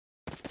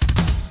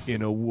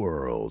In a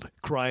world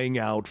crying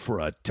out for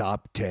a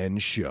top 10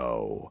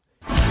 show,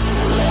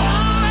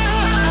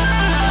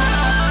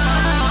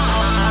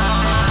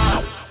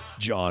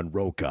 John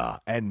Roca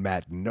and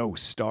Matt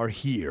Nost are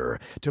here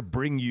to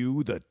bring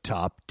you the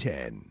top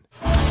 10.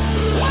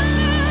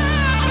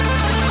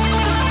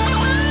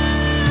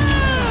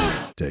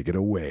 Take it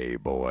away,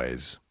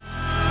 boys.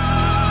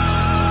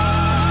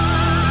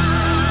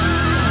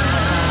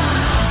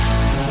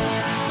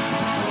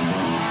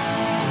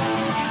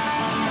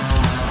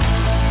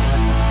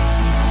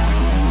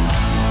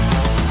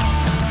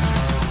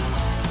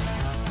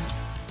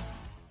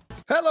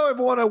 Hello,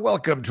 everyone, and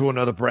welcome to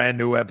another brand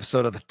new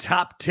episode of the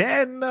Top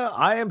 10.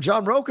 I am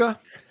John Roca.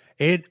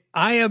 And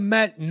I am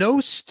Matt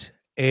Nost,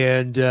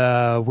 and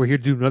we're here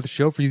to do another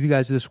show for you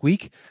guys this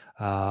week,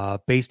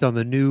 based on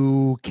the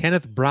new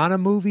Kenneth Branagh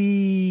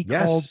movie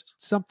called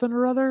something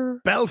or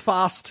other.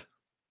 Belfast.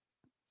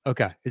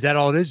 Okay. Is that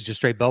all it is? Just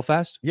straight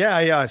Belfast? Yeah.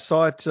 I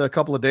saw it a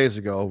couple of days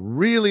ago.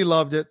 Really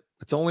loved it.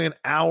 It's only an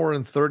hour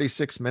and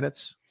 36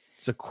 minutes.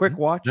 It's a quick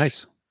watch.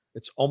 Nice.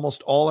 It's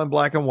almost all in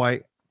black and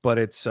white, but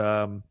it's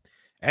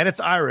and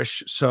it's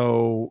Irish.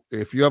 So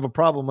if you have a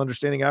problem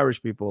understanding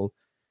Irish people,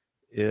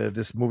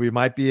 this movie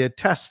might be a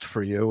test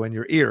for you and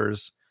your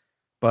ears,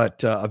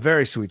 but a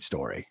very sweet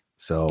story.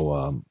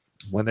 So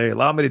when they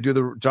allow me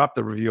to drop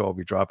the review, I'll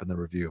be dropping the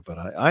review, but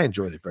I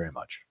enjoyed it very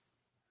much.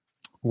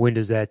 When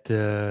does that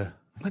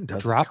when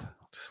does drop?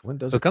 When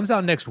does it comes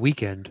out next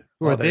weekend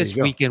or this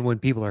weekend when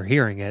people are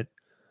hearing it.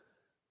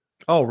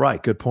 Oh,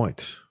 right. Good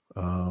point.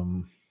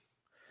 So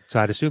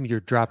I'd assume you're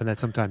dropping that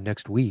sometime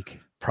next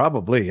week.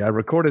 Probably. I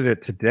recorded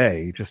it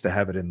today just to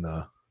have it in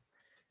the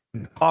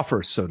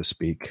offer, so to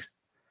speak.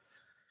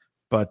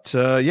 But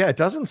yeah, it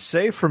doesn't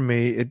say for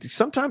me.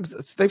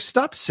 Sometimes they've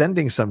stopped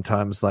sending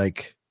sometimes,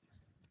 like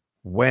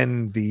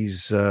when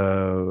these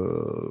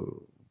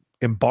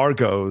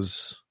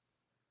embargoes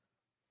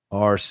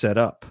are set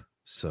up.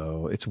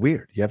 So it's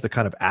weird. You have to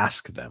kind of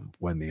ask them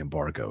when the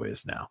embargo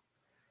is now.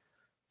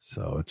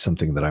 So it's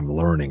something that I'm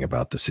learning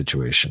about the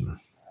situation.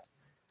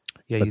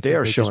 Yeah, but they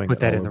are showing put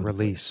that in the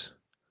release.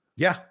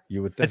 Yeah,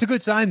 you would think. It's a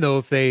good sign, though,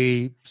 if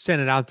they send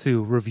it out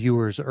to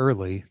reviewers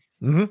early.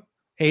 Mm-hmm.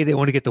 A, they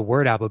want to get the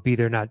word out, but B,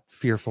 they're not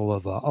fearful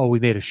of, we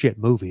made a shit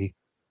movie.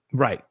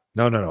 Right.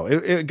 No.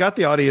 It got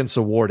the audience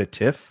award at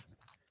TIFF.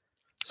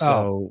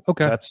 So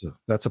okay.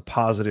 That's a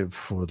positive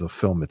for the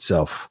film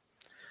itself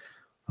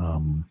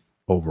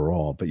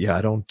overall. But yeah,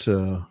 I don't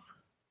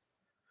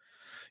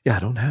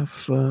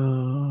have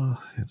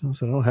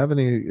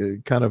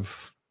any kind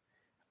of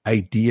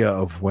idea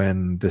of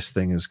when this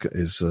thing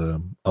is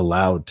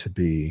allowed to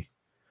be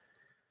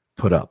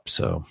put up.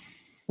 So,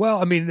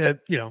 well, I mean,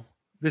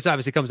 this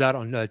obviously comes out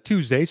on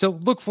Tuesday, so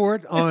look for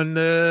it on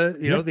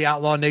the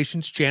Outlaw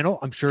Nations channel.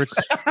 I'm sure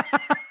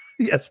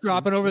it's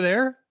dropping over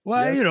there.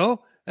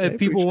 Well, if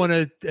people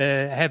want to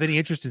have any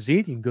interest in seeing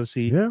it, you can go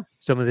see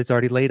someone that's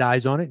already laid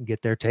eyes on it and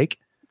get their take.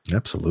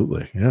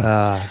 Absolutely,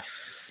 yeah.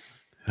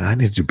 I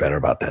need to do better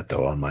about that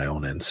though on my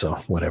own end. So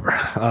whatever.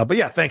 But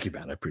yeah, thank you,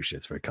 man. I appreciate it.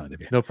 It's very kind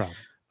of you. No problem.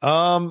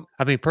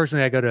 I mean,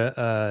 personally, I go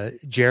to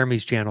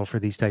Jeremy's channel for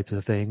these types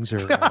of things,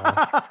 or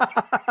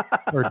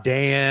or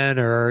Dan,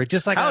 or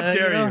just like how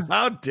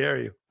dare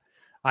you?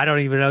 I don't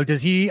even know.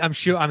 Does he? I'm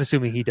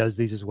assuming he does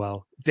these as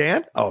well.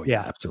 Dan? Oh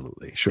yeah,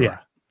 absolutely, sure.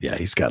 Yeah,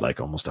 he's got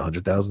like almost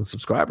 100,000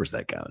 subscribers.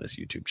 That guy on his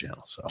YouTube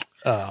channel. So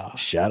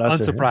shout out.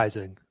 Unsurprising.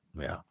 To him.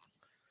 Yeah.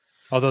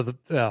 Although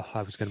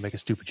I was going to make a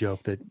stupid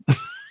joke that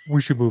we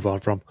should move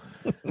on from.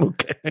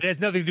 Okay. It has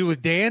nothing to do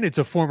with Dan. It's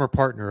a former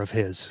partner of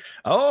his.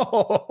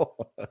 Oh.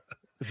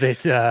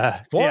 That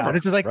and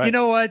it's just like, you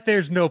know what?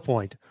 There's no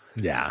point.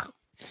 Yeah.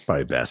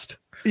 Probably best.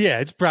 Yeah,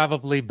 it's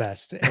probably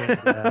best.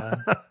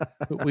 And,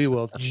 we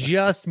will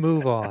just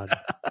move on.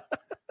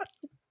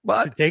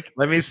 But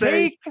let me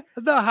take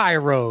the high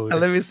road.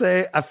 Let me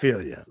say, I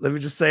feel you. Let me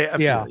just say, I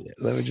feel you.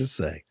 Let me just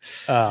say.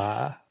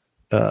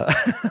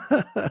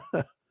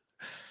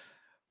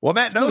 Well,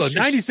 Matt knows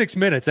 96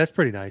 minutes. That's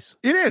pretty nice.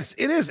 It is.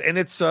 And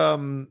it's,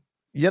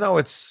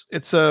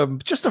 it's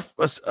just a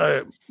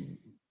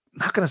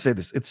how can I say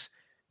this? It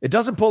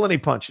doesn't pull any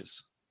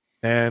punches,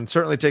 and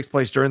certainly takes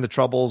place during the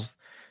Troubles,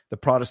 the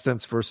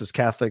Protestants versus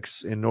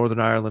Catholics in Northern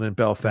Ireland and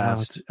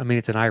Belfast. No,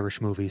 it's an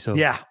Irish movie. So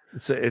yeah,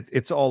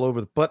 it's all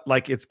over, but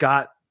like it's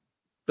got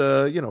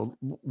the,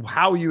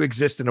 how you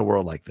exist in a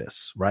world like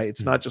this, right?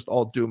 It's not just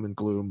all doom and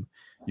gloom.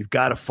 You've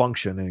got to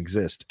function and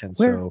exist. And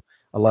so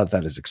a lot of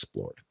that is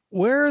explored.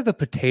 Where are the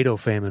potato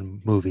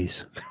famine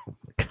movies? Oh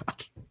my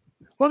God.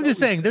 Well, I'm just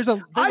saying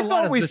I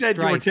thought we said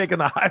you were taking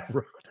the high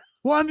road.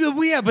 Well,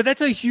 but that's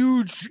a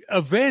huge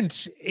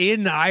event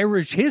in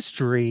Irish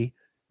history.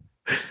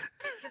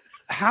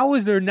 How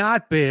has there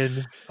not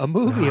been a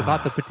movie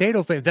about the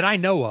potato famine that I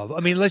know of?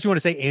 I mean, unless you want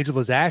to say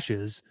Angela's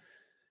Ashes.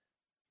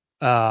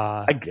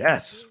 I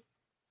guess.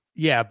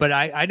 Yeah, but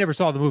I never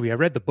saw the movie. I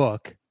read the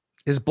book.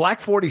 Is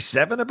Black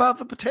 47 about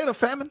the potato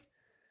famine?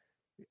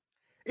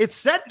 It's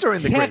set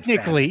during the Great Famine.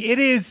 Technically, it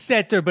is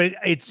set there, but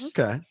it's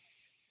okay.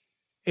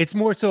 It's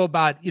more so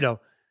about,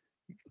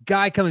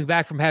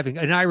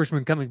 an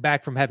Irishman coming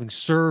back from having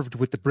served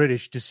with the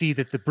British to see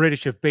that the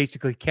British have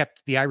basically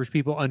kept the Irish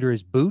people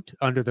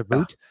under their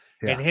boot,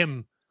 Yeah. and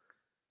him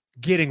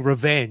getting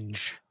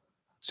revenge.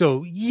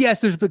 So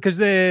yes, there's because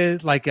I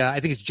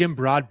think it's Jim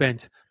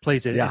Broadbent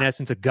plays it in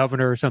essence a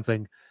governor or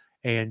something,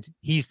 and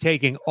he's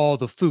taking all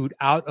the food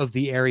out of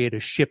the area to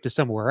ship to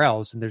somewhere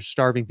else, and there's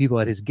starving people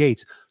at his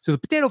gates. So the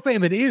potato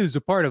famine is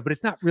a part of, but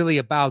it's not really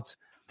about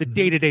the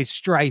day-to-day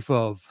strife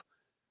of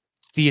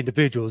the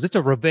individuals. It's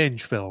a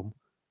revenge film.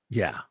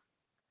 Yeah.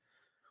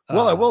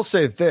 Well, I will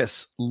say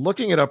this,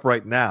 looking it up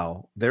right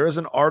now, there is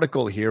an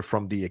article here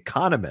from The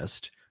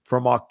Economist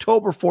from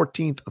October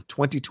 14th of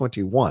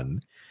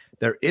 2021.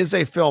 There is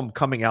a film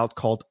coming out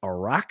called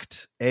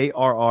Arracht,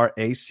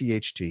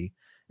 Arracht,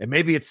 and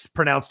maybe it's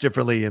pronounced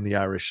differently in the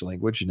Irish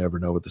language. You never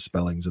know with the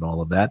spellings and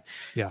all of that.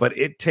 Yeah. But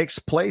it takes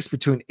place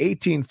between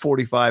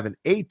 1845 and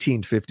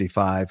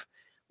 1855,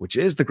 which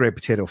is the Great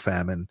Potato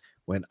Famine,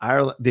 when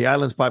the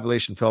island's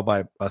population fell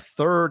by a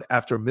third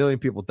after 1 million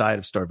people died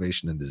of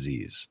starvation and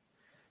disease.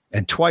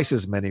 And twice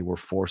as many were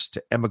forced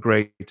to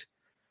emigrate.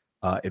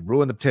 It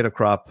ruined the potato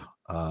crop,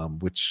 on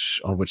which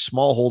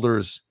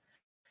smallholders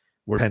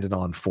were dependent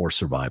on for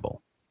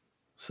survival.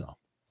 So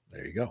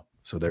there you go.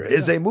 So there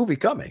is a movie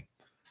coming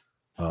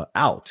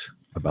out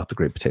about the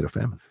Great Potato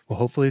Famine. Well,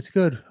 hopefully it's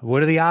good.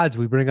 What are the odds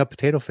we bring up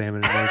potato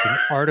famine? And there's an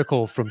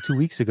article from 2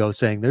 weeks ago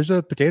saying there's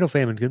a potato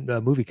famine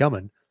movie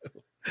coming.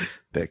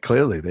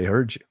 Clearly they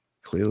heard you.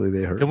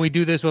 Can we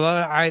do this with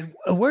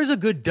where's a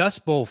good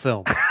Dust Bowl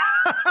film?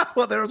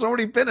 Well, there's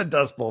already been a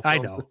Dust Bowl film. I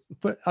know,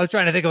 but I was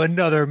trying to think of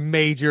another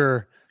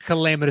major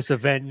calamitous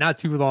event not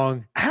too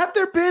long. Have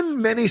there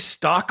been many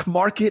stock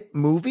market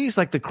movies,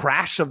 like the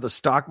crash of the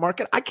stock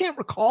market? I can't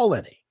recall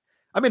any.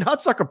 I mean,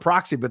 Hudsucker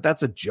Proxy, but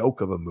that's a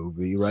joke of a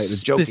movie, right?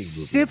 A joking movie.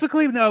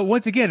 Specifically, no,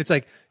 once again, it's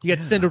like you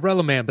got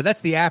Cinderella Man, but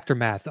that's the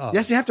aftermath of.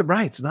 Yes, you have to,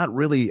 right. It's not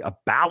really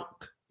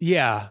about.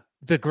 Yeah.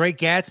 The Great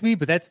Gatsby,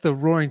 but that's the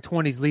Roaring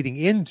 '20s leading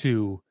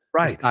into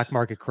the stock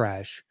market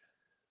crash.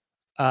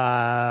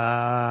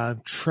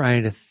 I'm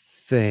trying to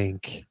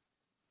think.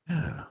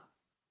 Yeah.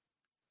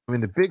 I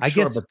mean, The Big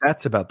Short, but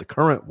that's about the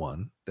current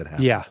one that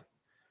happened. Yeah.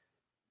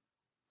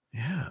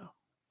 Yeah.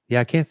 Yeah,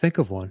 I can't think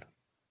of one.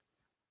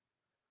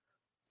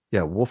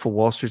 Yeah, Wolf of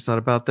Wall Street's not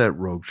about that.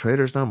 Rogue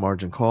Trader's not.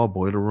 Margin Call,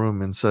 Boiler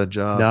Room, Inside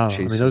Job. No, I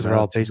mean, those are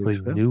all basically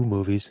new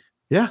movies.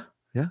 Yeah,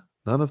 yeah.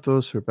 None of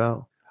those are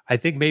about. I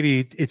think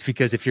maybe it's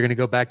because if you're going to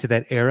go back to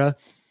that era,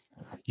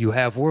 you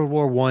have World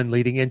War I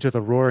leading into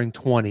the Roaring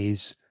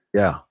 '20s.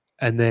 Yeah.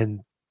 And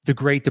then the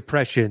Great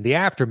Depression, the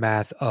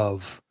aftermath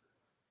of,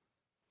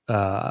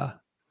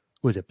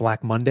 was it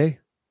Black Monday?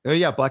 Oh,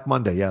 yeah, Black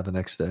Monday. Yeah, the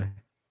next day.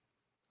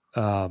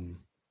 And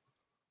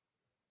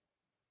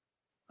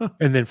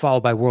then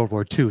followed by World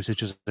War II. So it's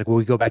just like, well,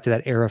 we go back to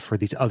that era for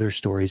these other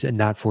stories and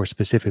not for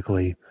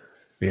specifically.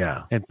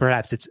 Yeah. And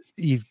perhaps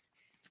you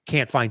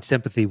can't find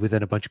sympathy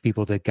within a bunch of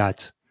people that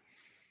got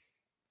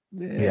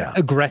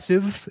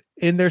aggressive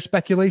in their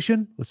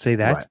speculation. Let's say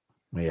that.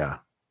 Right. Yeah.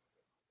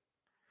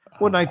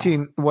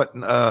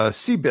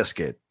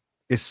 Seabiscuit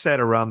is set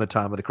around the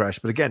time of the crash,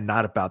 but again,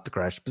 not about the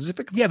crash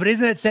specifically. Yeah, but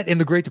isn't that set in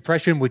the Great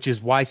Depression, which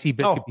is why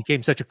Seabiscuit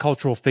became such a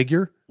cultural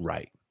figure?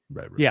 Right.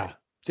 Yeah.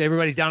 So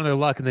everybody's down on their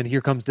luck, and then here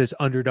comes this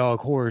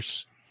underdog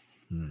horse.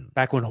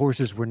 Back when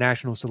horses were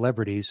national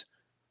celebrities.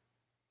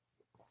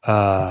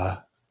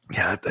 Yeah,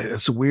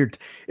 it's weird.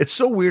 It's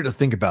so weird to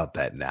think about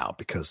that now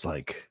because,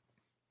 like,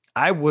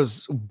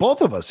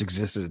 both of us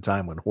existed at a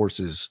time when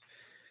horses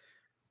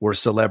were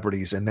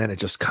celebrities, and then it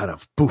just kind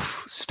of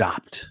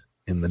stopped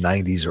in the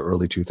 90s or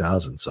early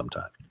 2000s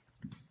sometime.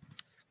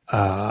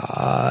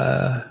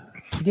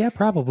 Yeah,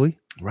 probably.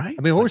 Right.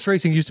 I mean, horse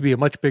racing used to be a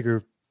much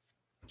bigger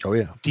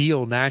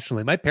deal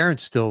nationally. My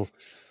parents still,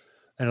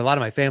 and a lot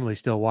of my family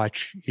still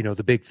watch,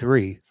 the big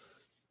three.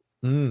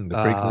 The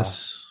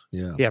Preakness.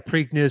 Yeah,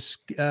 Preakness,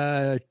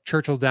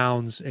 Churchill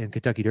Downs, and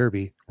Kentucky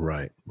Derby.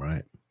 Right.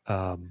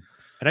 And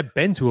I've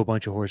been to a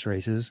bunch of horse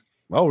races.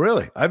 Oh,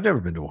 really? I've never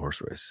been to a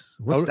horse race.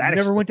 What's that? You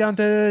never went down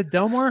to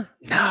Delmar?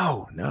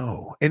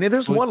 No. And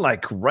there's one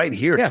like right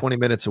here, 20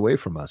 minutes away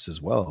from us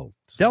as well.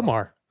 So.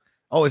 Delmar.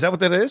 Oh, is that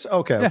what that is?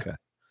 Okay, yeah. Okay.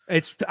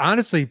 It's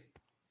honestly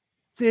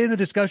in the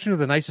discussion of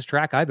the nicest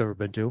track I've ever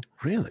been to.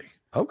 Really?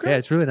 Okay. Yeah,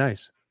 it's really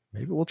nice.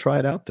 Maybe we'll try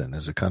it out then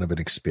as a kind of an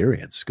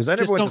experience because I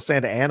never went to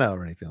Santa Ana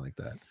or anything like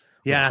that.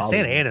 Yeah,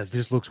 Santa Ana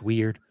just looks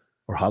weird.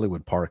 Or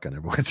Hollywood Park. I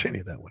never went to any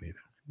of that one either.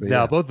 But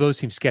no, both of those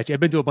seem sketchy. I've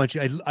been to a bunch.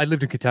 I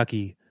lived in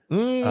Kentucky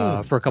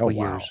for a couple of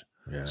years.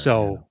 Yeah,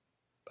 so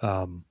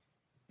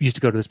used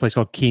to go to this place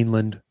called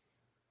Keeneland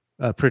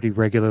pretty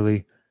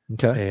regularly.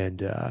 Okay.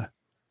 And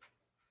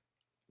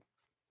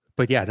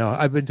but yeah, no,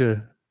 I've been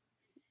to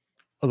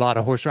a lot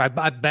of horse. I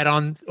bet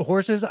on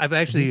horses. I've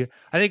actually,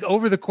 I think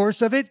over the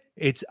course of it,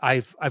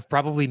 I've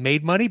probably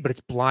made money, but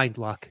it's blind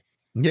luck.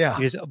 Yeah.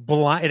 It's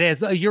blind. It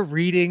has, you're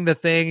reading the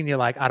thing and you're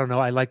like, I don't know.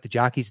 I like the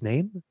jockey's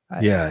name.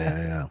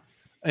 Yeah.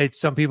 It's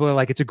some people are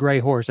like, it's a gray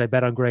horse. I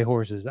bet on gray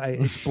horses.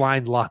 It's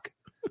blind luck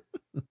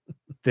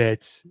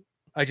that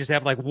I just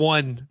have like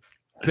one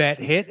bet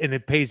hit and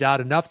it pays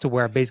out enough to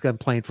where basically I'm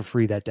playing for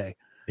free that day.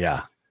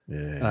 Yeah.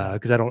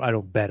 Because I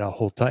don't bet a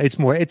whole ton.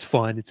 It's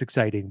fun, it's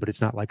exciting, but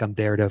it's not like I'm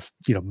there to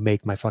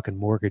make my fucking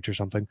mortgage or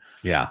something.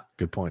 Yeah,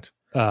 good point.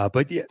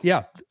 But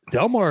yeah,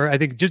 Del Mar, I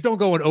think just don't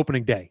go on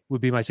opening day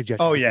would be my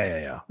suggestion. Oh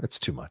yeah. It's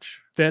too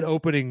much. That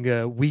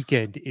opening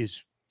weekend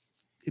is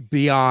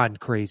beyond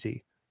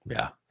crazy.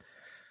 Yeah.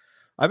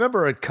 I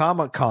remember at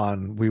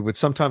Comic-Con, we would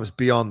sometimes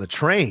be on the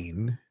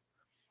train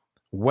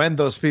when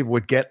those people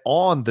would get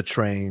on the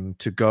train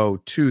to go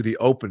to the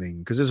opening,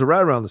 because it's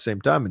right around the same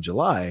time in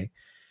July.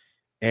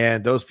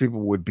 And those people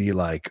would be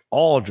like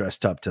all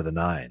dressed up to the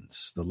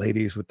nines, the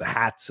ladies with the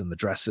hats and the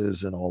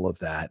dresses and all of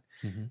that,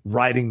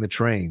 riding the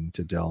train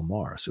to Del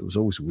Mar. So it was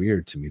always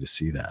weird to me to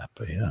see that.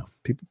 But yeah,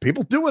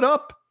 people do it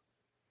up.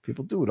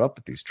 People do it up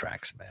at these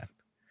tracks, man.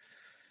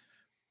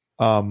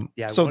 I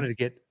wanted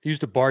to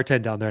used to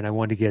bartend down there, and I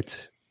wanted to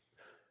get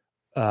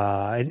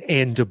an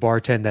end to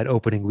bartend that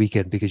opening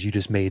weekend because you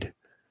just made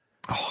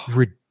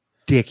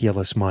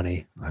ridiculous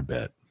money. I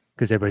bet.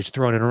 Because everybody's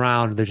throwing it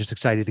around and they're just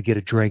excited to get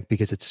a drink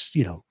because it's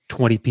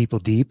 20 people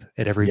deep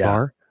at every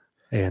bar.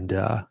 And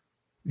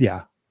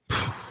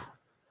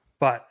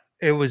but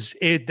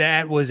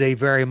that was a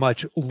very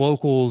much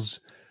locals.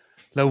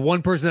 The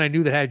one person I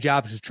knew that had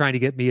jobs was trying to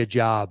get me a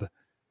job.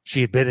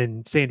 She had been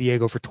in San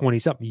Diego for 20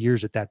 something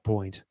years at that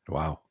point.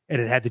 Wow.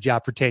 And it had the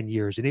job for 10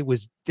 years. And it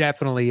was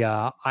definitely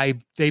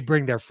they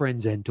bring their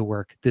friends in to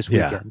work this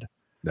weekend.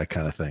 That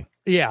kind of thing.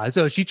 Yeah.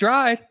 So she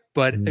tried.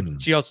 But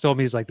she also told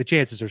me, it's like, the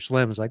chances are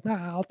slim. It's like,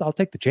 I'll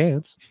take the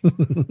chance.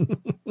 It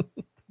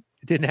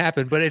didn't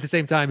happen. But at the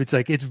same time, it's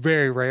like, it's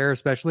very rare,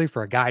 especially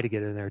for a guy to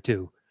get in there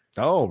too.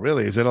 Oh,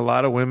 really? Is it a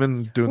lot of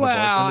women doing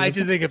I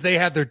just think if they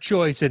have their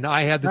choice and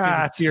I have the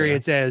same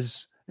experience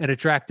as an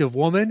attractive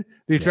woman,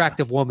 the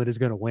attractive woman is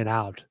going to win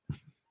out.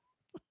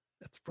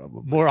 That's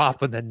probably more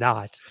often than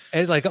not.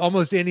 And like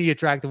almost any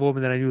attractive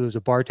woman that I knew that was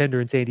a bartender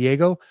in San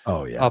Diego.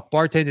 Oh, yeah.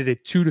 Bartended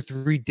at 2 to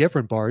 3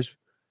 different bars.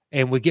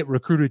 And would get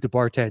recruited to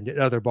bartend at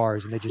other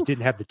bars, and they just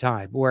didn't have the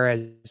time.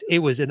 Whereas it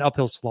was an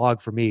uphill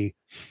slog for me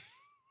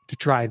to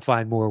try and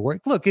find more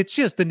work. Look, it's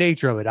just the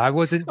nature of it. I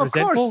wasn't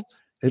resentful.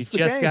 You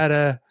just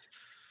gotta,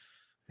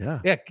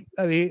 yeah.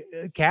 I mean,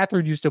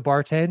 Catherine used to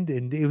bartend,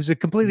 and it was a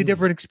completely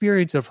different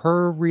experience of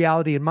her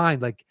reality and mine.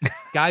 Like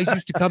guys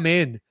used to come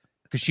in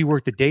because she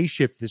worked the day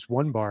shift at this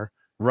one bar,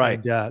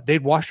 right? And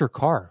they'd wash her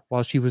car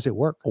while she was at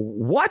work.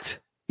 What?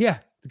 Yeah,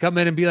 to come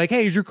in and be like,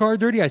 "Hey, is your car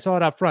dirty? I saw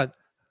it out front."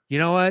 You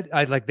know what?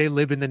 They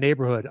live in the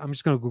neighborhood. I'm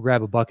just going to go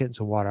grab a bucket and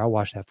some water. I'll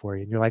wash that for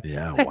you. And you're like,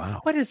 yeah, hey,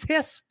 wow. What is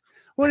this?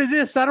 What is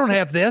this? I don't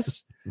have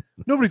this.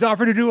 Nobody's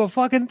offering to do a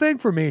fucking thing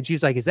for me. And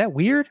she's like, is that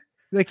weird?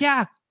 Like,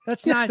 yeah,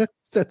 that's not.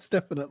 That's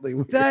definitely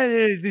weird.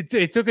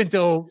 It took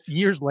until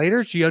years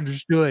later she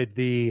understood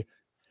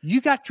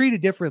you got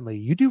treated differently.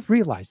 You do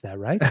realize that,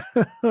 right?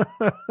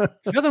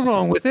 There's nothing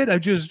wrong with it. I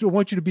just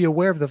want you to be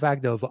aware of the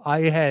fact of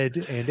I had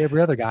and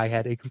every other guy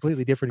had a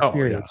completely different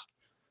experience.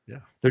 Yeah.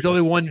 There's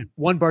only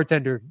one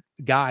bartender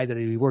guy that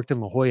he worked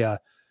in La Jolla,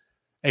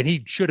 and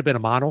he should have been a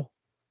model.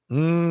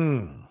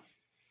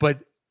 But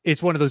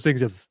it's one of those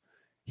things of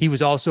he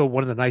was also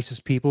one of the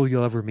nicest people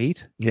you'll ever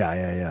meet.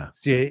 Yeah.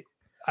 See,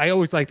 I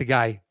always liked the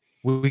guy.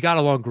 We got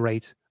along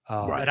great.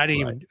 And I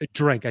didn't even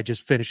drink. I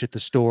just finished at the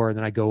store, and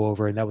then I go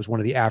over, and that was one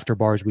of the after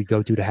bars we'd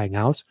go to hang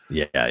out.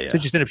 Yeah. So I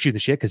just ended up shooting the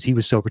shit because he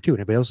was sober too, and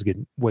everybody else was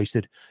getting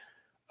wasted.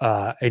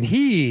 And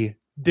he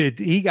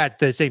got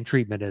the same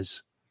treatment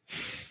as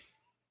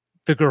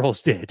the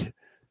girls did.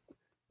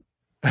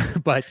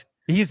 But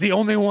he's the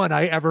only one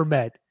I ever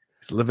met.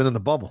 He's living in the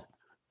bubble.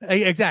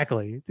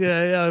 Exactly.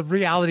 The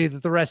reality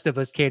that the rest of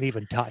us can't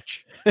even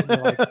touch.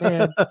 Like,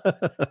 man.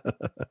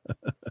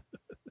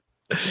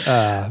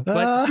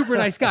 But super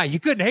nice guy. You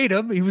couldn't hate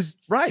him. He was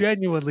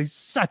genuinely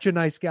such a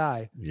nice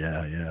guy.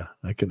 Yeah.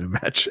 I can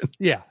imagine.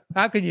 Yeah.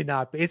 How can you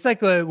not be? It's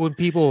like when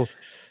people,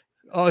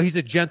 he's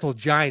a gentle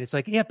giant. It's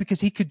like, yeah,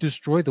 because he could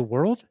destroy the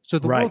world. So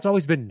the world's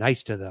always been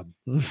nice to them.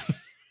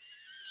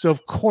 So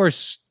of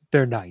course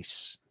they're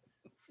nice.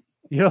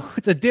 You know,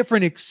 it's a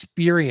different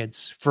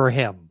experience for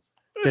him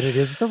than it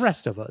is the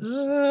rest of us.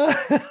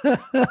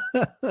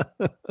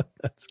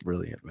 That's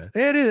brilliant, man.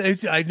 It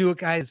is. I knew a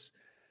guy's.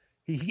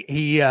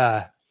 He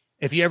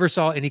if you ever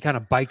saw any kind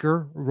of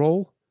biker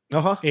role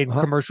in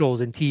commercials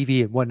and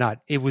TV and whatnot,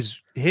 it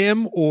was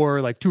him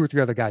or like 2 or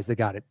 3 other guys that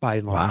got it by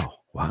and large.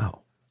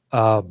 Wow.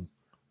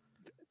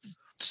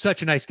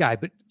 Such a nice guy,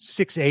 but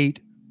 6'8",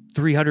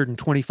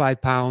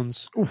 325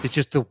 pounds. Oof. It's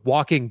just the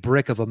walking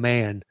brick of a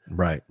man.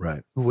 Right.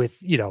 With,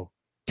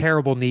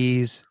 terrible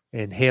knees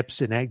and hips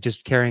and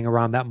just carrying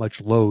around that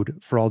much load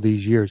for all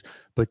these years,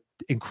 but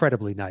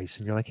incredibly nice.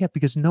 And you're like, yeah,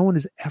 because no one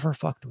has ever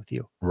fucked with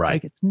you. Right.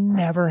 Like it's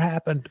never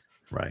happened.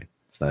 Right.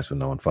 It's nice when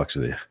no one fucks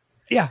with you.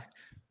 Yeah.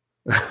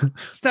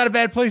 It's not a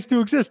bad place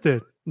to exist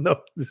in. No,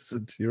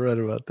 you're right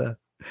about that.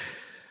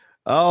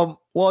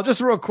 Well,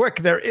 just real quick,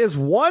 there is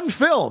one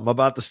film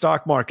about the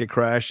stock market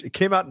crash. It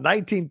came out in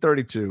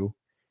 1932.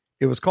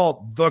 It was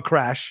called The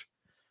Crash.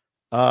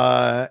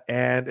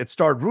 And it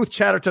starred Ruth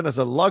Chatterton as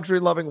a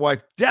luxury-loving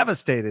wife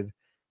devastated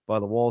by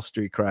the Wall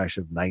Street crash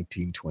of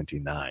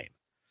 1929.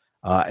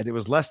 And it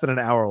was less than an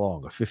hour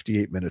long, a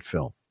 58-minute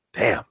film.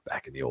 Damn,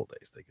 back in the old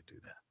days, they could do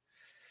that.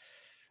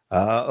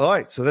 All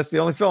right, so that's the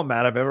only film,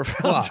 Matt, I've ever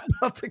found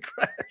about the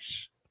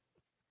crash.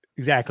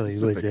 Exactly.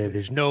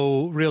 There's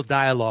no real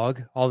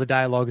dialogue. All the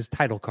dialogue is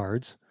title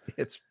cards.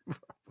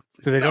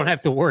 So they don't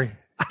have to worry.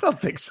 I don't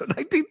think so.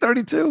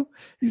 1932?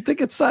 You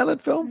think it's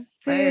silent film?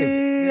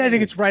 I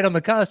think it's right on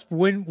the cusp.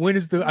 When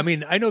is the? I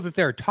mean, I know that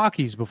there are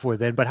talkies before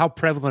then, but how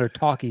prevalent are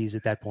talkies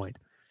at that point?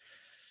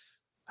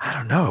 I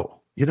don't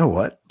know. You know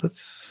what?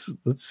 Let's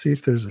see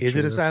if there's a. Is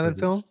it a silent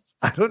film?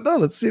 I don't know.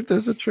 Let's see if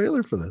there's a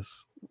trailer for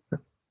this.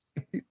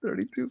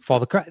 1932. Fall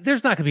the Crash.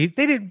 There's not going to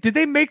be. Did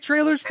they make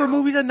trailers for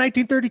movies in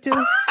 1932?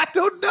 I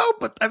don't know,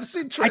 but I've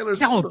seen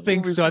trailers. I don't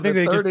think so. I think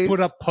they 30s. Just put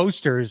up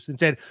posters and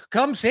said,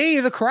 "Come see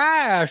the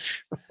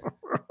crash."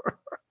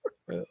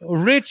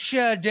 Rich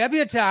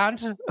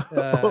debutante.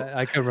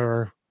 I can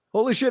remember.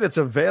 Holy shit! It's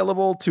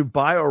available to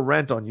buy or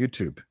rent on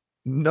YouTube.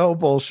 No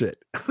bullshit.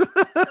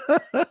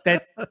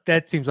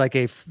 that seems like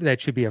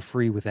that should be a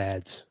free with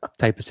ads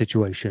type of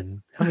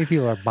situation. How many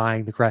people are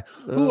buying the crash?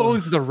 Who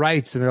owns the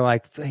rights? And they're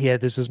like, yeah,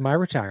 this is my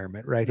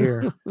retirement right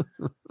here.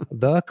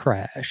 The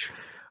Crash.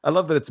 I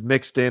love that it's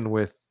mixed in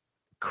with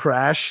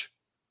Crash,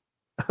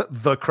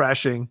 The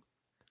Crashing,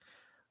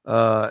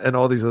 and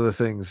all these other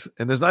things.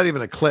 And there's not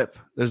even a clip.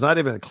 There's not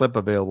even a clip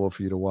available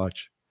for you to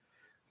watch,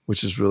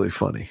 which is really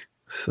funny.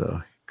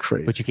 So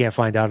crazy. But you can't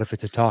find out if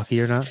it's a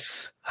talkie or not.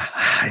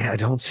 I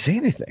don't see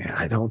anything.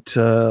 I don't.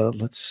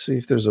 Let's see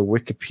if there's a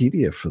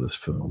Wikipedia for this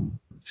film.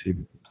 Let's see if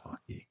it's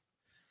talkie.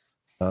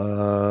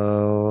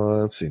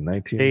 Let's see.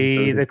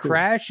 The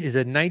Crash is a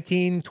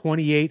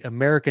 1928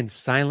 American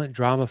silent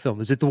drama film.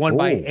 Is it the one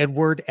by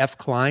Edward F.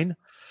 Klein?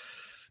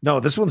 No,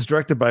 this one's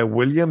directed by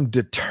William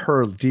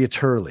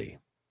Dieterle.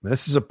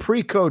 This is a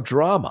pre-code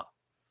drama.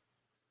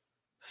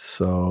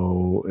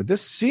 So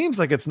this seems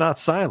like it's not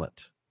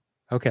silent.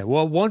 Okay,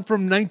 well, one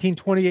from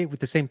 1928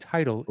 with the same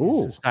title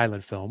is a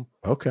silent film.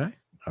 Okay,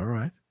 all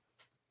right.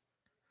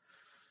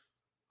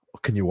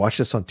 Can you watch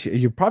this on?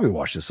 You probably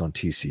watch this on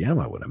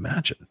TCM, I would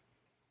imagine.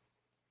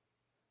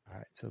 All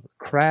right, so The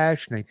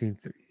Crash,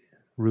 1930.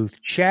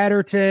 Ruth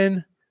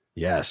Chatterton.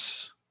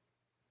 Yes.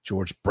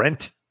 George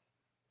Brent.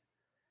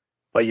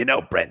 Well, you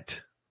know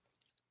Brent.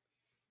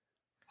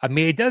 I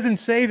mean, it doesn't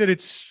say that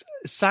it's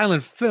a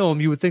silent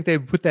film. You would think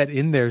they'd put that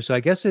in there, so I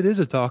guess it is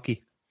a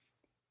talkie.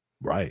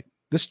 Right.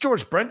 This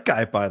George Brent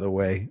guy, by the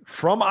way,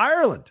 from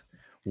Ireland.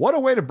 What a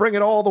way to bring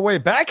it all the way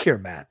back here,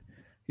 Matt.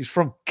 He's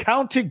from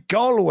County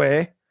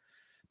Galway,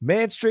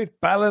 Main Street,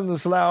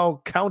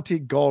 Ballinasloe, County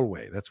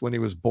Galway. That's when he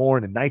was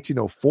born in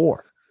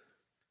 1904.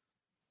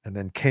 And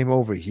then came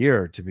over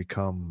here to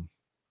become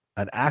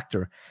an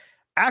actor.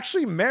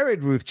 Actually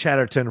married Ruth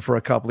Chatterton for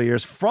a couple of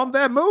years from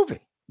that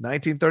movie,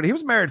 1930. He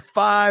was married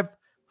 5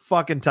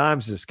 fucking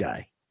times, this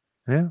guy.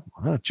 Yeah.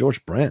 Wow,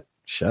 George Brent.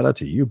 Shout out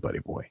to you, buddy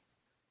boy.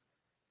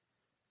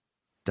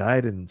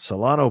 Died in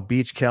Solano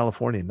Beach,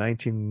 California, in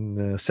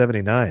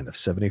 1979, of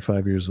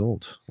 75 years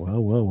old.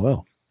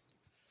 Well.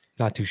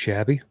 Not too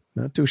shabby.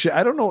 Not too shabby.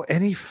 I don't know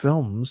any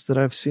films that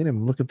I've seen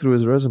him. Looking through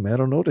his resume, I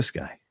don't know this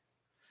guy.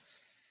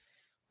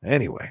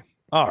 Anyway.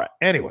 All right.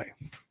 Anyway,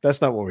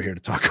 that's not what we're here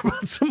to talk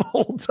about. Some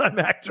old-time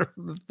actor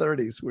from the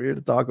 30s. We're here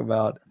to talk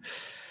about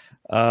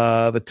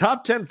the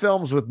top 10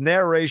 films with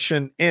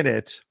narration in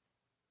it,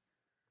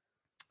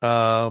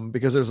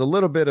 because there's a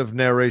little bit of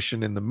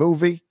narration in the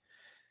movie.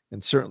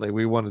 And certainly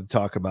we wanted to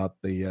talk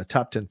about the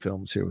top 10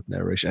 films here with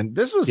narration. And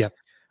this was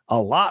a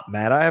lot,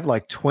 Matt. I have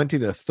like 20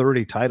 to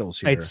 30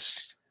 titles here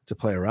to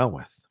play around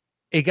with.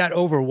 It got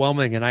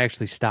overwhelming and I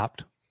actually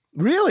stopped.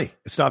 Really?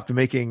 Stopped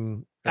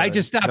making... I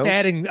just stopped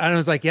adding. I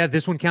was like, yeah,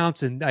 this one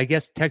counts. And I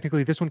guess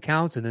technically this one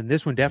counts. And then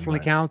this one definitely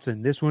counts.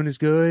 And this one is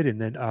good.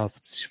 And then,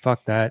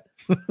 fuck that.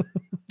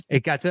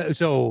 It got to...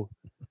 So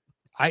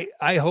I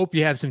hope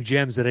you have some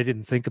gems that I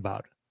didn't think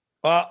about.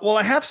 Well,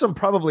 I have some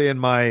probably in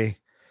my...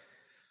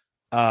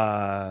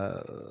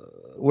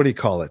 what do you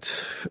call it?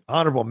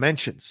 Honorable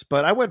mentions,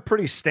 but I went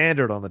pretty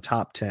standard on the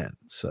top 10.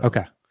 So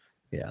okay.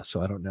 Yeah, so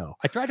I don't know.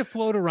 I tried to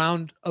float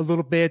around a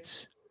little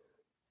bit.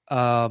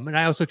 And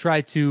I also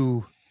tried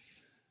to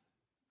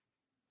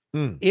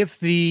if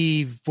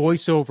the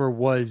voiceover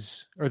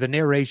was or the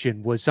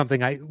narration was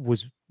something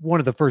was one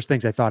of the first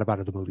things I thought about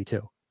of the movie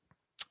too.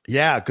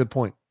 Yeah, good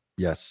point.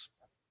 Yes.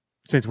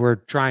 Since we're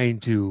trying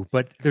to,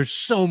 but there's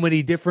so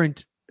many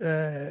different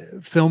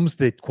films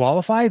that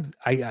qualify.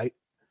 I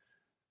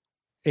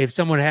if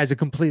someone has a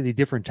completely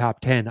different top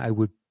 10, I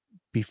would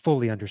be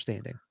fully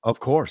understanding.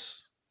 Of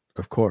course.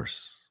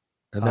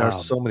 And there are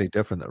so many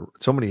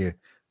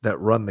that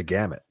run the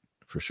gamut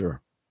for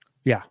sure.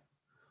 Yeah.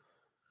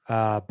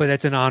 But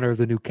that's in honor of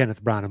the new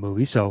Kenneth Branagh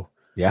movie. So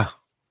yeah.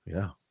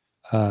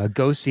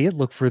 Go see it.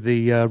 Look for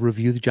the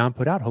review that John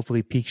put out. Hopefully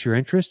it piques your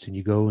interest and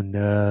you go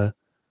and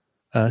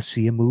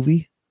see a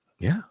movie.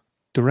 Yeah.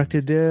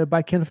 Directed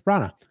by Kenneth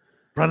Branagh.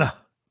 Right.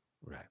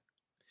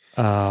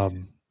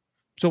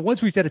 So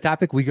once we set a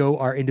topic, we go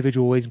our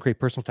individual ways and create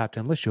personal top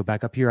 10 lists. Show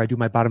back up here. I do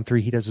my bottom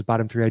 3. He does his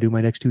bottom 3. I do my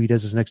next 2. He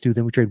does his next 2.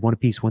 Then we trade one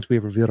apiece. Once we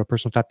have revealed our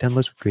personal top 10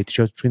 list, we create the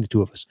shows between the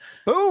two of us.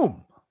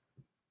 Boom.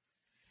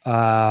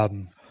 All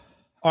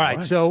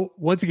right. So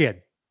once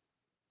again,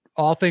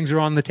 all things are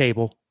on the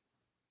table.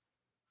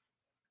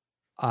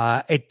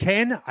 At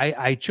 10,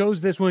 I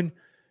chose this one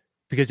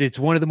because it's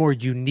one of the more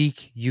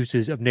unique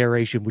uses of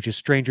narration, which is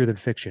Stranger Than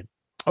Fiction.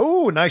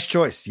 Oh, nice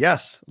choice.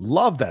 Yes.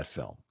 Love that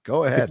film.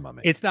 Go ahead, my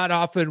man. It's not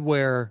often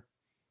where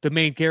the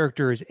main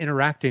character is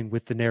interacting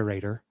with the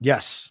narrator.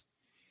 Yes.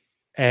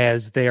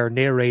 As they are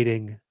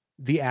narrating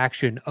the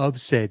action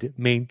of said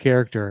main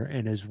character.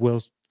 And as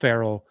Will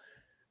Ferrell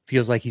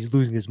feels like he's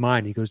losing his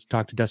mind, he goes to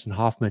talk to Dustin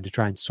Hoffman to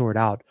try and sort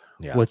out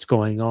what's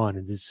going on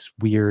in this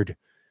weird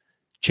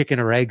chicken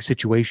or egg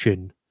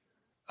situation.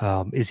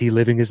 Is he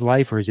living his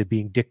life or is it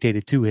being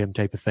dictated to him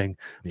type of thing?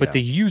 But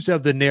the use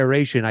of the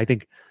narration, I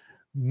think,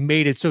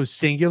 made it so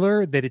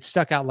singular that it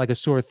stuck out like a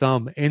sore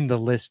thumb in the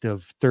list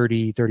of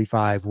 30,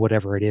 35,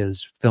 whatever it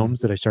is, films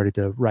that I started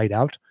to write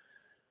out.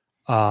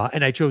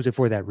 And I chose it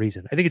for that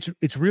reason. I think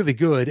it's really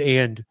good,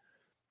 and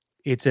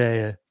it's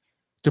a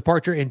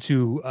departure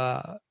into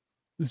a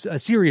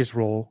serious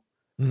role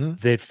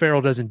that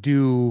Ferrell doesn't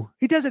do.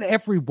 He does it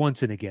every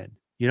once and again,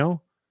 you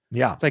know?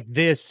 Yeah. It's like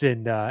this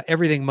and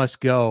Everything Must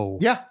Go.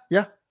 Yeah.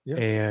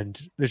 And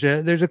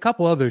there's a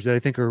couple others that I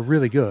think are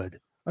really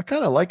good. I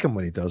kind of like him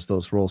when he does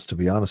those roles, to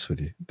be honest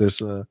with you.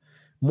 There's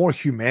more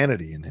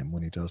humanity in him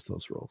when he does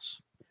those roles.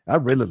 I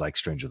really like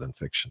Stranger Than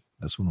Fiction.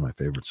 That's one of my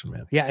favorites from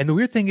him. Yeah, and the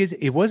weird thing is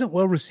it wasn't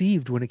well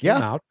received when it came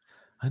out.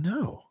 I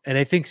know. And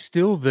I think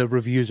still the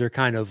reviews are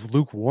kind of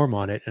lukewarm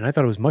on it, and I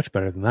thought it was much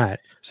better than that.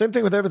 Same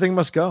thing with Everything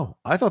Must Go.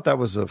 I thought that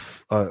was a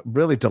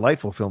really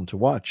delightful film to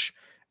watch,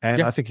 and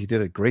I think he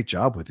did a great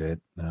job with it,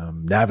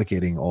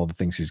 navigating all the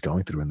things he's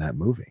going through in that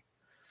movie.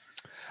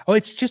 Oh,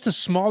 it's just a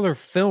smaller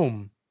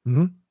film.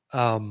 Mm-hmm.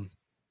 And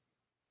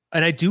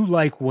I do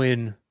like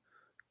when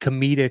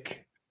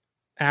comedic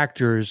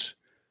actors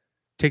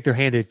take their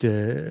hand at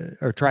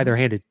or try their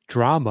hand at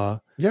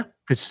drama. Yeah,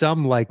 because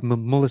some like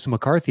Melissa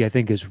McCarthy, I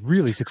think, is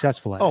really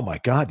successful at. Oh my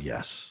God,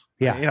 yes.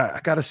 Yeah, I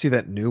got to see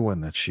that new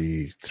one that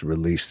she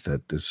released.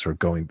 That is her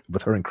going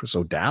with her and Chris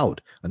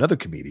O'Dowd, another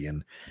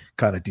comedian,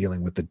 kind of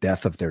dealing with the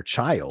death of their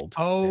child.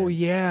 Oh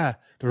yeah,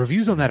 the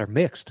reviews on that are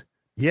mixed.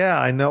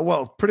 Yeah, I know.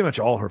 Well, pretty much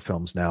all her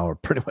films now are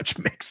pretty much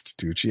mixed,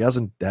 dude. She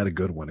hasn't had a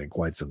good one in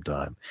quite some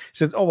time. She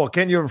said, "Oh well,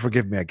 Can You Ever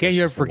Forgive Me?" Can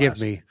You Ever Forgive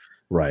Me?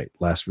 Right,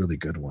 last really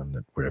good one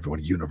where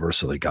everyone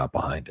universally got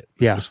behind it.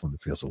 Yeah, this one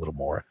feels a little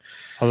more.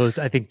 Although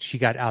I think she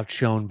got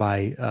outshone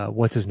by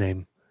what's his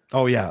name?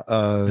 Oh yeah,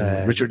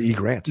 Richard E.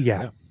 Grant.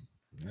 Yeah.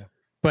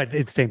 But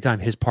at the same time,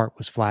 his part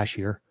was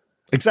flashier.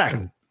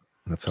 Exactly.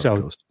 That's how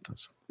it goes.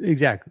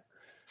 Exactly.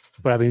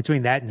 But I mean,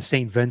 between that and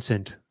St.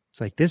 Vincent,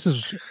 it's like this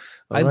is.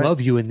 I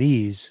love you in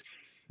these.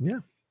 Yeah.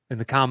 And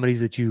the comedies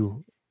that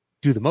you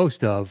do the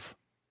most of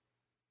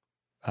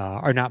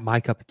are not my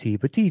cup of tea,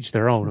 but to each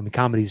their own. I mean,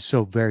 comedy is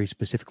so very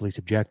specifically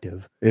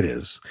subjective. It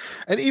is.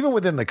 And even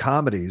within the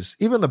comedies,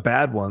 even the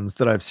bad ones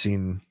that I've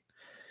seen,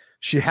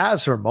 she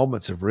has her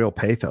moments of real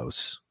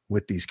pathos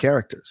with these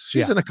characters.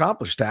 She's an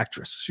accomplished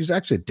actress. She's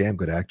actually a damn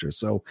good actress.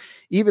 So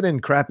even in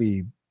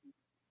crappy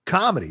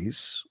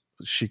comedies,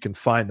 she can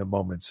find the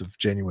moments of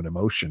genuine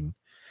emotion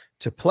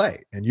to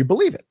play, and you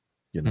believe it.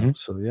 You know,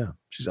 so yeah,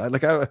 she's I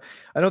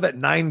know that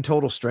 9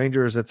 Total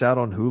Strangers that's out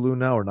on Hulu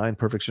now, or 9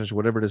 Perfect Strangers,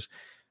 whatever it is.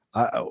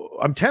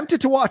 I'm tempted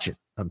to watch it.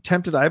 I'm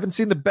tempted. I haven't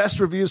seen the best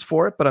reviews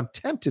for it, but I'm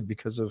tempted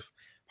because of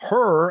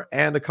her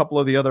and a couple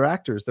of the other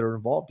actors that are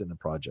involved in the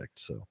project.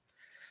 So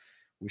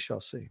we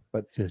shall see.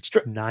 But it's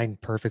 9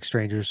 Perfect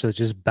Strangers, so it's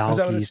just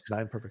Balkis.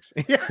 9 Perfect.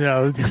 Yeah,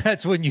 no,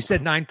 that's when you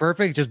said 9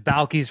 Perfect. Just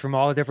Balkis from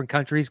all the different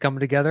countries coming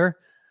together.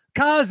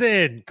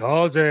 Cousin.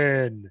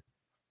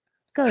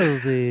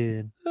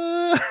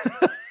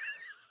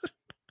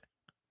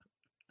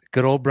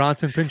 Good old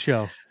Bronson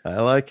Pinchot. I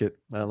like it.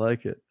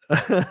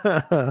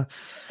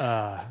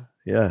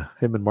 Yeah,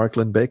 him and Mark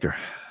Lynn Baker.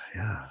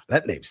 Yeah,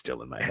 that name's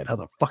still in my head. How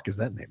the fuck is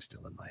that name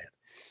still in my head?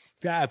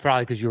 Yeah,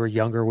 probably because you were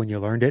younger when you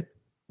learned it.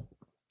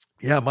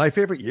 Yeah, my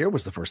favorite year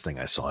was the first thing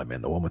I saw him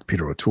in, the one with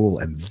Peter O'Toole,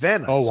 and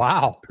then I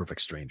saw Perfect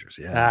Strangers.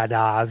 Yeah,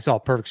 I saw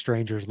Perfect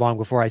Strangers long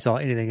before I saw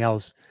anything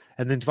else,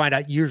 and then to find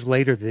out years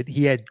later that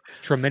he had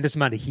tremendous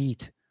amount of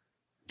heat.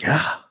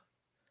 Yeah,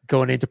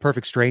 going into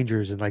Perfect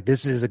Strangers, and like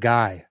this is a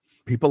guy.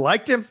 People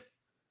liked him,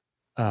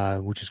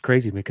 which is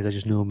crazy to me because I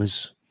just knew him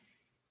as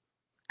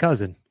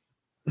cousin.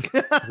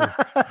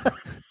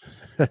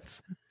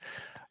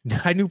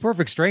 I knew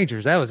Perfect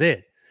Strangers. That was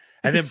it.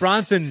 And then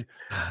Bronson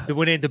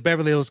went into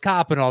Beverly Hills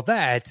Cop and all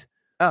that.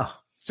 Oh,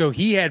 so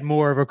he had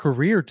more of a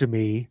career to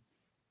me.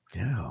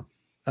 Yeah.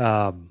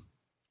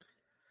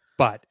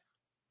 But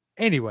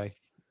anyway,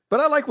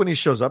 I like when he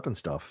shows up and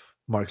stuff.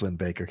 Mark Lynn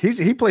Baker.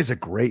 He plays a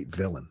great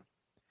villain.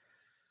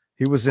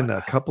 He was in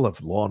a couple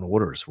of Law and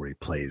Orders where he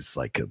plays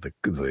like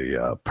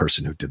the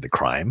person who did the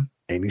crime,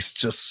 and he's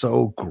just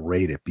so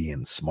great at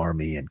being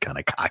smarmy and kind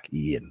of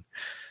cocky and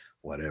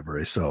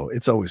whatever. So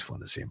it's always fun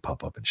to see him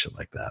pop up and shit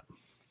like that.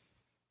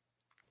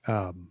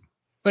 But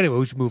anyway,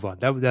 we should move on.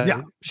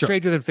 That sure.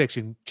 Stranger Than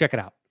Fiction. Check it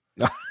out.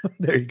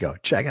 There you go.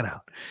 Check it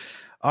out.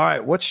 All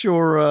right. What's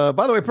your,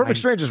 by the way, Perfect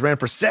Strangers ran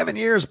for 7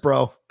 years,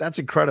 bro. That's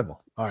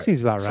incredible. All right.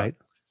 Seems about right.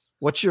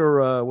 What's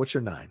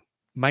your 9?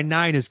 My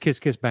 9 is Kiss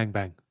Kiss Bang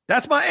Bang.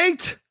 That's my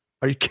 8.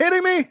 Are you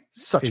kidding me?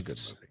 Such a good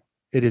movie.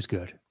 It is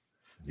good.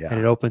 Yeah. And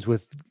it opens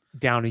with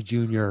Downey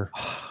Jr.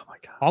 Oh my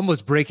God.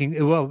 Almost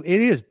breaking. Well,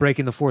 it is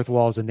breaking the fourth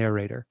wall as a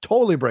narrator.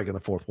 Totally breaking the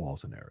fourth wall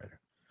as a narrator.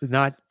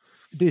 Not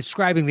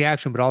describing the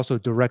action, but also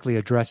directly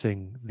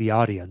addressing the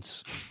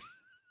audience.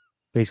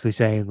 Basically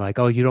saying like,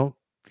 "Oh, you don't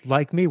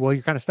like me? Well,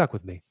 you're kind of stuck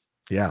with me."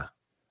 Yeah.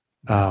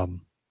 But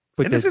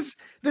this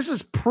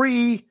is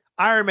pre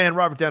Iron Man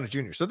Robert Downey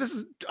Jr. So this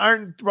is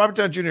Robert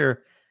Downey Jr.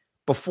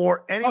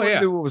 before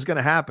anyone knew what was going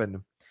to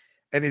happen,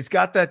 and he's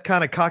got that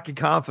kind of cocky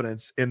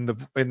confidence in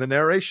the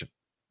narration.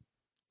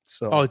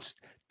 So it's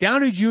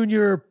Downey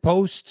Jr.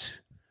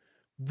 post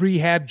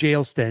rehab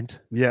jail stint.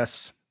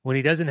 Yes, when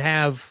he doesn't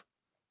have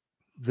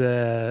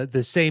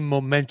the same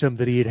momentum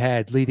that he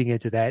had leading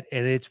into that,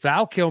 and it's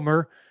Val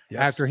Kilmer. Yes.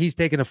 After he's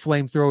taken a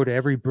flamethrower to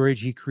every bridge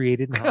he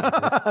created in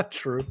Hollywood.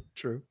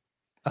 True.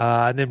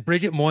 And then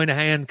Bridget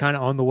Moynihan kind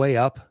of on the way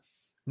up.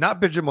 Not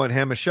Bridget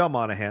Moynihan, Michelle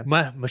Monaghan.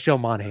 Michelle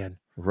Monaghan.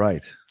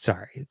 Right.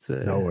 Sorry. It's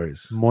no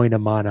worries.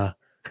 Moyna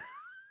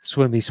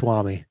Swimmy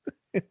Swami.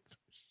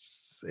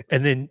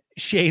 And then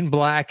Shane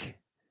Black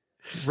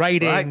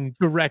writing,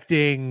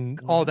 directing,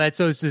 all that.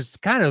 So it's this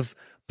kind of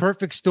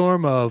perfect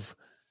storm of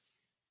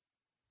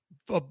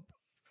a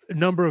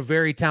number of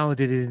very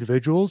talented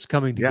individuals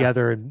coming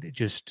together and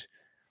just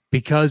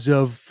because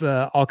of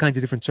all kinds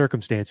of different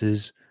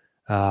circumstances,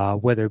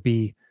 whether it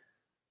be,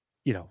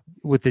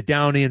 with the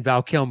Downey and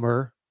Val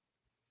Kilmer,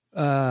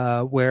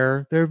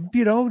 where they're,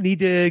 need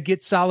to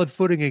get solid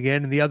footing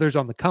again and the others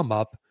on the come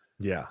up.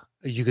 Yeah.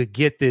 You could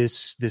get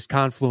this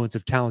confluence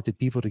of talented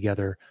people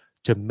together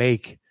to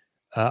make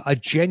a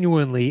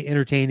genuinely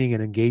entertaining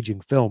and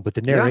engaging film. But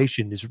the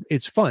narration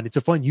it's fun. It's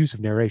a fun use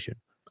of narration.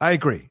 I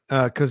agree,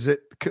 because it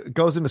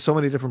goes into so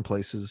many different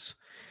places,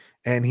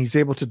 and he's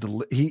able to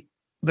the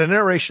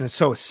narration is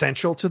so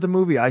essential to the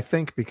movie, I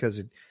think, because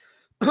it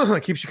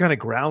keeps you kind of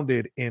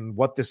grounded in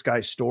what this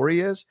guy's story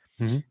is,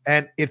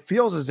 and it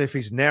feels as if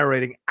he's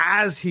narrating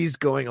as he's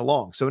going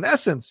along. So in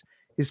essence,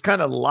 he's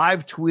kind of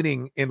live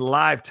tweeting in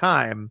live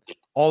time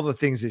all the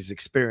things he's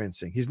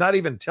experiencing. He's not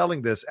even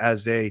telling this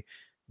as a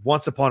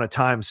once upon a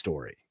time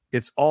story.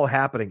 It's all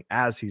happening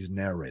as he's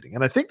narrating,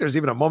 and I think there's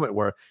even a moment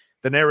where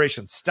the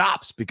narration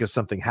stops because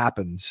something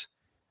happens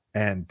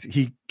and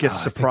he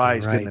gets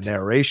surprised in the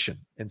narration.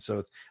 And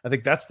so I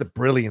think that's the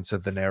brilliance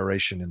of the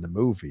narration in the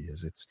movie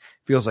is it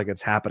feels like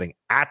it's happening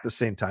at the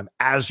same time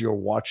as you're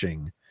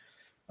watching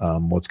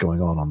what's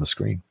going on the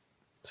screen.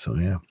 So,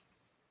 yeah.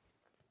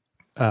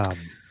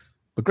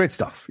 But great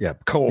stuff. Yeah.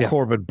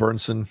 Corbin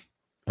Burnson,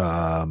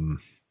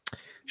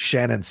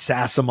 Shannon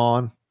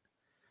Sassamon.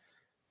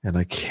 And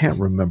I can't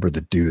remember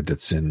the dude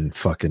that's in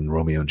fucking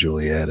Romeo and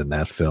Juliet in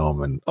that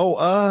film. And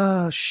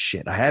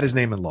shit, I had his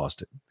name and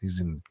lost it.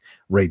 He's in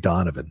Ray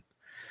Donovan.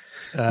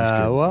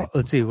 Well,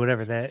 let's see.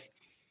 Whatever that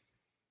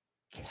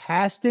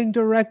casting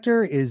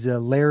director is,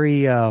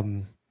 Larry.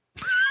 Why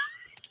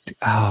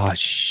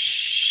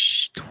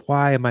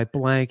am I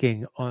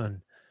blanking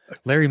on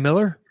Larry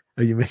Miller?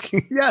 Are you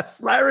making?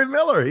 Yes, Larry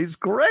Miller. He's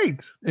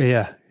great.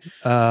 Yeah.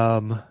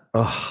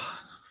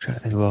 Trying to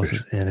think who else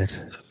is in it.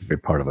 It's a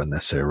big part of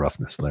Unnecessary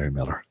Roughness, Larry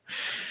Miller.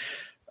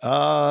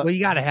 Well, you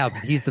got to have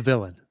him. He's the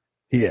villain.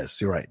 He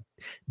is. You're right.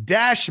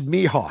 Dash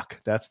Mihawk.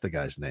 That's the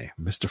guy's name.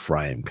 Mr.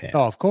 Frying Pan.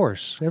 Oh, of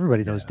course.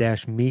 Everybody knows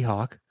Dash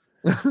Mihawk.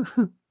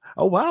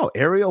 Oh, wow.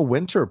 Ariel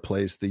Winter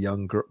plays the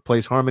young girl,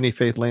 plays Harmony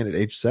Faith Lane at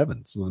age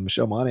 7. So the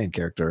Michelle Monaghan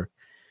character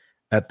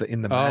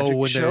in the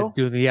magic show.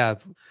 They're doing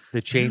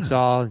the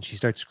chainsaw and she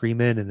starts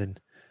screaming and then,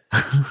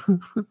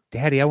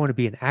 Daddy, I want to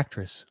be an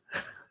actress.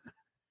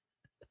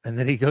 And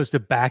then he goes to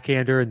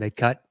backhand her and they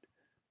cut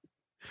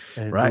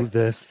and move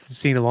the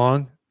scene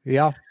along.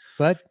 Yeah.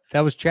 But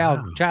that was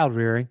child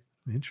rearing.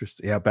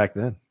 Interesting. Yeah. Back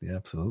then. Yeah,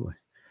 absolutely.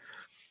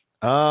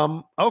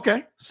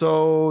 Okay.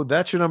 So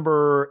that's your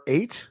number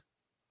 8.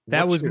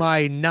 That was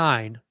my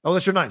 9. Oh,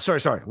 that's your 9.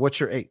 Sorry. What's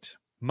your 8?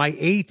 My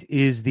 8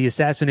 is The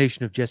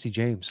Assassination of Jesse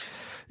James.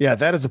 Yeah.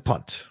 That is a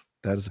punt.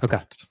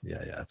 Punt. Yeah.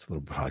 It's a little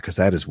bit hard because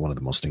that is one of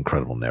the most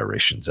incredible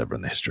narrations ever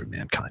in the history of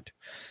mankind.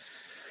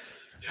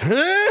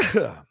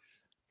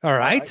 All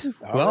right.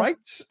 All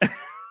right.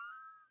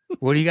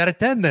 What do you got at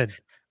 10 then?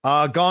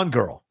 Gone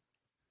Girl.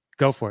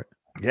 Go for it.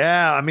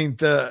 Yeah. I mean,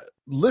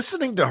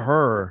 listening to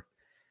her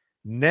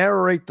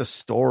narrate the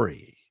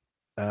story,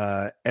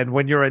 and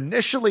when you're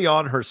initially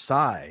on her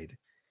side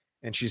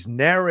and she's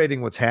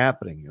narrating what's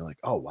happening, you're like,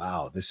 oh,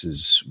 wow, this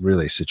is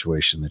really a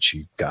situation that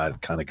she got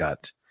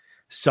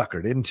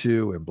suckered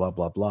into and blah,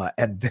 blah, blah.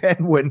 And then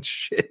when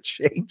shit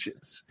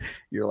changes,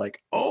 you're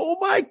like, oh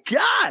my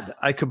God,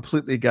 I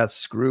completely got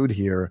screwed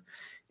here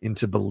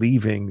into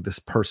believing this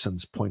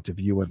person's point of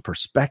view and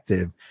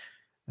perspective.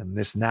 And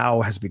this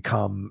now has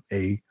become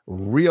a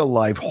real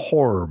life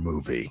horror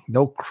movie.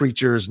 No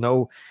creatures,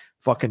 no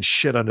fucking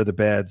shit under the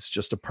beds,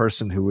 just a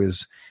person who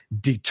is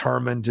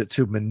determined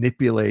to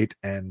manipulate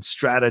and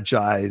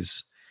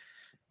strategize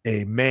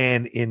a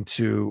man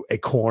into a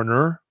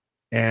corner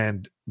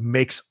and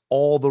makes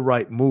all the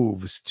right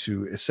moves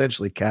to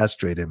essentially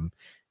castrate him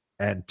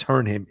and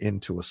turn him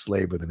into a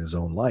slave within his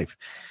own life.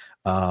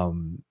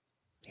 And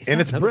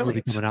it's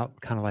brilliant. Coming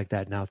out kind of like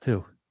that now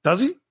too.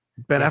 Does he?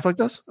 Ben Affleck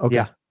does? Okay.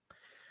 Yeah.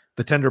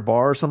 The Tender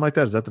Bar or something like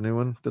that. Is that the new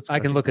one? I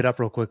can look it up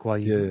real quick while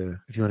you,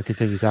 if you want to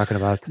continue talking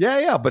about.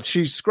 Yeah. But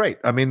she's great.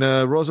 I mean,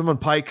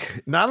 Rosamund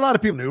Pike, not a lot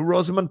of people knew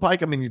Rosamund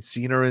Pike. I mean, you'd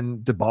seen her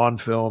in the Bond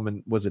film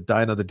and was it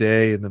Die Another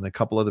Day and then a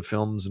couple other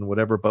films and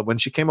whatever. But when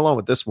she came along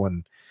with this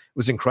one, it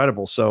was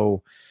incredible.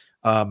 So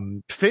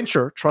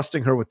Fincher,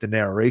 trusting her with the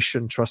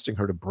narration, trusting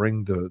her to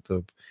bring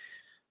the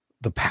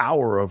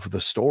power of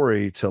the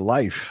story to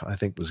life, I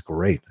think was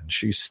great. And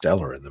she's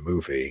stellar in the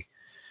movie.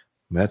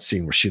 That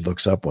scene where she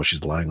looks up while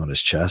she's lying on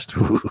his chest.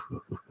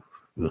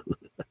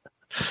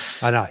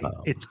 I know.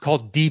 It's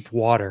called Deep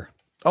Water.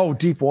 Oh,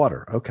 Deep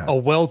Water. Okay. A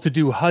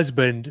well-to-do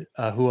husband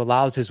who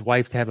allows his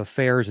wife to have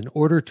affairs in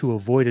order to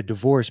avoid a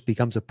divorce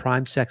becomes a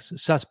prime sex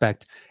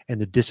suspect in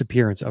the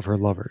disappearance of her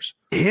lovers.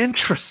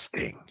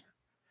 Interesting.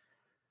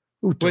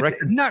 Ooh,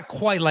 it's not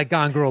quite like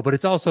Gone Girl, but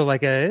it's also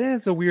like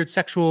it's a weird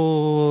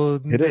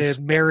sexual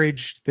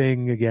marriage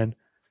thing again.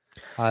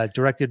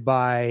 Directed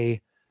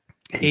by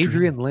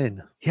Adrian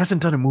Lyne. He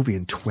hasn't done a movie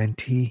in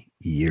 20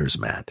 years,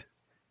 Matt.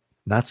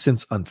 Not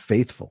since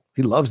Unfaithful.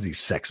 He loves these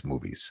sex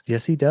movies.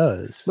 Yes, he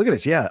does. Look at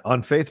this. Yeah.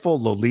 Unfaithful,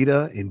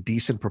 Lolita,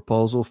 Indecent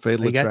Proposal,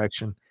 Fatal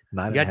Attraction.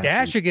 You got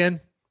Dash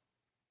again.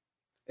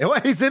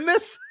 What? He's in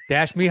this?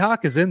 Dash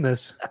Mihawk is in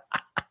this.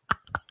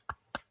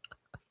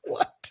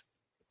 What?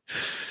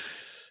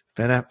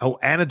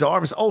 Anna de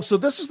Armas. Oh, so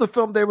this was the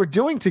film they were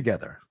doing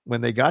together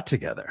when they got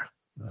together.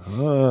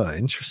 Oh,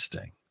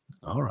 interesting.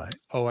 All right.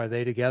 Oh, are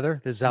they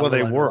together? This is how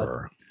they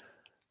were.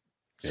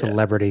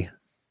 Celebrity.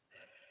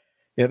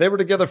 Yeah, they were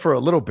together for a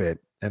little bit,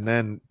 and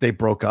then they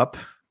broke up.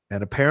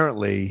 And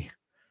apparently,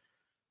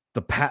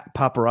 the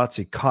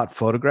paparazzi caught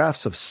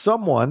photographs of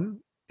someone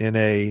in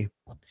a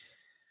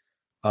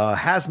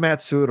hazmat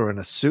suit or in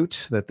a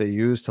suit that they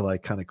use to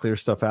like kind of clear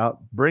stuff out,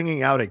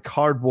 bringing out a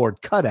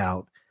cardboard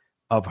cutout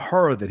of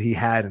her that he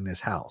had in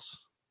his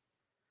house.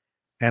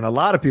 And a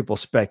lot of people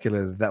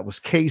speculated that was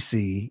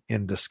Casey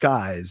in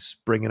disguise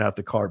bringing out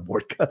the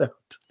cardboard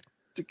cutout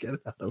to get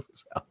it out of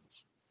his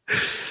house.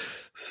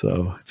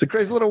 So it's a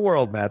crazy little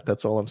world, Matt.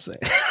 That's all I'm saying.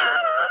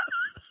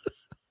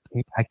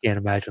 I can't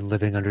imagine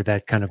living under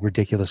that kind of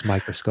ridiculous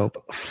microscope.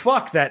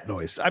 Fuck that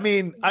noise. I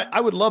mean, I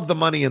would love the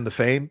money and the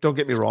fame. Don't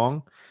get me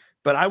wrong.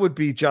 But I would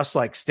be just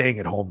like staying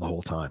at home the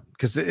whole time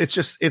because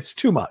it's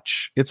too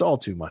much. It's all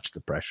too much, the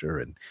pressure,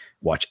 and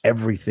watch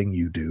everything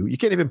you do. You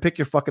can't even pick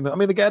your fucking. I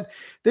mean, they've got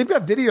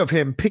video of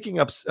him picking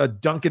up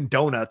Dunkin'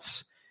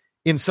 Donuts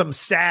in some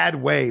sad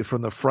way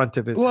from the front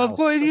of his house. Of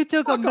course, you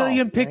took a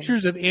million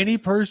pictures of any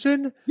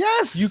person.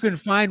 Yes. You can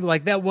find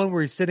like that one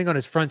where he's sitting on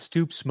his front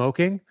stoop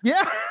smoking.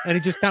 Yeah. And he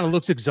just kind of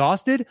looks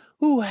exhausted.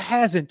 Who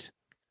hasn't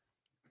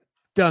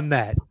done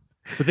that?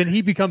 But then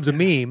he becomes a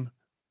meme.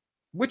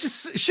 Which is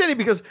shitty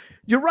because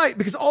you're right,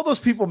 because all those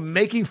people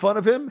making fun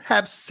of him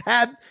have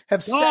sat out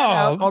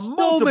on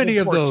multiple so many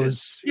of porches.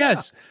 those.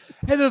 Yes.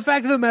 And the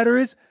fact of the matter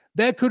is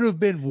that could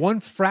have been one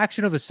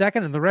fraction of a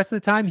second, and the rest of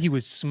the time he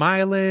was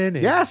smiling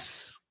and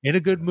in a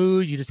good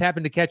mood. You just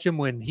happened to catch him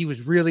when he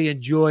was really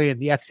enjoying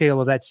the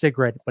exhale of that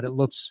cigarette, but it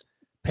looks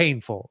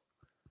painful.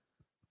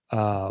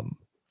 I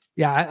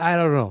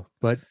don't know,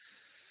 but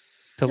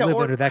to live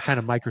under that kind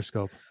of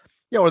microscope.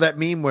 Yeah, or that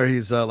meme where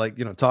he's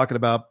talking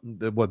about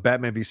what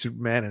Batman v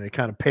Superman, and they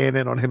kind of pan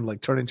in on him, like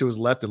turning to his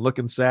left and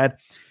looking sad.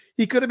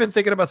 He could have been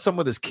thinking about some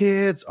with his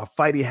kids, a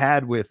fight he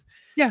had with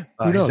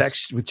his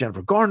ex with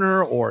Jennifer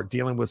Garner, or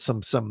dealing with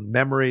some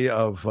memory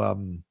of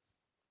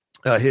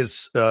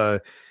his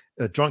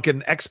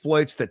drunken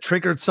exploits that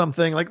triggered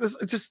something like this.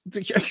 It's just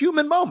a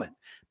human moment,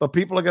 but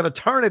people are going to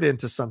turn it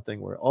into something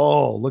where,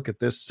 oh, look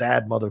at this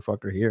sad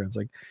motherfucker here. And it's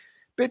like,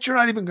 bitch, you're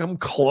not even come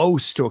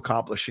close to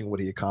accomplishing what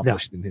he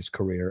accomplished in his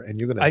career, and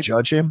you're going to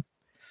judge him.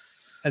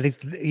 I think,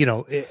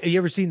 you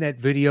ever seen that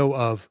video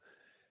of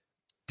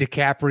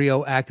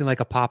DiCaprio acting like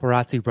a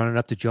paparazzi running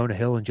up to Jonah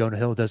Hill, and Jonah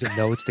Hill doesn't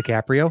know it's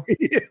DiCaprio?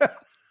 Yeah.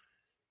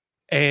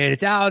 And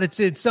it's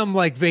in some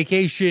like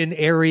vacation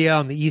area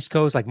on the East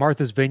Coast, like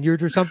Martha's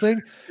Vineyard or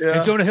something. Yeah.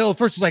 And Jonah Hill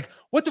first is like,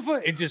 what the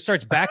fuck? It just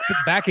starts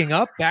backing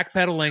up,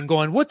 backpedaling,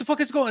 going, what the fuck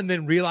is going on? And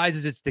then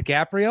realizes it's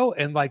DiCaprio,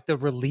 and like the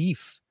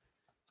relief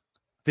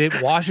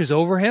that washes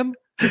over him.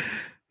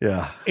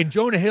 Yeah. And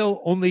Jonah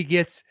Hill only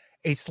gets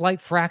a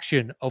slight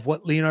fraction of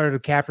what Leonardo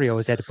DiCaprio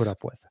has had to put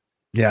up with.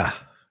 Yeah.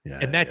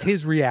 And that's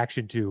his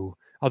reaction to,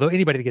 although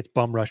anybody that gets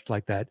bum rushed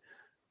like that.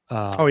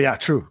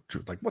 True.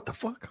 Like, what the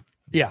fuck?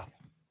 Yeah.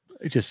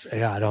 It just,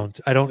 I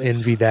don't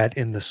envy that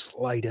in the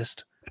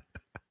slightest.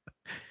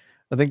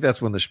 I think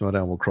that's when the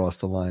Schmodown will cross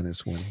the line,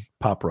 is when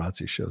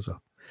paparazzi shows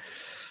up.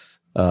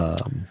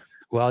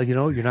 Well, you're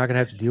not going to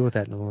have to deal with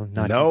that in the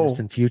not too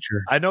distant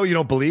future. I know you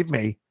don't believe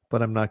me,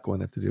 but I'm not going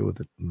to have to deal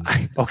with it.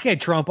 Okay,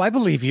 Trump, I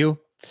believe you.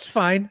 It's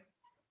fine.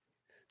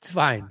 It's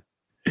fine.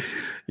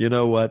 You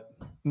know what?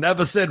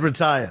 Never said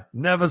retire.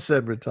 Never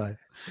said retire.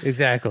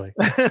 Exactly.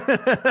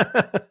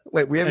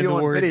 Wait, we have you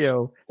on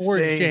video.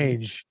 Words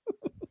change.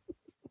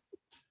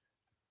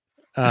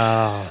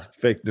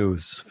 Fake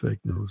news. Fake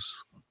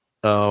news.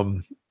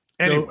 Anyway.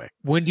 So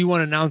when do you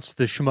want to announce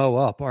the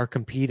Schmo Up, our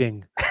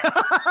competing?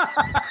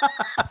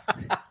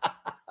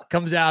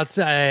 Comes out.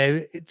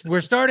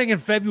 We're starting in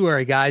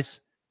February,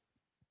 guys.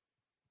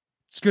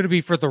 It's going to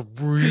be for the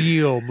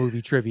real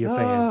movie trivia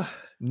fans.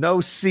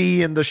 No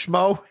C in the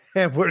Schmo,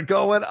 and we're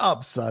going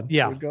up, son.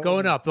 Yeah,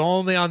 going up.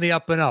 Only on the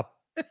up and up.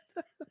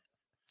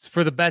 It's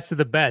for the best of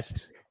the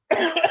best.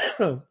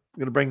 I'm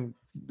going to bring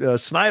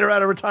Snyder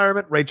out of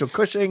retirement, Rachel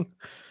Cushing.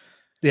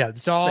 Yeah,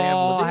 it's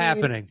all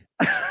happening.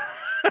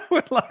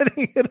 We're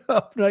lining it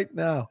up right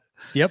now.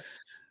 Yep.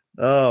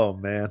 Oh,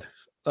 man.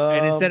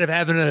 And instead of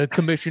having a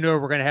commissioner,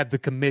 we're going to have the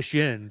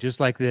commission, just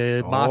like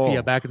the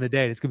mafia back in the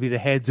day. It's going to be the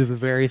heads of the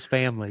various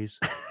families.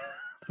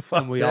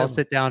 And we all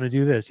sit down and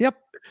do this. Yep.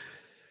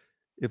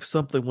 If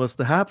something was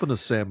to happen to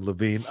Sam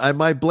Levine, I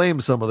might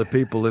blame some of the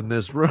people in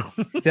this room.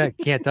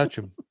 Exactly. Can't touch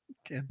him.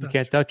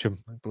 Can't touch him.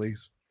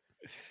 Please.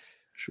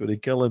 Should he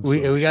kill him?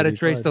 We got to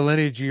trace the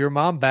lineage of your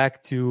mom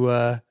back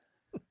to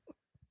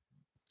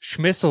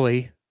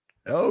Schmissely.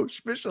 Oh,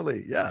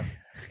 Schmissely. Yeah.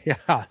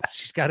 Yeah.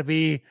 She's got to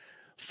be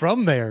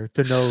from there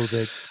to know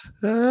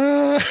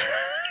that.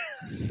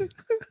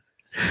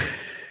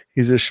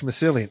 He's a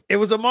Schmissilian. It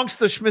was amongst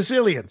the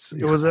Schmissilians.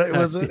 It was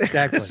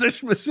exactly. It's a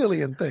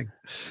Schmissilian thing.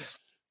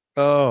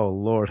 Oh,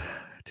 Lord.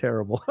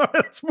 Terrible. All right,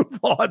 let's move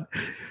on.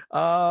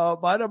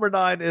 My number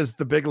 9 is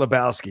The Big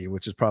Lebowski,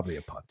 which is probably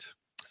a punt.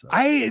 So.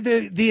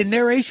 The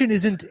narration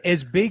isn't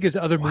as big as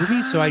other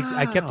movies, so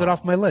I kept it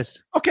off my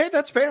list. Okay,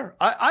 that's fair.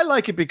 I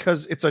like it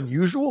because it's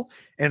unusual,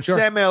 and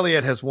Sam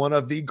Elliott has one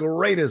of the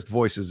greatest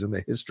voices in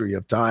the history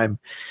of time.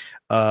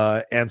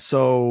 And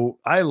so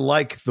I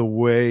like the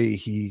way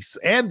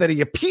and that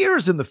he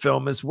appears in the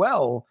film as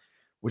well,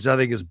 which I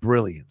think is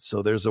brilliant.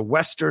 So there's a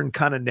Western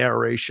kind of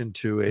narration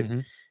to it. Mm-hmm.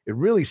 It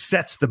really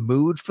sets the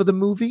mood for the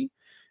movie.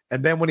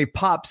 And then when he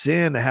pops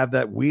in to have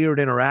that weird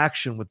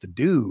interaction with the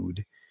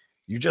dude,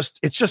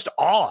 it's just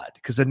odd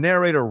because the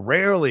narrator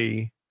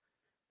rarely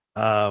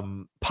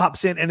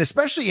pops in, and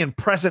especially in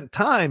present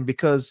time,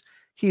 because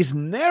he's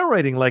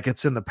narrating like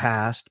it's in the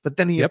past, but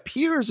then he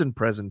appears in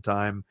present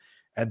time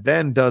and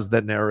then does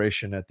that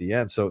narration at the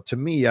end. So to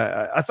me,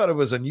 I thought it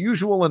was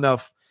unusual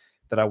enough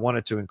that I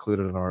wanted to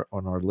include it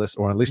on our list,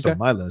 or at least on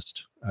my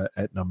list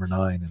at number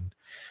 9. And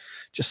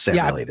just Sam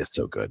Elliott is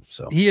so good.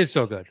 So he is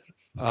so good.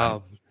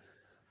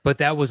 But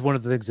that was one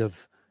of the things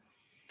of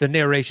the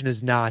narration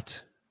is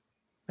not.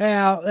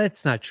 Well,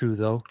 that's not true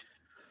though,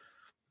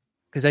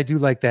 because I do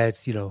like that.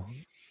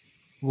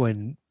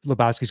 When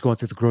Lebowski's going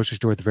through the grocery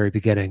store at the very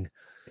beginning,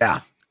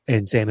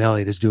 and Sam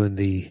Elliott is doing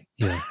the,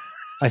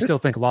 I still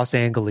think Los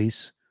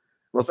Angeles.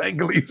 Los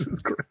Angeles is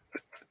great.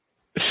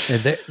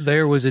 And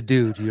there was a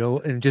dude,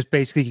 and just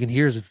basically you can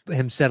hear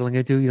him settling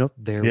into,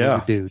 there was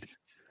a dude.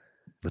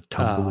 The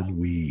tumbling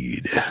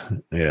weed.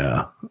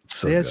 Yeah.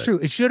 That's true.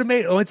 It should have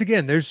made, once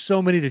again, there's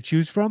so many to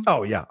choose from.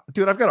 Oh, yeah.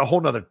 Dude, I've got a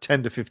whole nother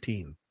 10 to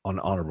 15 on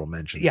honorable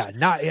mentions. Yeah.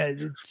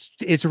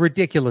 It's a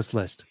ridiculous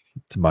list.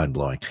 It's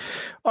mind-blowing.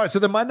 All right. So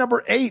then my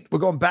number 8, we're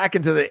going back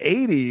into the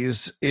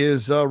 80s,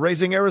 is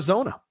Raising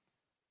Arizona.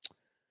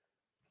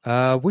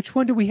 Which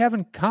one do we have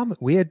in common?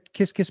 We had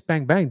Kiss Kiss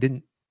Bang Bang,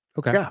 didn't?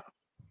 Okay. Yeah.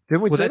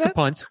 Didn't we say that's that? A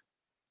punt.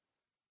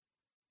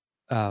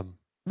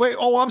 Wait,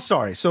 I'm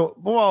sorry. So,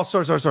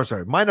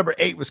 sorry. My number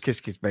 8 was Kiss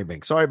Kiss Bang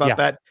Bang. Sorry about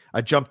that.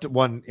 I jumped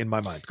one in my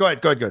mind. Go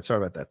ahead. Sorry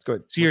about that. Go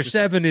ahead. So your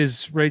 7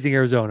 is Raising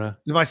Arizona.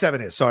 My 7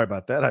 is. Sorry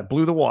about that. I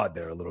blew the wad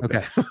there a little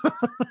bit.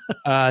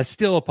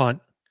 Still a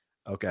punt.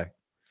 Okay.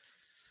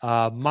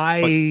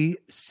 My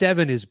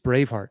 7 is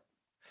Braveheart.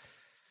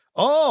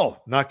 Oh,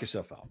 knock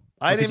yourself out.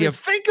 I didn't even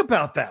think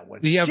about that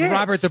one. You have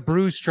Robert the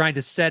Bruce trying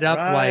to set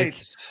up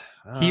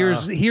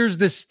here's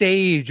the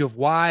stage of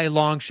why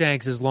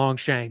Longshanks is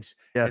Longshanks.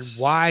 Yes.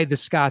 And why the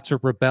Scots are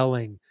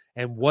rebelling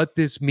and what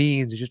this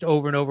means, just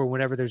over and over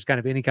whenever there's kind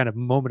of any kind of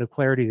moment of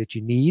clarity that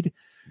you need.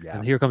 Yeah.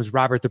 And here comes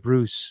Robert the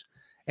Bruce.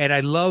 And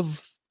I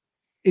love,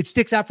 it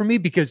sticks out for me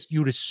because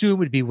you would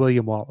assume it'd be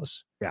William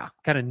Wallace. Yeah.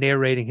 Kind of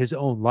narrating his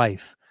own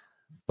life.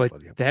 But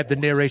to have the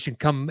narration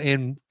come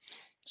in,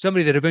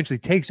 somebody that eventually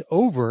takes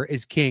over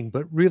as king,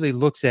 but really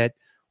looks at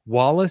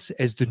Wallace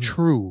as the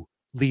true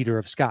leader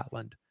of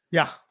Scotland.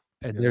 Yeah.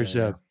 And there's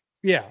at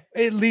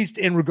least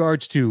in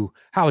regards to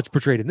how it's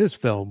portrayed in this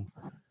film,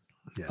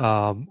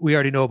 we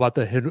already know about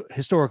the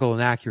historical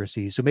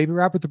inaccuracies. So maybe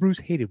Robert the Bruce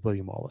hated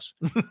William Wallace.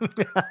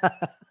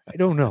 I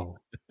don't know,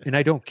 and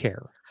I don't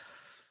care.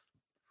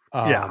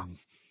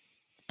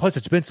 Plus,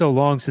 it's been so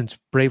long since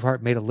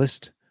Braveheart made a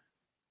list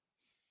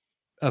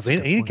of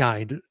any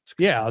kind.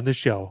 On this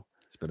show,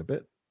 it's been a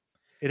bit.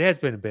 It has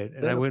been a bit,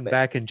 and I went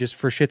back and just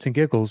for shits and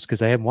giggles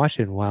because I haven't watched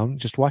it in a while.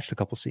 Just watched a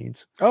couple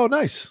scenes. Oh,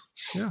 nice.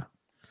 Yeah.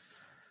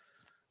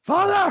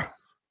 Father.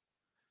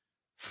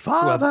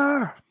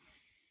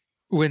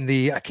 When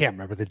I can't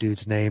remember the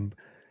dude's name.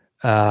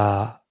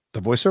 The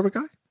voiceover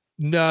guy?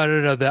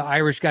 No. The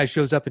Irish guy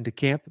shows up into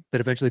camp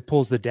that eventually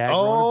pulls the dagger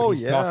on him, but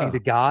he's talking to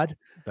God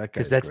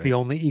because that's great. The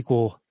only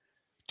equal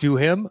to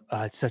him.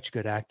 It's such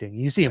good acting.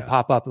 You see him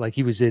pop up like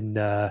he was in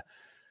The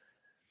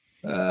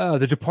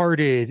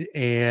Departed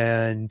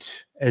and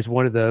as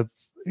one of the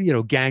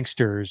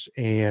gangsters,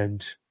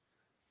 and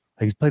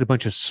he's played a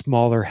bunch of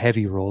smaller,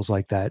 heavy roles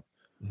like that.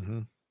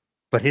 Mm-hmm.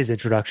 But his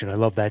introduction, I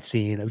love that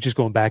scene. I was just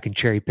going back and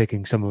cherry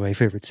picking some of my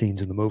favorite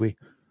scenes in the movie.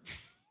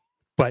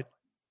 But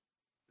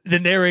the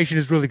narration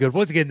is really good.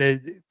 Once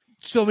again,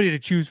 so many to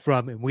choose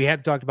from, and we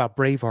have talked about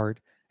Braveheart.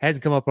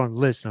 Hasn't come up on the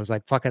list, and I was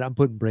like, "Fuck it, I'm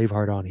putting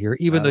Braveheart on here."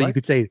 Even though you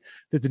could say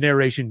that the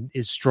narration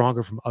is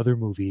stronger from other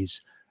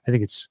movies, I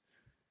think it's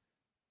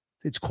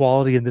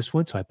quality in this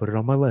one, so I put it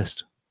on my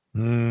list.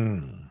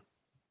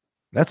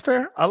 That's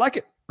fair. I like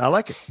it.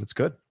 It's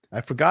good.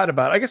 I forgot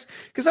about it. I guess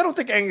because I don't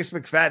think Angus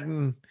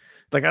McFadden,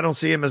 like I don't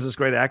see him as this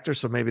great actor,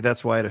 so maybe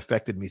that's why it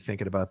affected me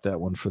thinking about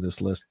that one for this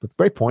list. But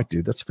great point,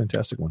 dude. That's a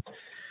fantastic one.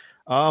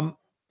 All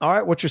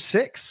right, what's your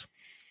 6?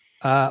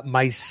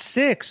 My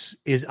 6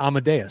 is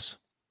Amadeus.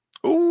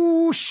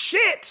 Ooh,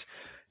 shit!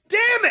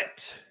 Damn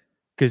it!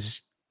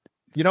 Because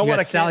you know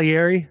what,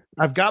 Salieri.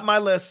 I've got my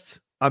list.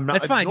 I'm not.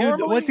 That's fine,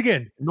 dude. Once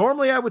again,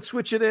 normally I would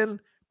switch it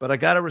in, but I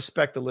got to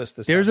respect the list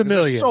this There's time. A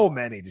million. There's so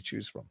many to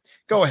choose from.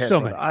 Go ahead.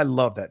 So many. I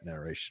love that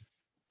narration.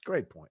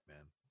 Great point, man.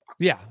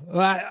 Yeah.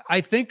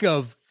 I think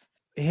of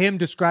him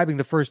describing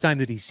the first time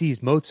that he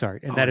sees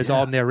Mozart, and that is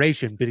all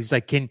narration, but he's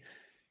like, can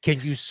you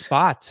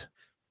spot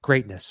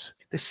greatness?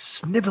 This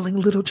sniveling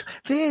little,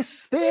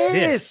 this.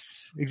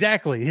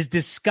 Exactly. His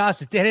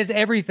disgust. It has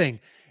everything.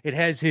 It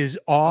has his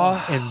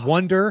awe and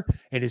wonder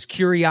and his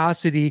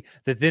curiosity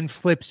that then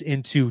flips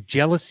into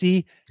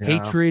jealousy,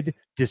 hatred,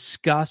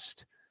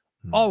 disgust,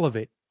 all of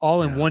it,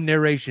 all in one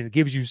narration. It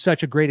gives you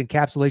such a great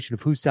encapsulation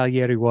of who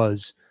Salieri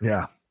was.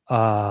 Yeah.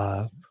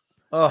 And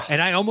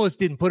I almost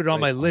didn't put it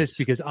on my list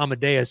because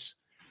Amadeus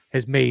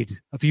has made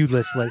a few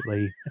lists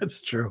lately.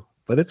 That's true.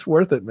 But it's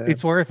worth it, man.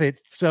 It's worth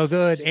it. So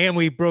good. And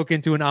we broke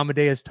into an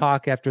Amadeus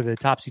talk after the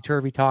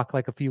Topsy-Turvy talk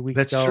like a few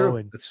weeks ago. True.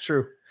 And that's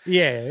true.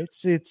 Yeah,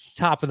 it's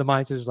top of the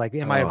mind. So it's like,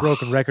 am I a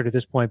broken record at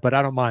this point? But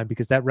I don't mind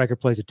because that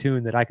record plays a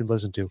tune that I can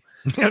listen to.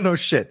 Yeah, no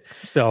shit.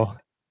 So,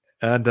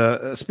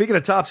 and speaking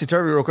of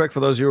Topsy-Turvy, real quick,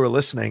 for those of you who are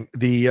listening,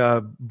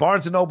 the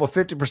Barnes & Noble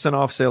 50%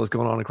 off sale is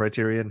going on in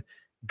Criterion.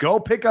 Go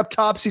pick up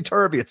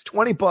Topsy-Turvy. It's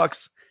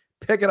 $20.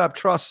 Pick it up.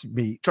 Trust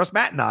me. Trust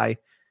Matt and I.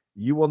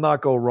 You will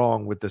not go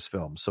wrong with this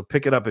film. So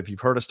pick it up. If you've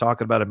heard us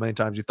talking about it many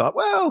times, you thought,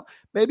 well,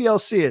 maybe I'll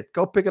see it.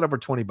 Go pick it up for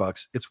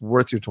 $20. It's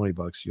worth your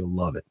 $20. You'll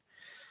love it.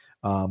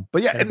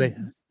 But yeah, go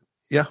ahead.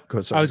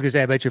 Sorry. I was going to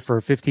say, I bet you for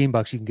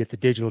 $15 you can get the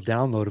digital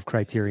download of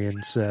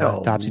Criterion's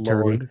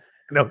Topsy-Turvy.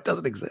 No, it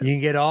doesn't exist. You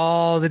can get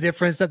all the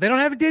different stuff. They don't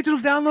have a digital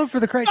download for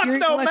the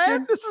Criterion collection.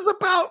 Man, this is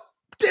about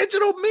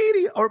digital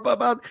media or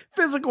about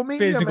physical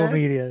media.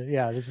 Media.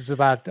 Yeah, this is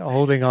about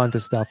holding on to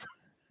stuff.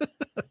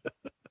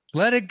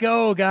 Let it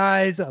go,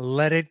 guys.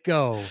 Let it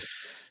go.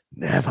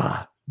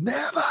 Never.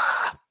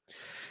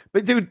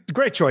 But dude,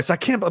 great choice. I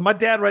can't. My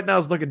dad right now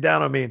is looking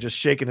down on me and just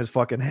shaking his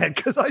fucking head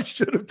because I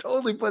should have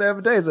totally put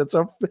Amadeus. It's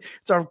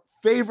our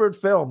favorite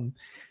film.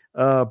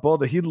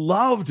 Boulder. He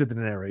loved the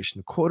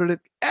narration, quoted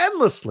it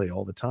endlessly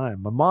all the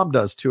time. My mom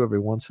does too, every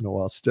once in a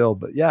while, still.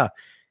 But yeah,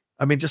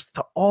 I mean, just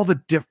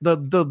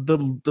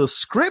the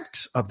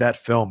script of that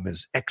film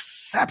is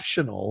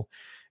exceptional.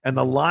 And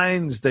the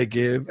lines they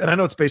give, and I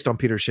know it's based on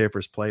Peter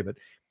Shaffer's play, but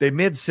they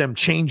made some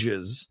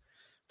changes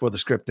for the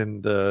script.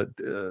 And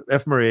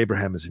F. Murray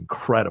Abraham is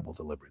incredible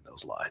delivering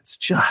those lines.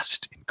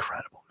 Just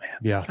incredible, man.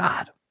 Yeah.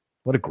 God,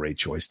 what a great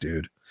choice,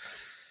 dude.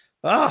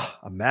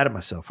 I'm mad at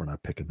myself for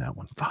not picking that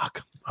one.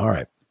 Fuck. All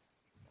right.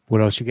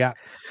 What else you got?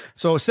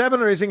 So 7,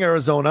 Raising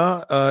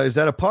Arizona. Is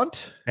that a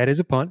punt? That is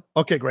a punt.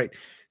 Okay, great.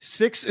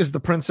 6 is The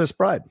Princess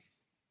Bride.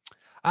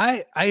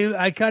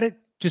 I cut it.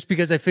 Just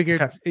because I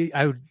figured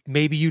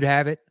maybe you'd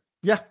have it.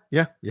 Yeah.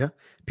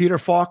 Peter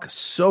Falk,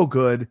 so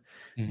good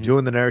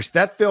doing the narration.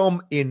 That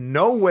film in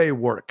no way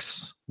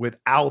works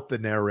without the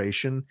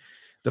narration.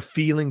 The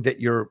feeling that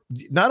you're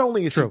not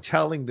only is he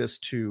telling this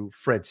to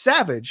Fred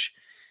Savage,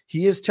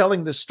 he is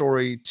telling this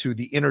story to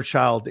the inner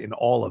child in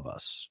all of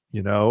us,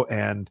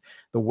 and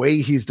the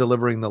way he's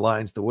delivering the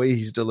lines, the way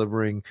he's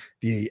delivering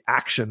the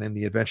action and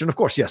the adventure. And of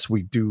course, yes,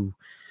 we do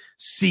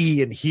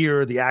see and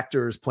hear the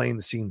actors playing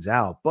the scenes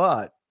out,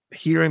 but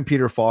hearing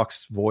Peter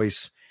Falk's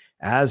voice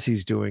as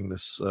he's doing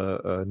this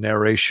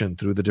narration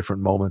through the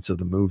different moments of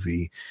the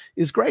movie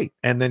is great.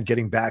 And then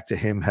getting back to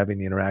him having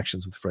the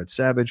interactions with Fred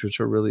Savage, which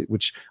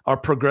are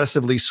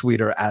progressively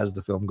sweeter as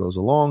the film goes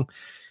along.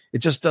 It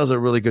just does a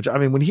really good job. I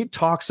mean, when he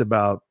talks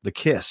about the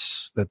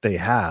kiss that they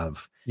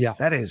have,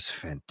 that is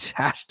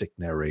fantastic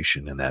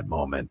narration in that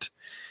moment.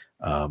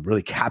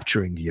 Really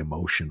capturing the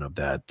emotion of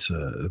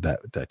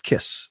that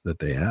kiss that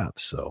they have.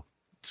 So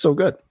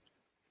good.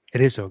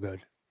 It is so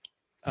good.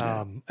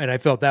 And I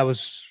felt that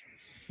was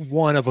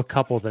one of a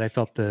couple that I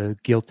felt the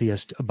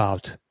guiltiest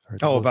about.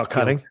 About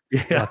cutting?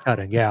 Yeah. About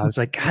cutting. Yeah. I was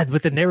like, God,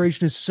 but the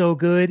narration is so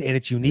good and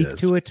it's unique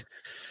to it.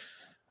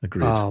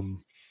 Agreed.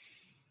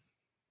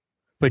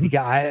 But you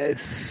got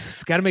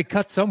to make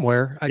cuts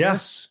somewhere, I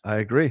guess. I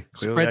agree.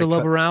 Spread the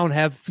love around.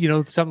 Have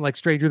something like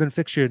Stranger Than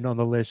Fiction on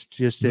the list,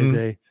 just as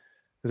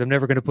because I'm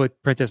never going to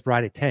put Princess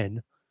Bride at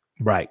 10.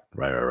 Right.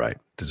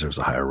 Deserves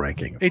a higher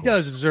ranking. It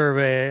does deserve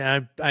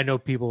a. I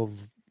know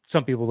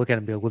some people look at it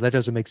and be like, well, that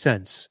doesn't make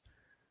sense.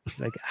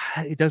 Like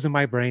it does in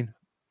my brain.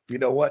 You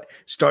know what?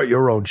 Start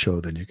your own show,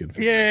 then you can.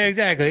 Yeah,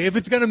 exactly. If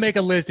it's going to make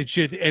a list, it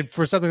should. And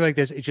for something like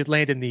this, it should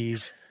land in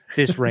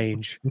this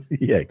range.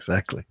 Yeah,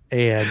 exactly.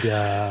 And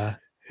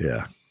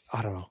yeah,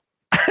 I don't know.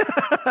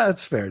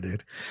 That's fair,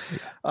 dude.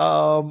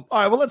 All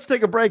right, well, let's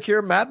take a break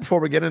here, Matt, before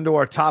we get into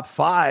our top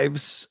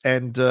fives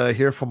and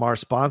hear from our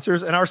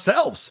sponsors and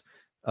ourselves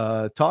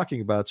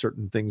talking about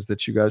certain things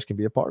that you guys can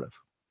be a part of.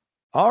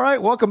 All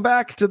right, welcome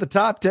back to the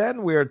top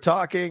 10. We are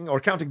talking or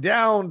counting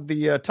down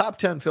the top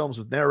 10 films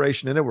with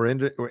narration in it. We're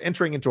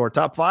entering into our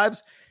top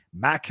fives.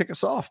 Matt, kick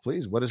us off,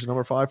 please. What is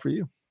number 5 for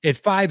you? At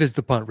 5 is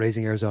The Punt,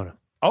 Raising Arizona.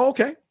 Oh,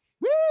 okay.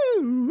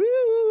 Woo.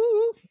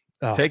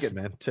 Oh, take it,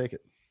 man. Take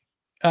it.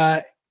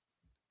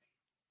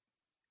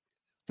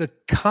 The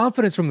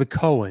confidence from the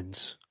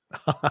Coens.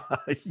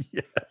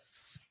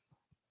 Yes.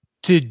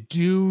 To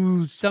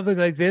do something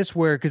like this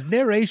where, because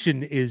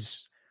narration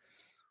is,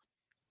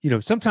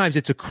 sometimes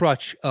it's a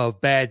crutch of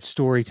bad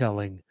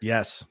storytelling.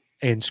 Yes.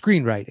 And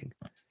screenwriting.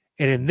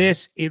 And in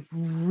this, it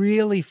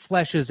really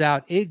fleshes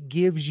out. It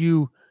gives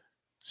you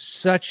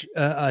such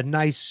a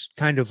nice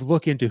kind of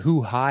look into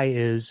who High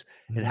is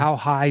and how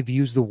High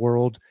views the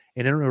world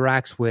and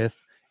interacts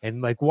with,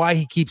 and like why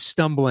he keeps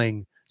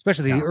stumbling,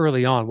 especially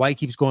early on, why he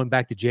keeps going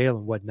back to jail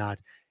and whatnot.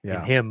 Yeah.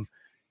 And him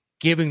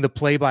giving the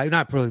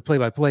not really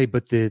play-by-play,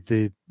 but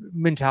the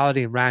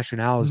mentality and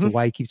rationale as to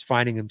why he keeps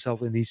finding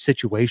himself in these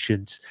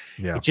situations.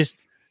 Yeah. It just,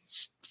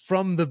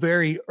 from the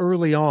very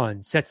early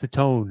on, sets the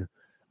tone.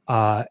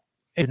 And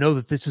know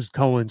that this is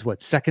Coen's,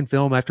 second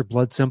film after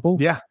Blood Simple?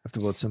 Yeah, after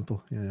Blood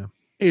Simple, yeah.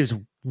 It is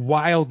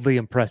wildly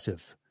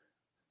impressive.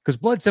 Because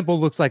Blood Simple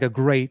looks like a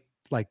great,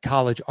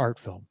 college art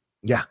film.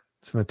 Yeah,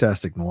 it's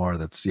fantastic noir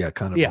that's,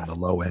 kind of on the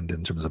low end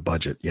in terms of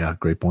budget. Yeah,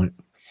 great point.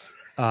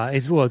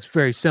 It's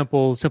very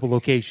simple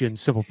location,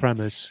 simple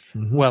premise,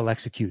 well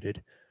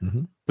executed.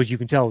 But you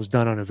can tell it was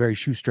done on a very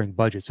shoestring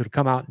budget. So to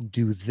come out and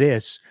do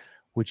this,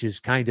 which is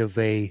kind of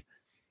I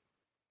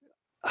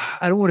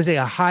don't want to say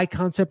a high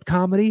concept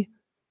comedy,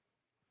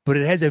 but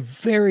it has a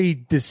very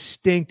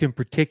distinct and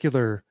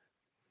particular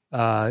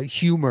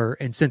humor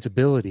and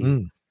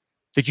sensibility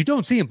that you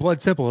don't see in Blood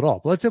Simple at all.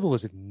 Blood Simple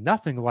is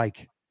nothing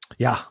like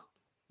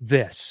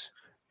this.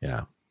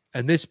 Yeah.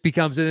 And this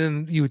becomes,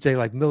 and you would say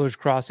Miller's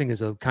Crossing is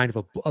a kind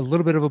of a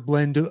little bit of a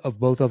blend of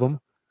both of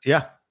them.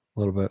 Yeah, a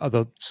little bit.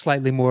 Although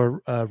slightly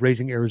more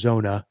Raising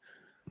Arizona.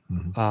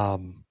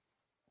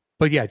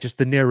 But yeah, just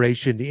the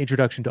narration, the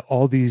introduction to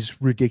all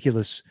these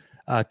ridiculous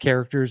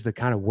characters that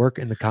kind of work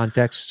in the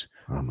context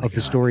of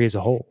the story as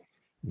a whole.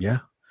 Yeah,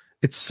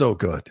 it's so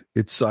good.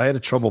 I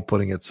had trouble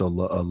putting it a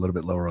little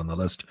bit lower on the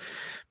list,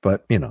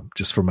 but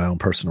just for my own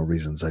personal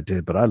reasons, I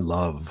did. But I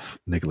love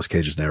Nicolas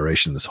Cage's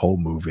narration this whole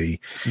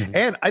movie,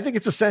 and I think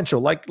it's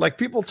essential. Like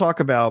people talk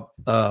about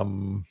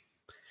Clone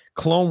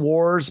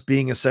Wars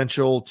being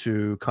essential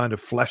to kind of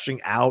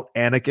fleshing out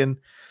Anakin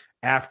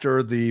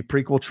after the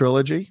prequel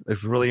trilogy.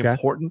 It's really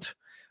important.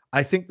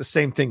 I think the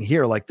same thing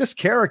here. This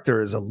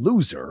character is a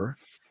loser.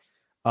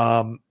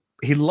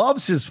 He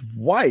loves his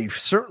wife,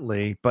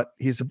 certainly, but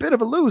he's a bit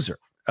of a loser.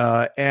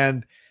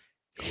 And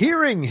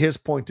hearing his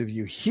point of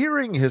view,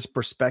 hearing his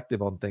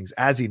perspective on things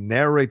as he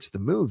narrates the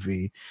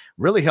movie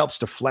really helps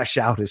to flesh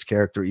out his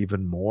character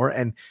even more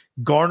and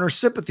garner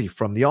sympathy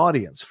from the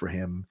audience for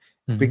him.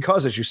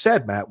 Because, as you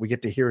said, Matt, we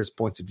get to hear his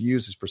points of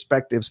views, his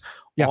perspectives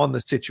on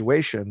the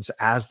situations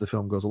as the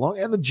film goes along,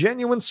 and the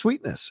genuine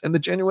sweetness and the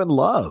genuine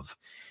love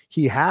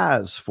he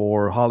has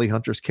for Holly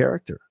Hunter's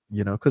character,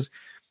 because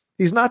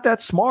he's not that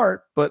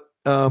smart, but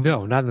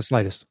no, not in the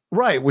slightest.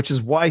 Right, which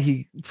is why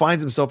he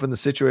finds himself in the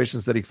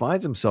situations that he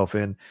finds himself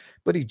in.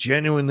 But he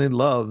genuinely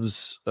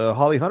loves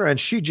Holly Hunter, and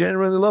she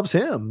genuinely loves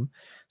him.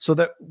 So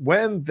that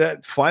when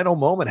that final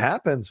moment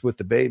happens with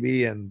the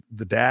baby and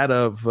the dad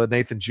of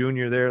Nathan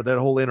Jr. there, that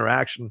whole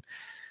interaction,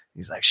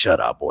 he's like, "Shut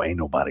up, boy! Ain't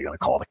nobody gonna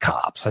call the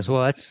cops." I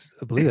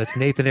believe that's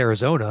Nathan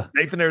Arizona.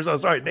 Nathan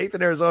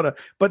Arizona.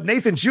 But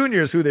Nathan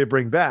Jr. is who they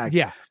bring back.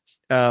 Yeah.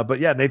 But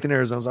yeah, Nathan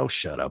Arizona's, "Oh,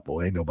 shut up,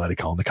 boy. Ain't nobody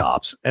calling the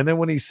cops." And then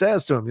when he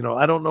says to him,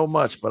 "I don't know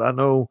much, but I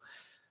know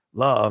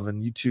love,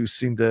 and you two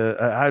seem to,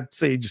 I'd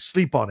say you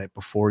sleep on it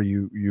before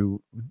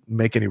you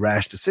make any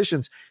rash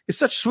decisions." It's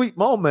such a sweet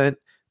moment,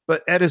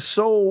 but it is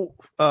so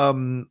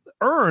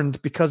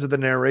earned because of the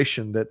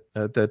narration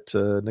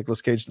that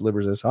Nicolas Cage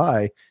delivers as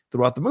High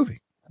throughout the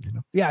movie.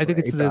 Yeah, I think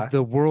it's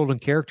the world and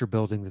character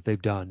building that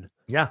they've done.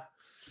 Yeah.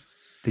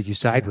 That you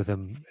side with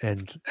him,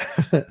 and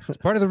it's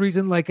part of the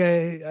reason.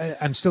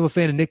 I'm still a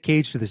fan of Nick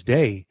Cage to this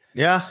day.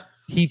 Yeah,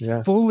 he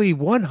fully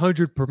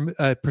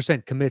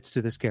 100% commits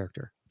to this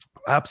character.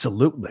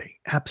 Absolutely,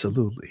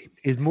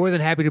 is more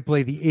than happy to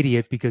play the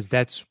idiot because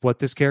that's what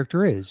this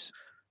character is.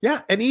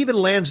 Yeah, and even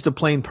lands the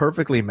plane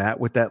perfectly, Matt,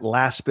 with that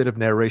last bit of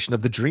narration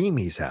of the dream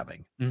he's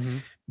having,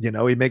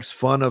 He makes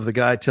fun of the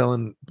guy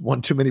telling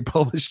one too many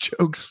Polish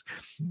jokes.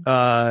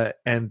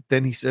 And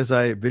then he says,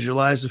 I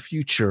visualize a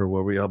future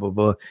where we blah, blah,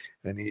 blah.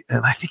 And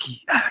I think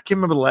I can't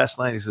remember the last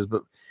line he says,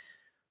 but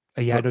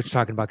I know what you're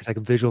talking about because I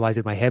can visualize it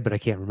in my head, but I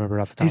can't remember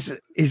it off the top.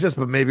 He says,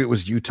 but maybe it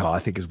was Utah, I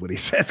think is what he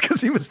says,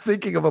 because he was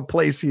thinking of a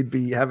place he'd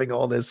be having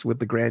all this with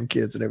the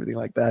grandkids and everything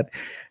like that.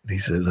 And he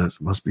says, that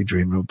must be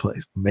dream of a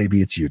place.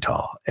 Maybe it's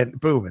Utah.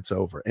 And boom, it's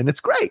over. And it's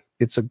great.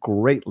 It's a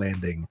great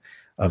landing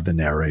of the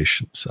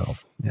narration. So,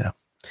 yeah.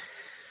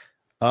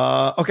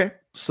 Okay.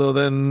 So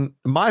then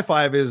my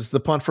 5 is the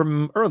punt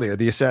from earlier,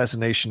 the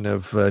assassination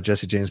of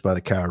Jesse James by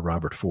the coward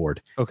Robert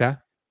Ford. Okay.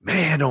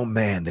 Man, oh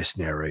man, this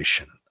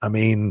narration. I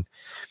mean,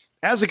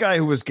 as a guy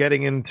who was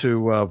getting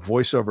into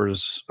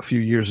voiceovers a few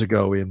years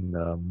ago at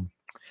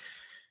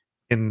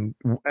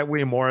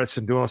William Morris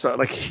and doing stuff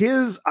like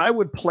I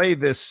would play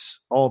this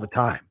all the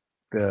time,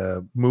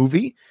 the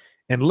movie,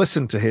 and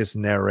listen to his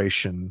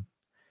narration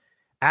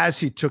as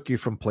he took you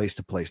from place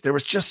to place. There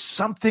was just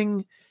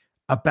something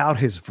about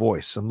his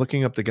voice. I'm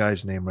looking up the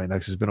guy's name right now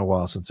because it's been a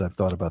while since I've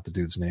thought about the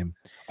dude's name.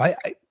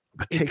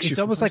 It's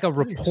almost like a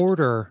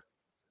reporter.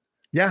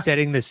 Yeah.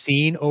 Setting the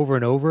scene over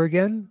and over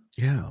again.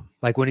 Yeah.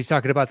 Like when he's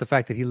talking about the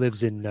fact that he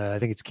lives in, I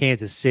think it's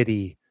Kansas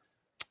City.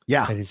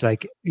 Yeah. And it's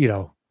like,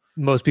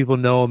 most people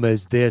know him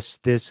as this,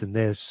 and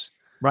this.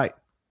 Right.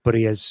 But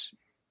he has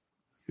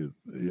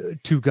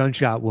 2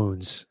 gunshot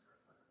wounds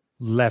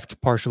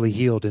left partially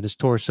healed in his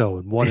torso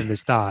and 1 in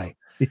his thigh.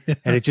 Yeah.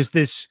 And it's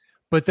just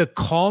but the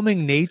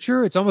calming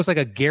nature, it's almost like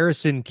a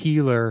Garrison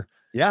Keillor.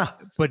 Yeah.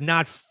 But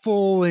not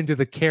full into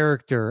the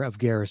character of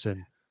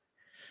Garrison.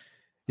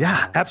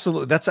 Yeah,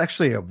 absolutely. That's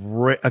actually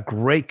a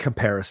great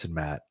comparison,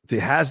 Matt. It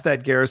has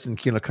that Garrison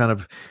Keillor kind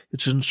of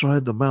it's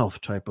inside the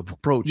mouth type of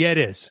approach. Yeah, it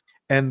is.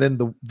 And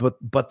then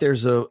but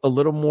there's a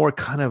little more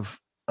kind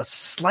of a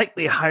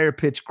slightly higher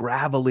pitch,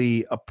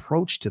 gravelly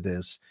approach to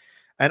this.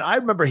 And I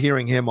remember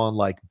hearing him on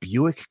like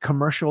Buick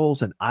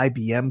commercials and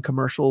IBM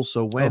commercials.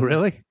 So when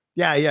really?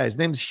 Yeah, his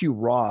name's Hugh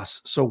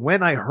Ross. So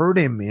when I heard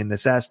him in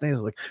Assassination, I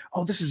was like,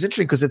 oh, this is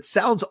interesting because it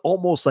sounds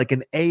almost like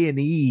an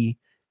A&E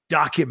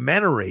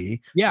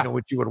documentary,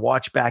 which you would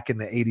watch back in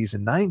the 80s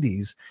and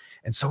 90s.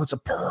 And so it's a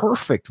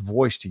perfect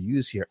voice to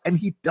use here. And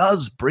he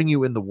does bring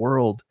you in the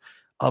world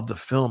of the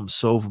film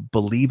so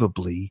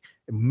believably,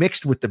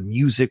 mixed with the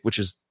music, which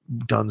is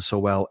done so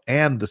well,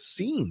 and the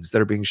scenes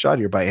that are being shot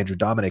here by Andrew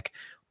Dominik.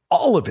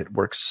 All of it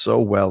works so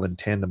well in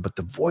tandem, but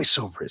the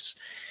voiceover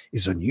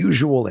is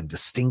unusual and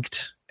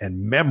distinct and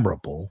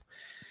memorable.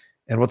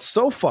 And what's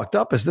so fucked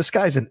up is this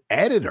guy's an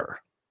editor.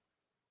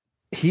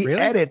 He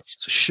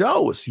edits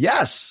shows.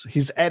 Yes,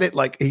 he's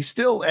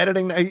still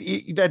editing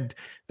that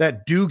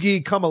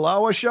Doogie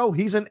Kamalawa show.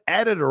 He's an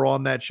editor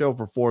on that show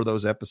for 4 of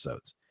those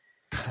episodes.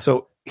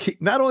 So he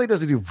not only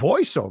does he do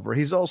voiceover,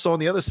 he's also on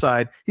the other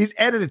side. He's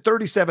edited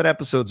 37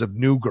 episodes of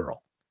New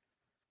Girl.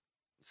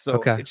 So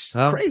it's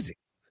crazy.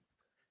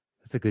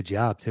 That's a good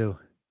job too.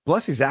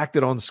 Plus, he's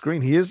acted on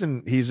screen. He's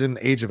in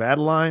Age of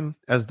Adeline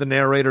as the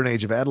narrator in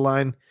Age of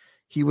Adeline.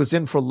 He was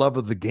in For Love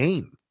of the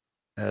Game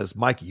as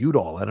Mike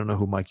Udall. I don't know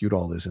who Mike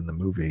Udall is in the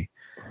movie.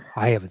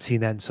 I haven't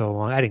seen that in so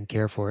long. I didn't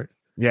care for it.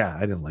 Yeah,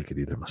 I didn't like it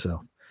either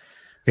myself.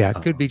 Yeah,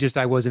 it could be just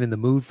I wasn't in the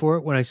mood for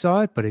it when I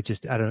saw it, but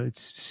it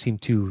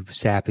seemed too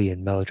sappy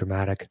and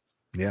melodramatic.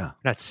 Yeah.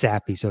 Not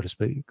sappy, so to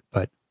speak,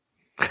 but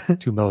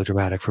too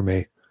melodramatic for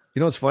me. You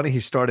know what's funny? He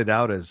started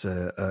out as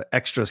a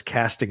extras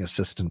casting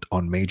assistant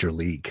on Major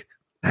League.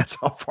 That's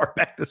how far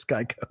back this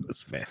guy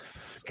goes, man.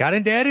 Got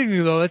into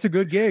editing, though. That's a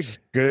good gig.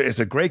 Good. It's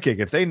a great gig.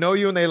 If they know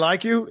you and they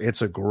like you,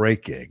 it's a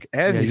great gig.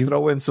 And you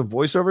throw in some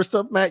voiceover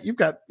stuff, Matt. You're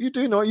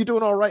doing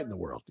all right in the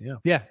world. Yeah.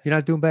 Yeah. You're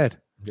not doing bad.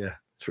 Yeah.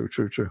 True.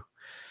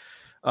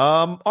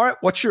 All right.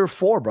 What's your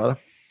 4, brother?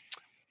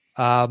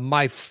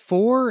 My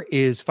 4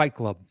 is Fight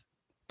Club.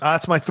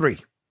 That's my 3.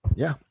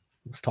 Yeah.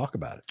 Let's talk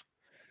about it.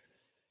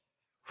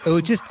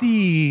 Oh, just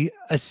the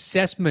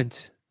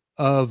assessment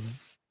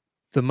of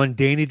the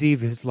mundanity of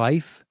his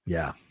life.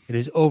 Yeah. And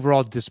his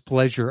overall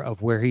displeasure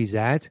of where he's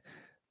at,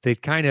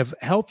 that kind of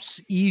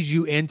helps ease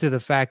you into the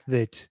fact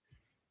that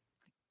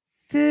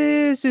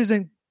this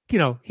isn't,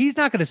 he's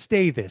not going to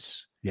stay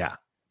this. Yeah.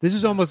 This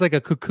is almost like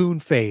a cocoon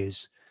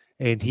phase.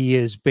 And he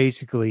is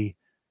basically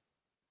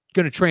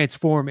going to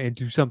transform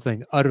into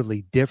something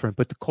utterly different.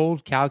 But the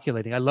cold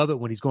calculating, I love it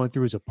when he's going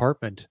through his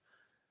apartment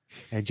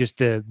and just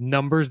the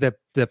numbers that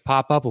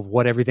pop up of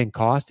what everything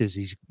cost is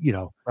he's,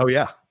 oh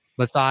yeah,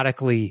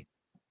 methodically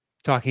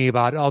talking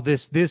about,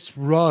 this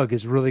rug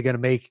is really going to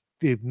make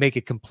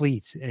it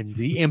complete, and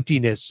the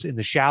emptiness and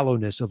the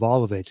shallowness of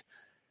all of it.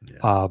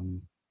 Yeah.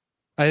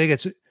 I think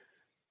it's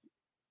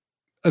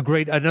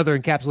another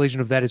encapsulation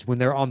of that is when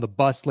they're on the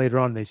bus later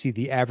on and they see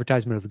the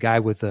advertisement of the guy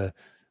with a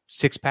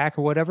 6-pack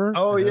or whatever.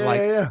 Oh yeah,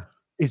 yeah.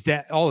 Is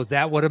that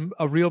what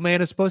a real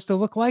man is supposed to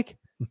look like?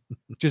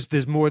 Just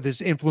there's more this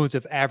influence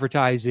of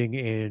advertising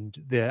and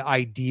the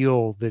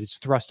ideal that is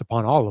thrust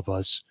upon all of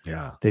us.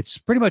 Yeah. That's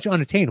pretty much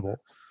unattainable.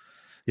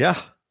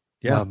 Yeah.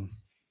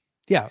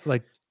 Yeah.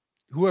 Like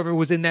whoever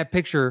was in that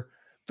picture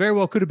very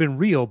well could have been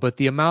real, but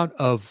the amount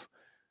of,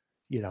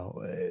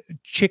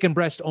 chicken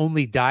breast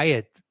only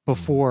diet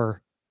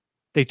before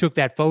they took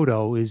that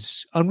photo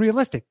is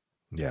unrealistic.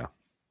 Yeah.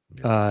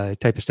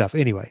 Type of stuff.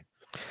 Anyway.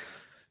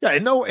 Yeah.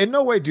 In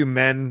no way do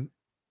men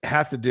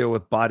have to deal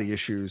with body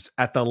issues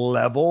at the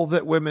level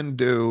that women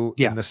do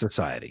in the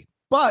society,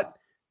 but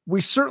we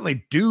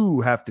certainly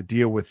do have to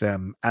deal with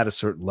them at a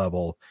certain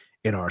level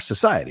in our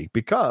society,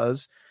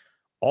 because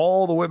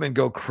all the women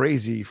go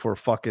crazy for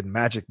fucking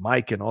Magic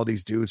Mike and all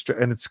these dudes.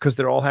 And it's because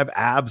they all have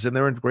abs and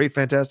they're in great,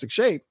 fantastic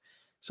shape.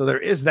 So there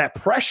is that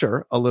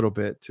pressure a little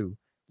bit to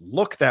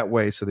look that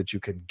way so that you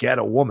can get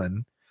a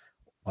woman,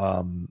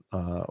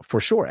 for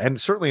sure. And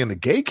certainly in the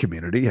gay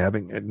community,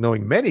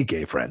 knowing many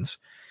gay friends,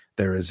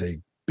 there is a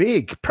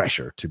big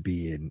pressure to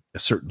be in a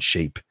certain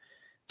shape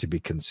to be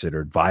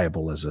considered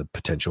viable as a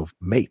potential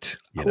mate,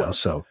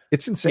 so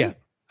it's insane. Yeah.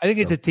 I think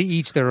it's to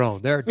each their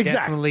own. There are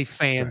definitely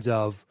fans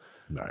of,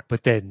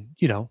 but then,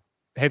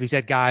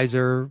 heavyset guys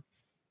are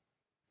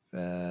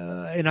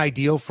an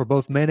ideal for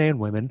both men and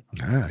women.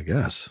 I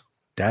guess.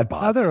 Dad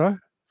bods. There are.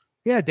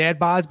 Yeah, dad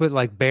bods, but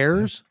like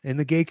bears in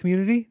the gay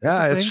community.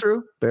 Yeah, it's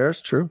true.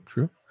 Bears, true.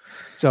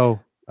 So,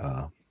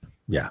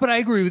 yeah. But I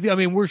agree with you. I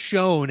mean, we're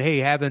shown, hey,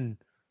 having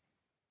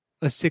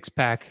a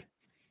 6-pack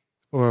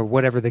or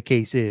whatever the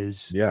case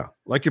is. Yeah.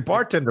 Like your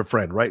bartender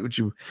friend, right? Which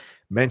you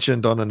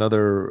mentioned on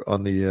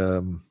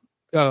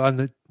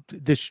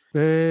this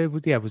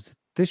was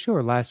this show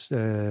or last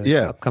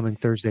upcoming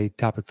Thursday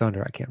Topic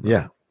Thunder? I can't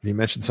remember. Yeah. He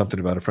mentioned something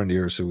about a friend of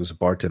yours who was a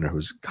bartender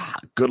who's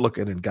good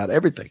looking and got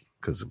everything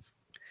because of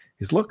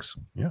his looks.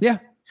 Yeah.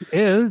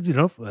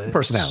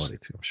 Personality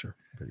too, I'm sure.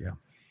 But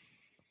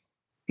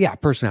yeah,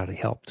 personality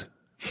helped,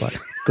 but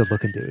good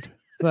looking dude.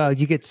 Well,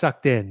 you get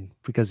sucked in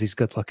because he's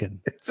good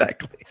looking.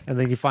 Exactly. And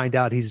then you find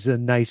out he's a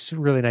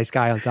really nice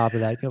guy on top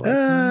of that. You're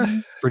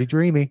like, pretty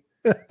dreamy.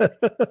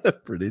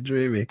 Pretty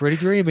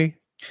dreamy.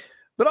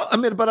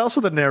 But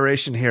also the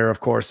narration here, of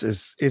course,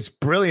 is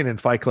brilliant in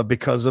Fight Club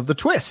because of the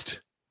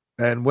twist.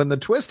 And when the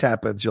twist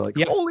happens, you're like,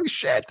 holy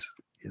shit.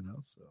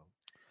 So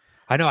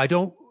I know I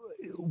don't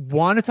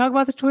want to talk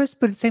about the twist,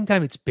 but at the same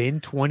time, it's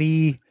been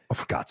 20. Oh,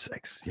 for God's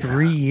sakes.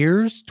 3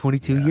 years,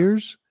 22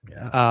 years.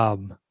 Yeah.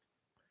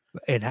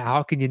 And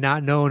how can you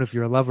not know? And if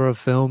you're a lover of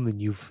film, then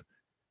you've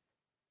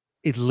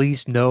at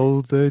least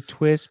know the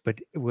twist. But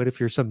what if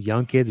you're some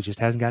young kid that just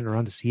hasn't gotten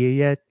around to see it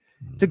yet?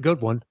 It's a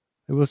good one.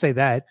 I will say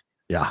that.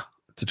 Yeah.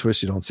 It's a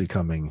twist you don't see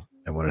coming.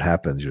 And when it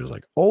happens, you're just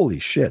like, holy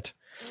shit.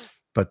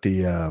 But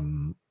the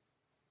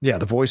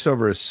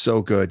voiceover is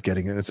so good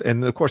getting it.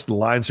 And of course the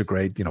lines are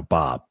great.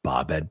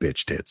 Bob had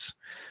bitch tits.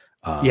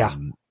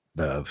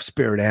 The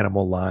spirit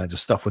animal lines, the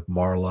stuff with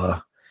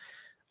Marla,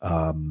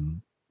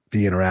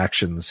 the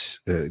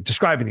interactions,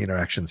 describing the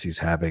interactions he's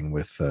having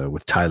with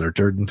Tyler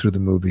Durden through the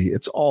movie.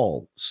 It's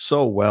all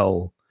so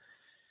well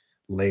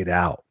laid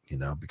out,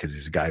 because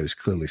he's a guy who's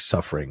clearly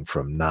suffering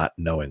from not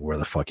knowing where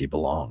the fuck he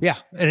belongs. Yeah.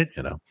 And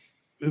it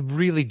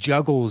really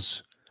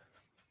juggles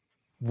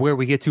where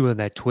we get to in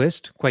that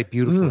twist quite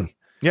beautifully.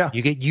 Yeah.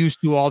 You get used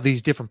to all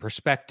these different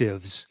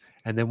perspectives.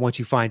 And then once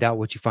you find out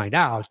what you find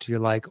out, you're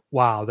like,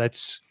 wow,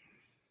 that's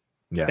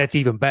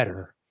even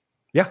better.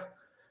 Yeah.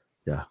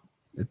 Yeah.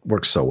 It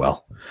works so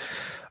well.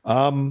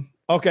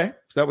 Okay.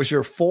 So that was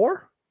your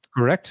 4?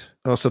 Correct.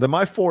 Oh, so then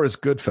my 4 is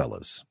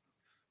Goodfellas.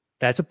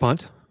 That's a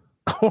punt.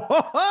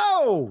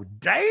 Oh,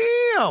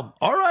 damn.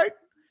 All right.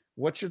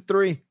 What's your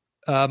 3?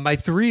 My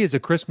 3 is A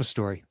Christmas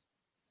Story.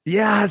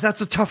 Yeah,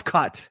 that's a tough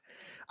cut.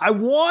 I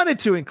wanted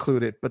to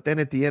include it, but then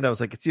at the end, I was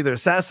like, it's either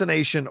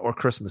Assassination or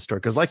Christmas Story.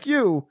 Because like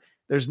you,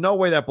 there's no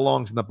way that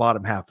belongs in the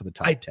bottom half of the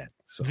top 10.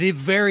 So. The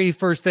very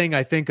first thing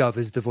I think of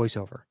is the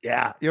voiceover.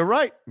 Yeah, you're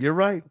right.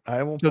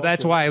 I won't. So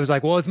that's why I was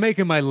like, well, it's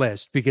making my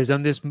list because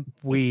on this because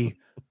we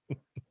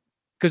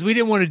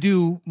didn't want to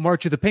do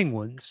March of the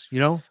Penguins,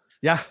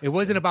 Yeah. It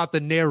wasn't about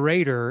the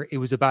narrator. It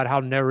was about how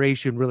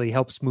narration really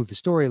helps move the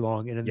story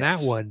along. And in that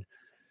one,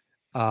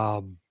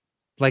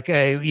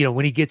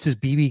 when he gets his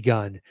BB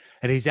gun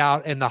and he's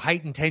out and the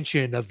heightened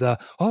tension of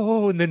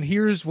and then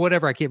here's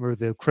whatever, I can't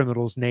remember the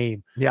criminal's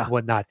name,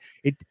 whatnot.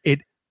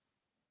 It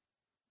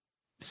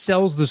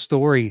sells the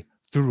story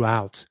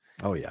throughout.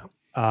 Oh yeah.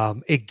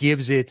 It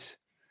gives it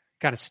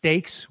kind of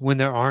stakes when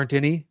there aren't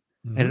any.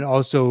 Mm-hmm. And it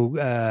also,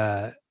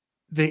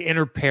 the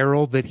inner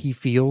peril that he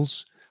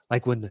feels,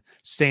 like when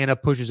Santa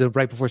pushes him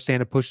right before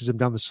Santa pushes him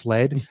down the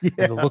sled and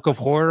the look of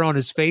horror on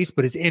his face,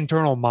 but his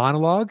internal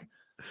monologue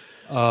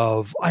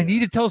of, I need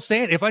to tell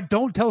Santa. If I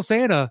don't tell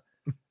Santa,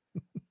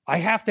 I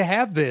have to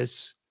have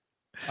this.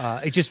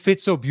 It just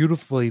fits so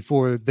beautifully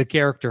for the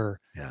character,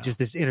 just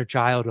this inner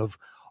child of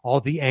all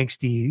the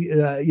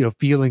angsty,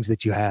 feelings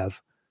that you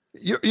have.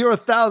 You're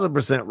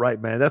 1,000%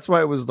 right, man. That's why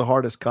it was the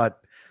hardest cut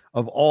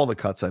of all the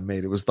cuts I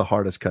made. It was the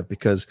hardest cut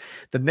because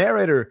the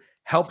narrator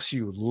helps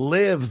you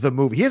live the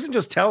movie. He isn't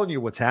just telling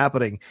you what's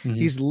happening. Mm-hmm.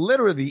 He's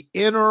literally the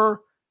inner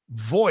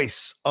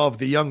voice of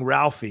the young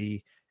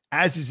Ralphie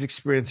as he's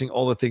experiencing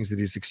all the things that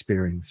he's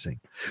experiencing.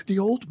 The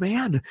old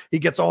man, he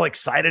gets all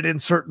excited in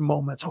certain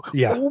moments. Oh,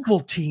 yeah.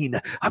 Ovaltine,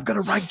 I'm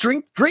going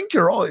to drink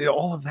your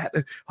all of that.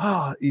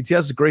 He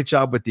does a great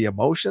job with the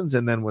emotions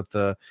and then with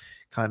the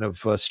kind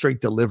of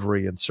straight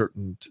delivery in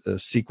certain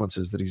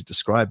sequences that he's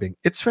describing.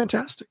 It's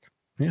fantastic.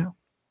 Yeah.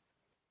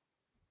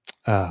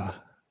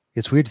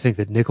 It's weird to think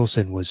that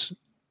Nicholson was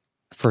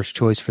first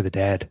choice for the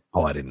dad.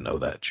 Oh, I didn't know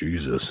that.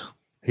 Jesus.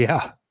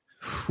 Yeah.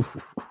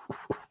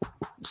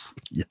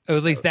 Yeah. Or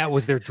at least that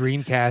was their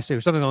dream cast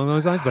or something along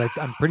those lines, but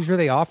I'm pretty sure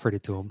they offered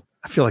it to him.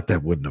 I feel like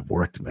that wouldn't have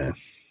worked, man.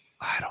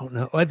 I don't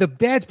know. The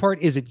dad's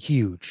part isn't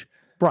huge.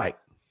 Right.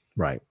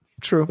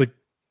 True. But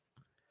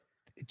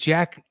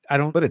Jack, I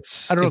don't know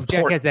if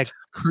Jack has that.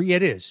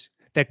 It is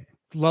that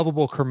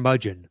lovable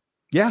curmudgeon.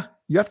 Yeah.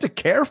 You have to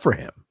care for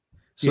him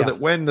so that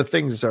when the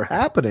things are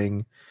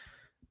happening,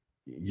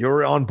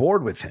 you're on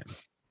board with him.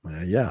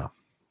 Yeah.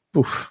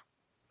 Oof.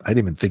 I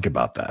didn't even think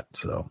about that.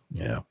 So,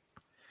 yeah.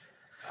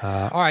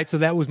 All right. So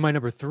that was my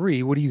number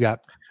 3. What do you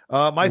got?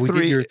 My we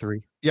 3. Did your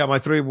 3. Yeah. My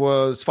 3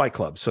 was Fight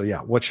Club. So, yeah.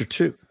 What's your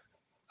 2?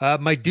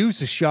 My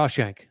deuce is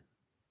Shawshank.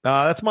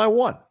 That's my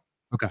 1.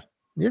 Okay.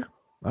 Yeah.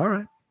 All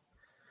right.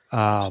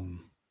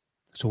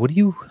 So what do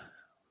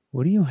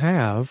you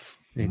have?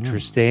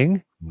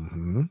 Interesting.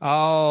 Mm-hmm.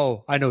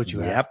 Oh, I know what you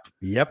have.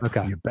 Yep.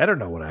 Okay. You better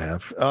know what I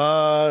have.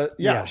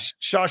 Yeah.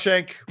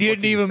 Shawshank.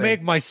 Didn't even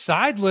make my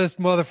side list,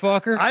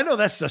 motherfucker. I know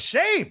that's a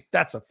shame.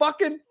 That's a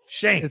fucking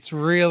shame. It's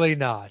really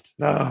not.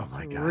 Oh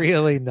my God.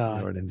 Really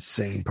not. You're an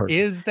insane person.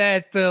 Is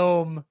that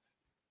film,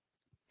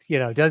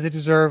 does it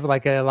deserve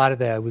like a lot of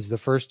that? It was the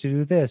first to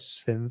do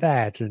this and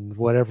that and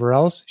whatever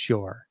else?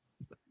 Sure.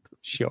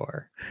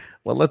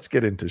 Well, let's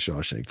get into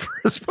Shawshank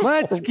first.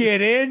 Let's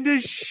get into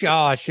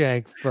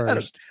Shawshank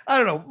first. I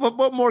don't know.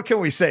 What more can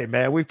we say,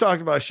 man? We've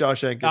talked about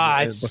Shawshank.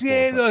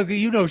 Look,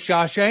 you know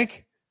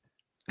Shawshank.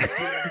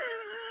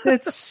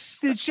 it's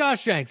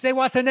Shawshank. Say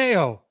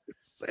Wataneo.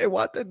 Say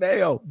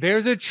Wataneo.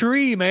 There's a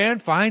tree, man.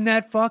 Find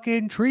that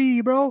fucking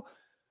tree, bro.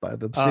 By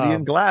the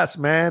obsidian glass,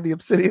 man. The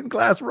obsidian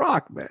glass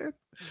rock, man.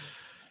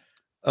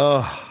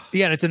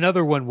 Yeah, and it's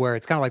another one where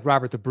it's kind of like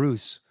Robert the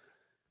Bruce.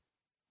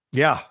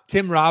 Yeah.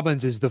 Tim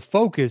Robbins is the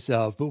focus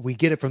of, but we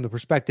get it from the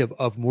perspective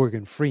of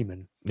Morgan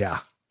Freeman. Yeah.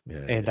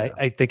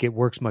 I think it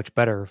works much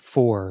better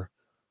for.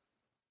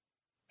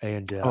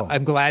 And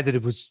I'm glad that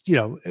it was,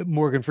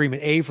 Morgan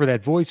Freeman, for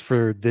that voice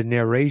for the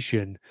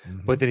narration,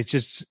 but that it's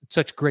just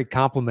such a great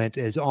compliment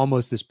as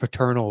almost this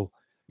paternal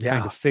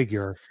kind of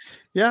figure.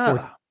 Yeah.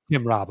 For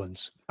Tim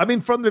Robbins. I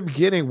mean, from the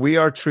beginning, we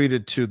are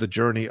treated to the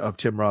journey of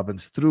Tim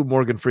Robbins through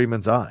Morgan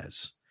Freeman's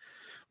eyes.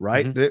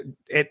 Right. Mm-hmm.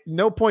 At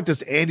no point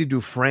does Andy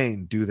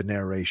Dufresne do the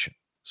narration.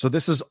 So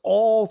this is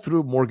all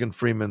through Morgan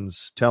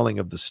Freeman's telling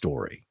of the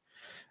story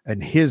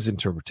and his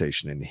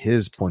interpretation and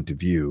his point of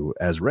view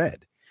as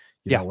Red.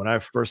 You know, when I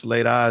first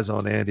laid eyes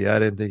on Andy, I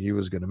didn't think he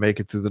was going to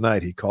make it through the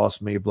night. He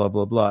cost me, blah,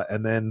 blah, blah.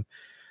 And then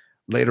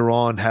later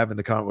on, having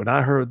the comment, when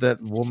I heard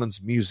that woman's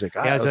music,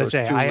 I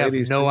have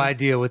no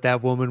idea what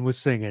that woman was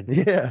singing.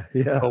 Yeah.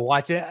 But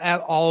watch it,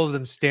 all of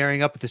them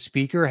staring up at the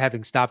speaker,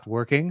 having stopped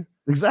working.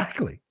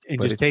 Exactly.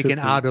 And just taken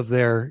out of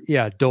their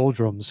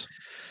doldrums.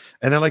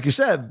 And then, like you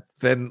said,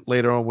 then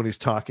later on when he's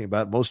talking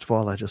about, most of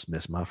all, I just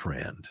miss my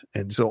friend.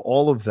 And so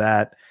all of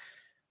that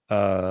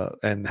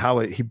and how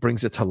he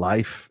brings it to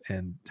life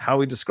and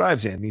how he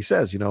describes it. And he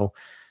says,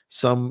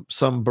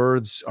 some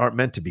birds aren't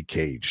meant to be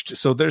caged.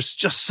 So there's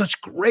just such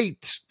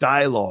great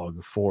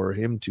dialogue for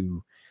him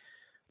to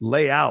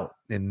lay out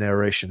in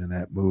narration in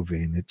that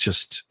movie. And it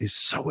just is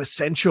so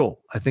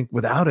essential. I think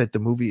without it, the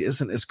movie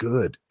isn't as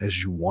good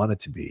as you want it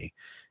to be.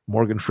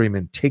 Morgan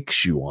Freeman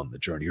takes you on the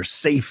journey. You're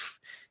safe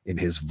in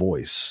his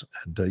voice.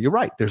 And you're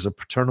right. There's a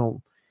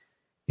paternal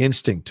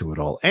instinct to it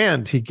all.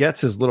 And he gets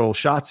his little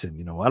shots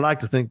in. I like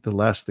to think the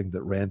last thing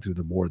that ran through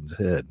the Morden's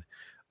head,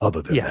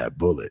 other than that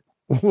bullet,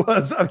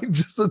 was,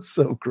 it's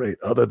so great.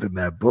 Other than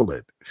that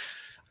bullet,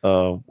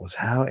 was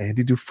how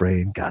Andy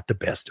Dufresne got the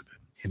best of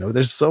him.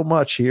 There's so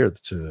much here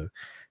to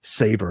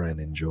savor and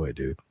enjoy,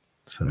 dude.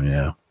 So,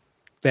 yeah.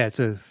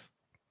 It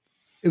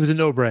was a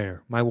no-brainer.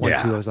 My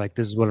 1-2, I was like,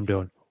 this is what I'm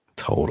doing.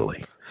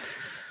 Totally.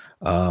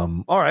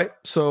 All right.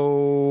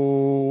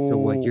 So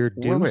what your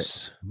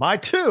deuce? My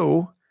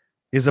 2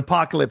 is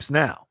Apocalypse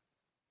Now.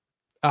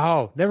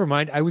 Oh, never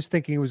mind. I was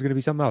thinking it was going to be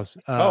something else.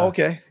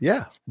 Okay.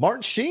 Yeah.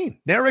 Martin Sheen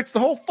narrates the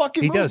whole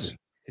fucking movie. He does.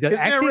 His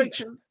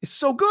narration is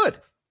so good.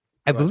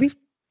 I believe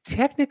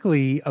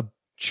technically a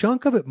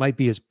chunk of it might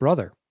be his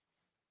brother.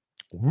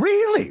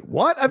 Really?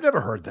 What? I've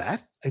never heard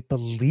that. I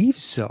believe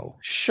so.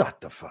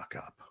 Shut the fuck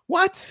up.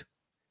 What?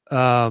 Here,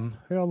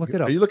 I'll look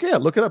it up. Are you looking at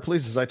it? Look it up,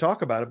 please, as I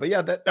talk about it. But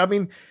yeah,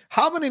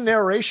 how many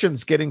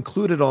narrations get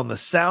included on the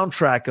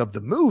soundtrack of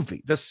the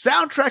movie? The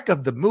soundtrack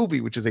of the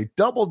movie, which is a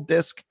double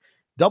disc,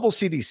 double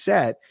CD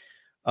set,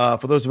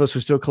 for those of us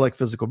who still collect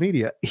physical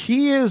media,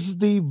 he is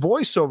the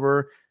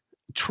voiceover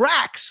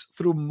tracks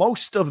through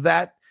most of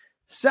that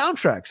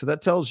soundtrack. So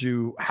that tells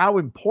you how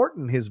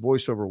important his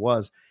voiceover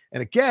was.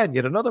 And again,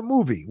 yet another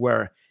movie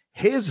where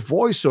his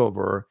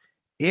voiceover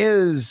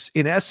is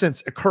in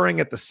essence occurring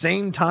at the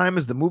same time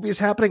as the movie is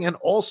happening and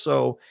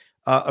also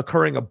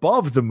occurring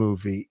above the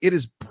movie. It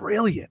is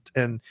brilliant.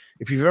 And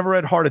if you've ever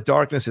read Heart of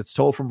Darkness, it's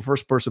told from a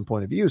first-person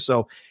point of view.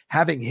 So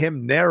having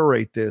him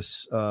narrate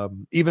this,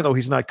 even though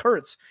he's not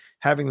Kurtz,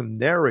 having them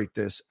narrate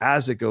this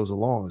as it goes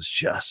along is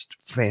just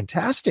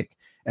fantastic.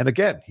 And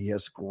again, he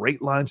has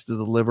great lines to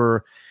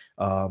deliver.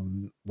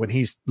 When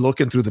he's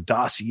looking through the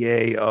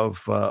dossier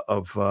of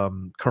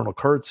Colonel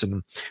Kurtz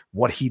and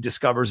what he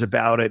discovers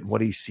about it,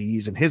 what he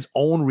sees, and his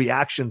own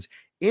reactions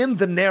in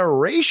the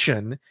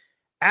narration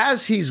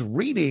as he's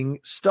reading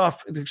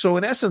stuff. So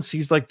in essence,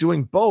 he's like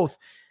doing both,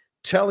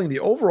 telling the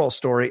overall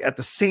story at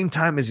the same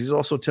time as he's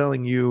also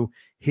telling you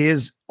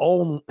his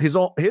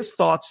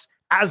thoughts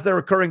as they're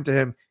occurring to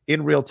him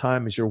in real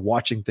time as you're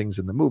watching things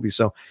in the movie.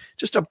 So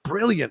just a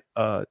brilliant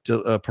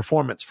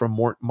performance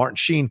from Martin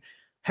Sheen.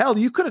 Hell,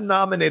 you could have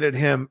nominated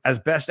him as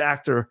best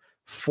actor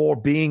for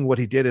being what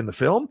he did in the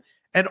film,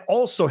 and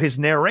also his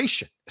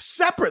narration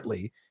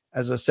separately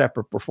as a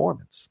separate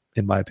performance,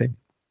 in my opinion.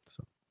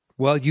 So,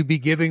 well, you'd be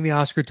giving the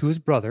Oscar to his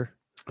brother.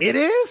 It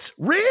is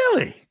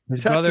really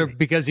his brother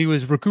because he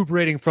was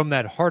recuperating from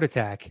that heart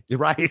attack. You're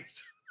right.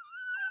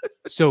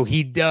 So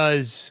he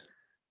does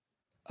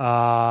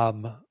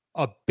a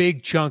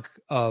big chunk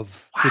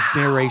of the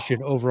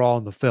narration overall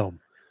in the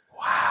film.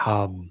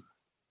 Wow.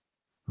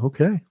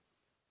 Okay.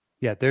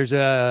 Yeah, there's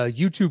a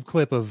YouTube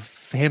clip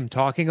of him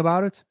talking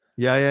about it.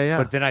 Yeah.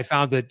 But then I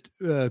found it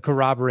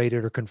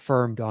corroborated or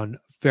confirmed on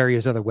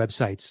various other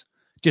websites,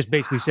 just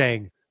basically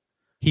saying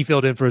he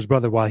filled in for his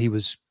brother while he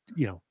was,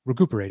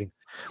 recuperating.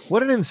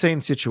 What an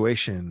insane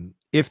situation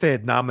if they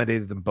had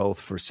nominated them both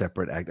for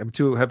separate act. I mean,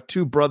 to have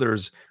two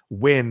brothers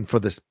win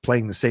for this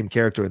playing the same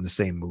character in the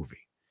same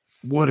movie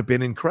would have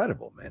been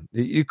incredible, man.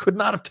 You could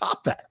not have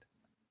topped that.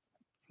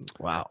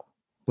 Wow.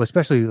 Well,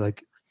 especially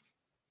like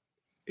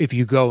if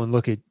you go and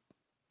look at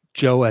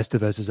Joe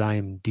Estevez's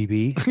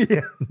IMDb.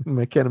 Yeah,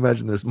 I can't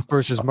imagine there's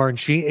versus Martin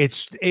Sheen.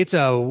 It's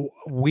a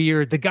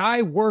weird. The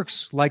guy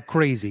works like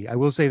crazy. I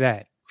will say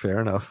that.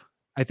 Fair enough.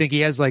 I think he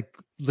has like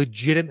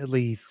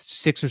legitimately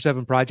 6 or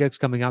 7 projects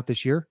coming out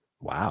this year.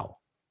 Wow.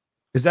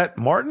 Is that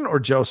Martin or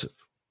Joseph?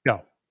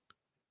 No.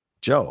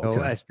 Joe. Joe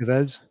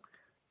Estevez.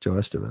 Joe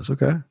Estevez.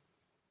 Okay.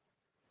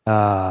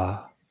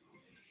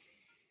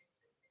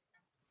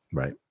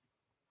 Right.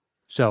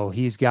 So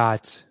he's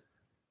got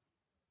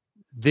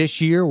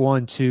this year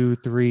 1, 2,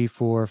 3,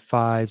 4,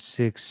 5,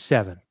 6,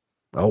 7.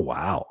 Oh,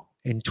 wow.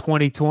 In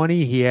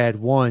 2020, he had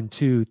 1,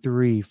 2,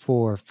 3,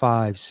 4,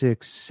 5,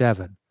 6,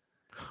 7.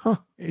 Huh.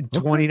 In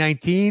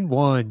 2019,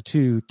 1,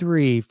 2,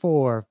 3,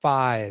 4,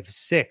 5,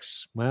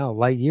 6. Well,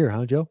 light year,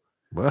 huh, Joe?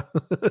 Well,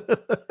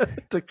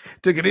 took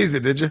it easy,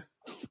 did you?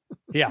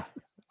 Yeah.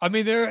 I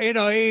mean, there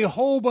are a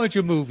whole bunch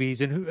of movies,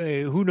 and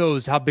who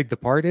knows how big the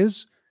part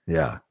is.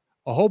 Yeah.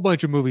 A whole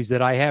bunch of movies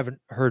that I haven't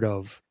heard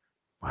of.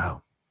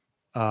 Wow.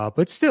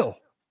 But still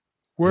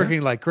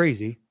working like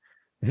crazy.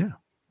 Yeah,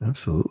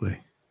 absolutely.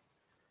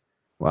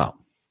 Wow.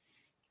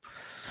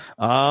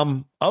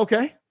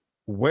 Okay.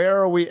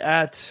 Where are we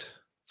at?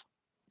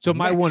 So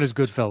my one is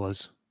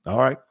Goodfellas. All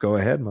right, go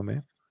ahead, my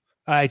man.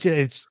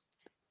 It's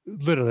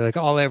literally like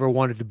all I ever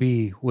wanted to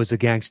be was a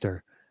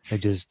gangster.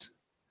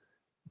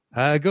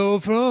 I go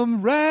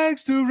from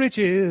rags to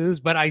riches,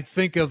 but I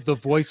think of the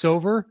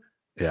voiceover.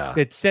 Yeah.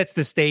 It sets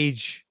the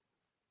stage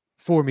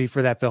for me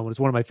for that film. It's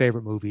one of my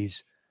favorite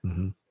movies.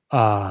 Mm-hmm.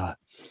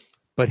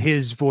 But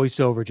his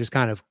voiceover, just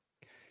kind of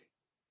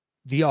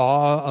the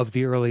awe of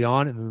the early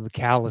on and then the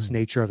callous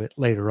nature of it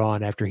later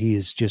on after he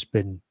has just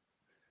been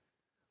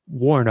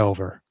worn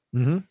over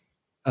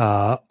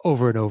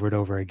over and over and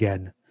over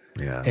again.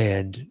 Yeah.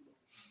 And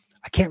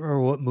I can't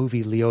remember what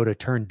movie Liotta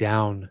turned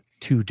down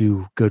to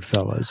do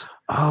Goodfellas.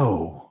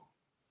 Oh,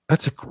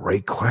 that's a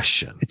great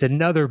question. It's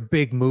another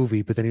big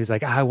movie, but then he was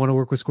like, I want to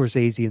work with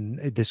Scorsese and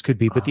this could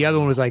be, but the other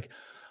one was like,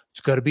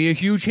 it's got to be a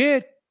huge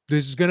hit.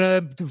 This is going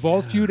to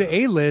vault you to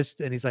A-list.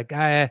 And he's like,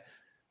 this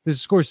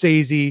is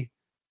Scorsese.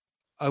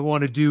 I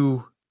want to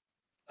do,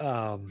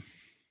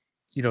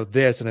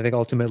 this. And I think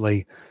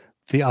ultimately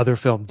the other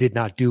film did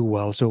not do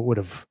well. So it would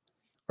have,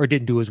 or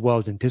didn't do as well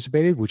as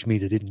anticipated, which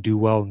means it didn't do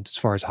well as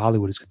far as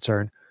Hollywood is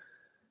concerned.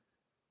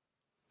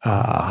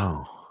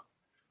 Fuck,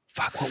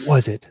 what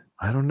was it?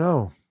 I don't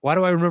know. Why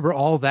do I remember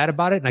all that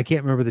about it? And I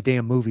can't remember the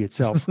damn movie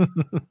itself.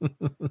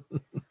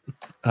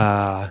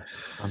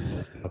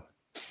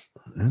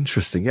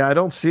 Interesting. Yeah, I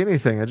don't see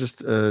anything. I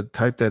just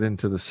typed that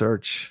into the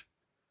search.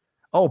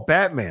 Oh,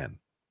 Batman.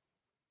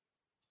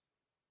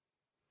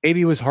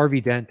 Maybe it was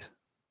Harvey Dent.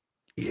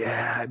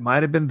 Yeah, it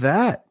might have been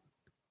that.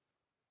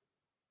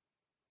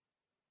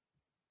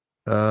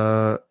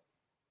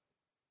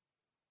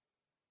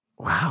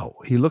 Wow.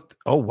 He looked.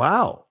 Oh,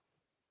 wow.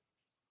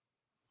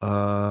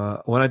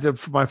 When I did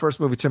my first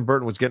movie, Tim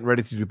Burton was getting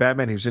ready to do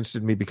Batman. He was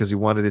interested in me because he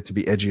wanted it to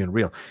be edgy and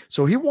real.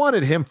 So he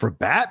wanted him for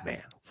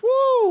Batman.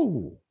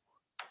 Woo!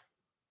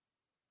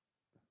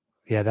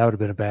 Yeah, that would have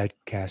been a bad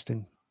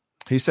casting.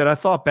 He said, I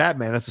thought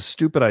Batman, that's a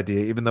stupid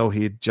idea, even though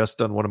he had just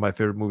done one of my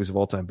favorite movies of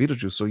all time,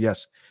 Beetlejuice. So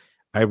yes,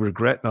 I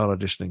regret not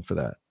auditioning for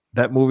that.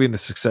 That movie and the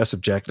success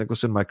of Jack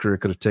Nicholson, my career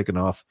could have taken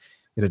off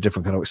in a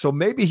different kind of way. So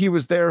maybe he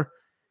was there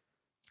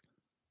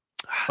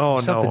Oh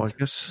no, I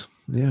guess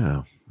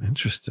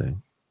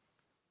interesting.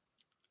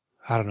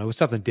 I don't know. It was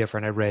something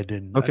different I read,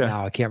 and Okay.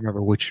 now I can't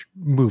remember which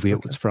movie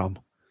it was from.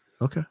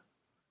 Okay.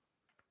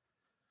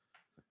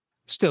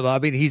 Still, I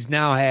mean, he's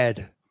now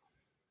had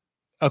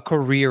a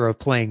career of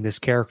playing this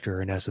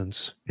character in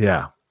essence.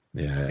 Yeah.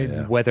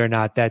 And whether or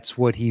not that's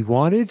what he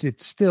wanted,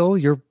 it's still,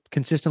 you're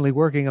consistently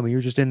working. I mean,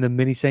 you're just in the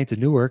Many Saints of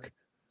Newark.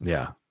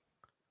 Yeah.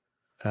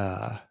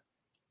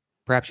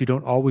 Perhaps you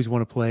don't always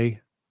want to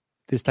play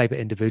this type of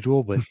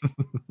individual, but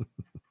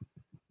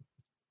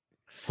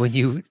when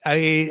you,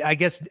 I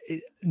guess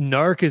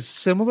Narc is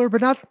similar,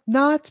 but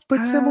not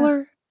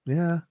similar.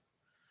 Yeah.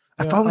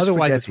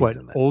 Otherwise, it's what,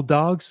 Old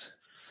Dogs?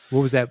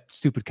 What was that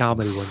stupid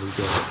comedy one we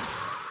did?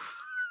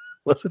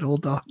 Was it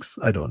Old Dogs?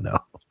 I don't know.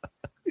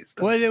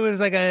 Well, it was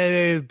like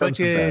a bunch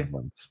of bad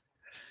ones.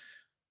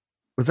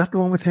 Was that the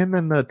one with him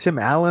and Tim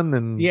Allen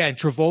and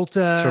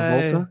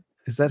Travolta?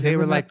 Is that they him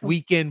were like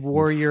weekend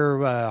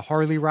warrior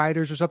Harley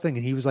riders or something,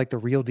 and he was like the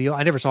real deal.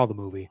 I never saw the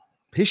movie.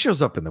 He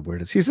shows up in the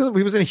weirdest. He was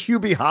in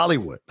Hubie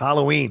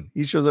Halloween.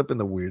 He shows up in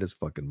the weirdest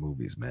fucking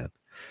movies, man.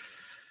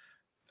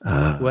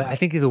 Well, I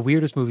think the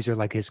weirdest movies are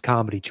like his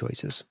comedy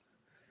choices.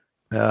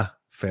 Yeah,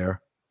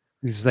 fair.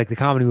 It's like the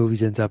comedy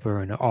movies ends up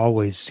and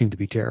always seem to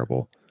be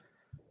terrible.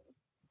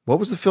 What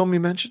was the film you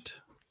mentioned?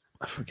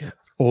 I forget.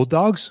 Old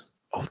Dogs?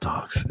 Old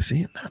Dogs. Is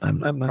he in that?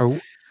 I'm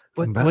not.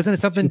 Wasn't it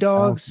something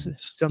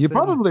dogs? You're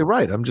probably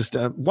right. I'm just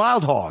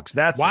Wild Hogs.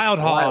 That's Wild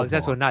it. Hogs. Wild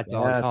That's what, not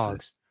dogs. That's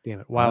Hogs. Damn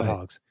it. Wild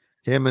Hogs.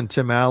 Him and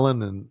Tim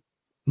Allen and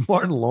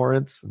Martin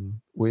Lawrence and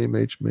William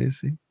H.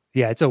 Macy.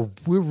 Yeah, it's a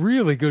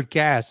really good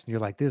cast. And you're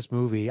like, this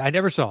movie, I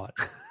never saw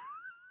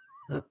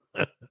it.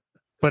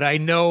 But I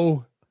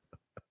know,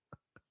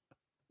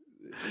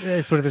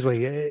 let's put it this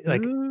way.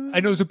 Like, I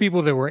know some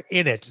people that were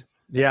in it.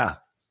 Yeah.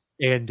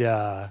 And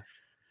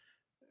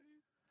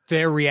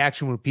their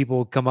reaction when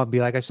people come up and be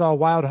like, I saw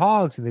Wild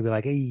Hogs. And they'd be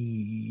like, hey.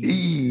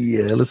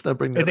 Yeah, let's not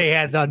bring that and they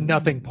had the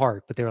nothing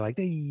part, but they were like,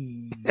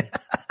 hey.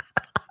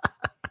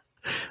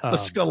 The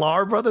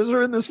Sklar brothers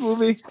are in this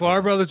movie.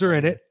 Sklar brothers are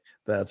in it.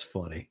 That's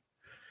funny.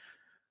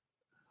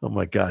 Oh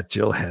my God,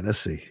 Jill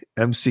Hennessy,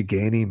 MC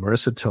Gainey,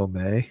 Marissa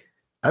Tomei.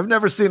 I've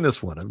never seen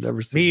this one. I've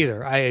never seen me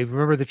either. I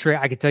remember the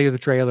trailer. I could tell you the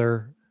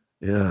trailer.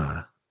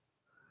 Yeah.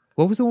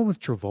 What was the one with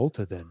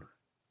Travolta then?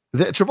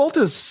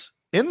 Travolta's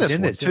in this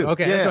one too.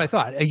 Okay, yeah. That's what I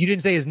thought. You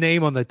didn't say his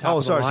name on the top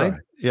of the line. Sorry.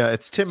 Yeah,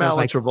 it's Tim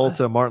Allen,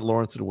 Travolta, Martin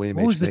Lawrence, and William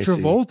H. Macy. What was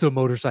the Travolta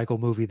motorcycle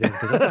movie then?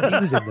 Because I thought he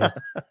was in this.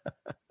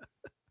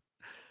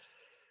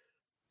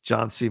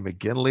 John C.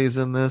 McGinley's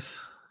in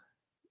this.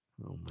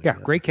 Oh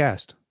God. Great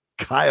cast.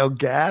 Kyle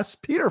Gass,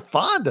 Peter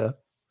Fonda.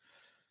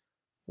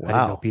 Wow. I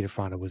didn't know Peter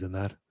Fonda was in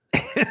that.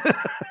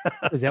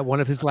 Is that one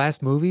of his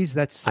last movies?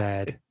 That's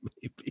sad.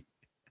 Maybe.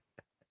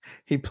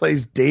 He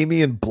plays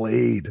Damian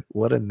Blade.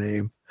 What a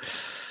name.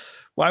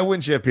 Why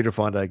wouldn't you have Peter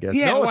Fonda, I guess?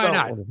 Yeah, no, why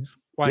not?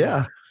 Why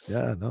not?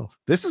 Yeah, no.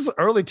 This is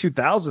early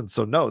 2000s,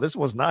 so no, this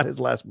was not his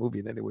last movie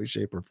in any way,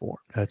 shape, or form.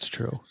 That's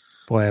true.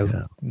 Boy,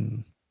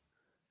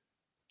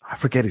 I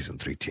forget he's in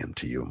 310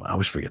 to You. I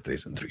always forget that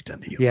he's in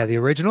 310 to You. Yeah, the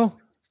original?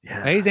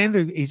 Yeah. He's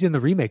in the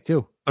remake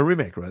too. A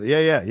remake, rather.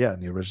 Yeah. In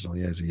the original.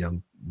 Yeah, he's a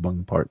young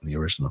part in the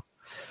original.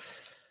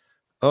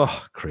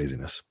 Oh,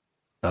 craziness.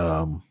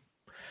 But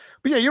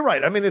yeah, you're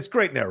right. I mean, it's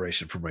great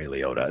narration from Ray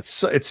Liotta.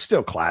 It's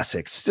still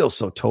classic, still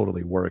so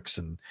totally works.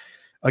 And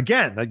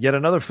again, yet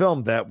another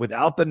film that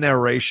without the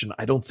narration,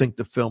 I don't think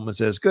the film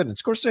is as good. And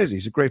Scorsese,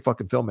 he's a great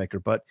fucking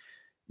filmmaker, but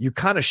you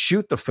kind of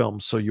shoot the film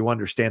so you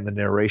understand the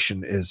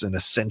narration is an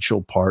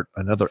essential part,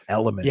 another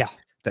element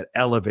that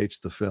elevates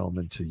the film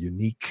into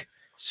unique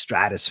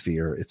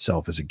stratosphere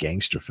itself as a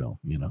gangster film,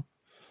 you know?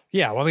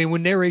 Yeah, well, I mean,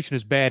 when narration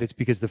is bad, it's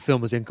because the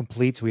film is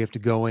incomplete, so we have to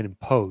go in and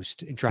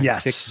post and try to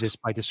fix this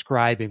by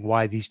describing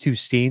why these two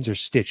scenes are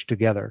stitched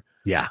together.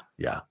 Yeah.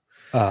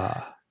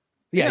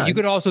 You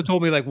could also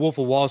told me like Wolf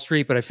of Wall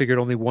Street, but I figured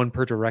only one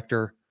per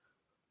director.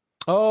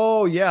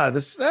 Oh, yeah.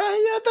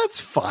 That's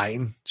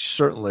fine.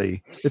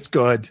 Certainly. It's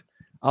good.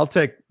 I'll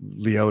take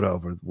Liotta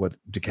over what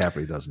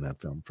DiCaprio does in that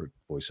film for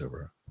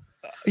voiceover.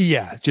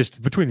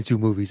 Just between the two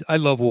movies. I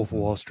love Wolf of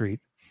Wall Street.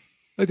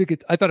 I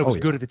thought it was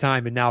good at the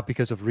time, and now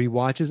because of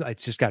rewatches,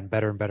 it's just gotten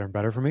better and better and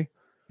better for me.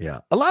 Yeah.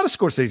 A lot of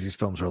Scorsese's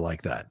films are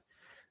like that.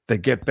 They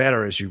get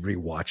better as you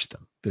rewatch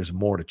them. There's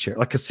more to cheer.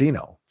 Like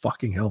Casino.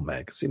 Fucking hell,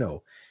 man.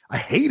 Casino. I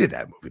hated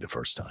that movie the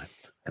first time.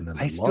 And then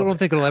I still don't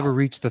think it'll ever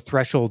reach the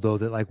threshold, though,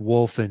 that like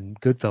Wolf and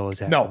Goodfellas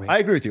have. No, I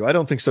agree with you. I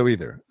don't think so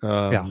either.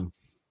 And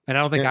I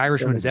don't think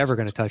Irishman is ever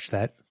going to touch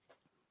that.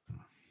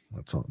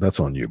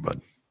 That's on you,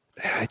 bud.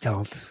 I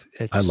don't.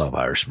 I love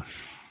Irishman.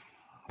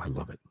 I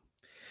love it.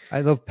 I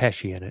love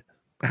Pesci in it.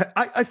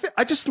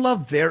 I just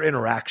love their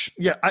interaction.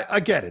 Yeah, I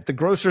get it. The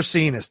grocer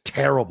scene is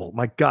terrible.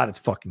 My God, it's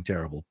fucking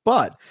terrible.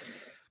 But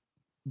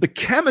the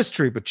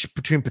chemistry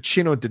between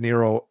Pacino and De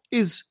Niro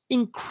is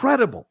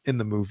incredible in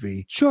the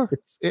movie. Sure.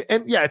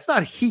 It's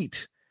not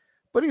heat,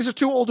 but these are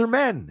two older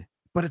men.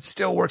 But it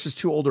still works as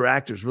two older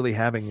actors really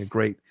having a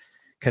great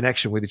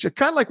connection with each other.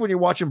 Kind of like when you're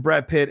watching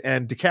Brad Pitt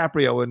and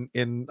DiCaprio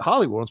in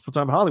Hollywood, Once Upon a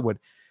Time in Hollywood.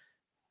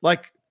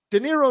 Like, De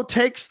Niro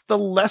takes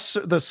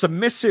the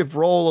submissive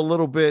role a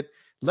little bit,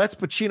 lets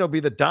Pacino be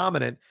the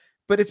dominant,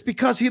 but it's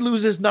because he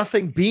loses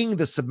nothing being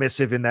the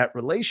submissive in that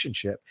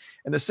relationship.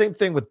 And the same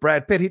thing with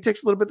Brad Pitt. He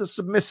takes a little bit of the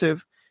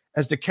submissive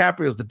as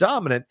DiCaprio's the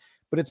dominant,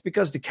 but it's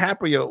because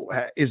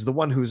DiCaprio is the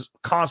one who's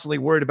constantly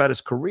worried about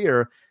his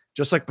career,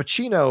 just like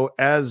Pacino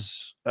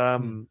as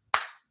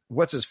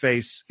what's his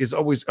face is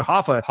always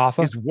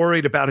Hoffa is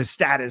worried about his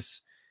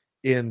status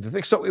in the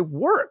thing. So it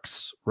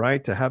works,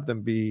 right? To have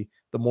them be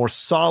the more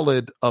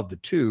solid of the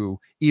two,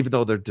 even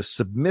though they're just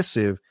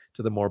submissive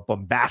to the more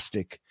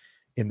bombastic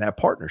in that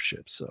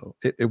partnership. So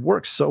it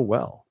works so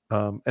well.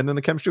 And then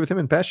the chemistry with him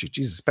and Pesci.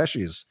 Jesus,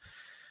 Pesci is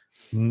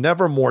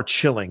never more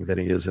chilling than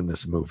he is in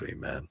this movie,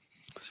 man.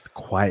 It's the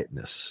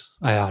quietness.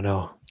 I don't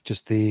know.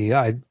 Just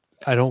I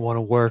don't want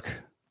to work.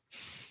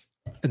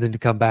 And then to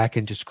come back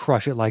and just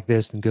crush it like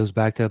this and goes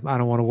back to, I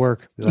don't want to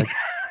work. Be like,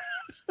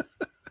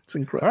 it's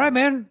incredible. All right,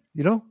 man.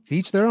 To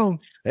each their own.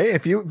 Hey,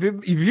 if you've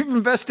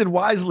invested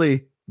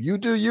wisely, you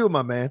do you,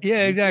 my man.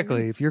 Yeah,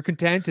 exactly. If you're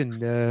content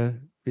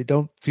and you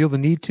don't feel the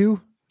need to,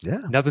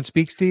 nothing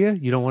speaks to you.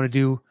 You don't want to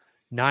do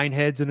 9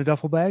 heads in a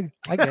duffel bag.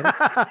 I get it.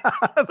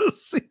 The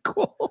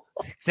sequel.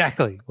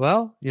 Exactly.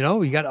 Well,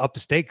 you got to up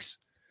the stakes.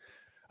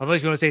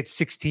 Unless you want to say it's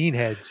 16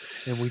 heads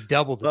and we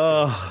doubled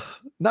the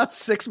not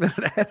 6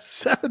 minute heads,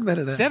 7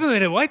 minute heads. 7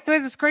 minute. What?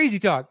 That's crazy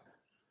talk.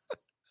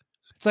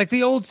 It's like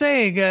the old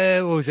saying,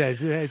 what was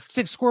that?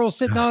 6 squirrels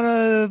sitting on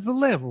a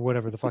limb or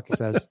whatever the fuck he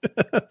says.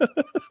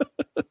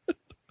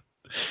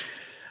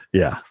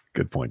 Yeah.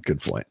 Good point.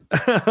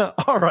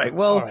 All right.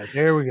 Well, all right,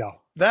 there we go.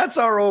 That's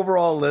our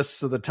overall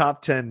list of the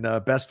top 10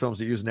 best films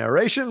that use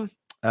narration.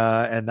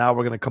 And now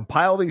we're going to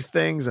compile these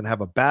things and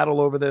have a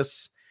battle over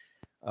this.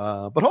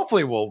 But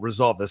hopefully we'll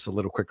resolve this a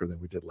little quicker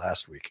than we did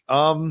last week.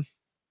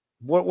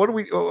 What do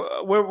we,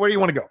 where do you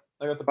want to go?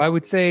 I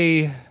would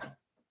say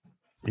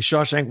is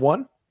Shawshank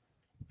 1?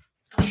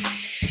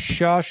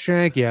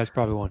 Shawshank. Yeah, it's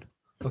probably 1.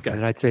 Okay.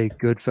 And I'd say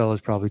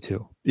Goodfellas probably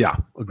 2. Yeah.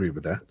 Agree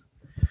with that.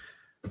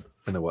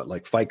 And then what,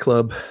 like Fight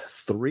Club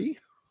 3?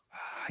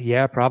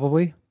 Yeah,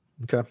 probably.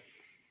 Okay.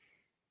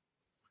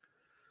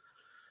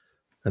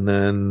 And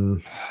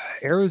then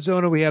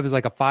Arizona we have is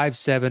like a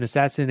 5.7.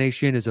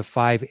 Assassination is a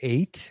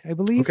 5.8, I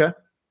believe. Okay.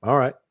 All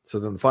right. So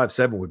then the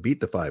 5.7 would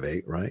beat the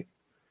 5.8, right?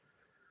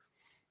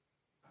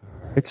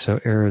 All right. So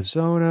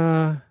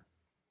Arizona.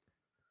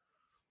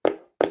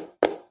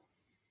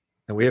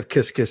 And we have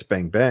Kiss Kiss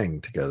Bang Bang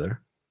together.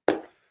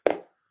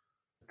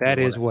 That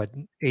is what,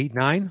 8,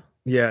 9?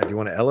 Yeah. Do you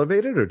want to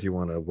elevate it or do you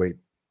want to wait?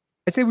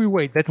 I say we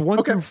wait. That's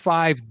 1 through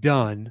 5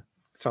 done.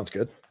 Sounds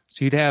good.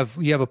 So you have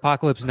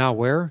Apocalypse Now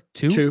where?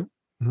 2? 2.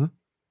 Mm-hmm.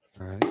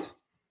 All right.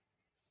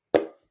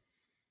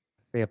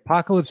 The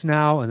Apocalypse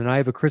Now, and then I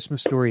have A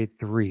Christmas Story at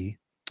 3.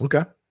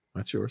 Okay.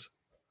 That's yours.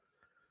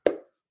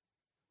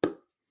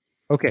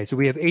 Okay, so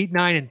we have 8,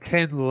 9, and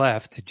 10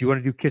 left. Do you want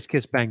to do Kiss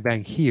Kiss Bang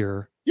Bang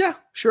here? Yeah,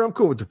 sure. I'm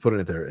cool with putting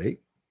it there at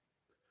 8.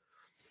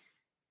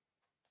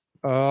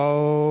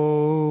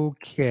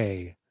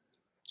 Okay.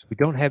 So we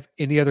don't have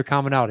any other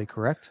commonality,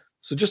 correct?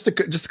 So just to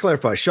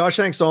clarify,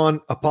 Shawshank's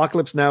on,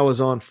 Apocalypse Now is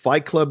on,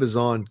 Fight Club is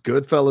on,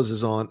 Goodfellas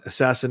is on,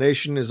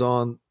 Assassination is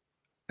on,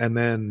 and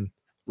then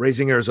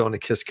Raising Arizona,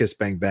 Kiss Kiss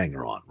Bang Bang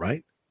are on,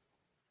 right?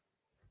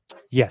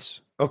 Yes.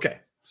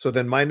 Okay. So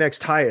then my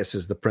next highest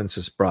is The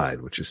Princess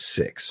Bride, which is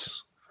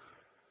 6.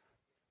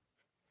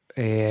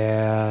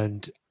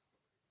 And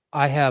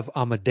I have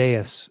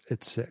Amadeus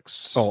at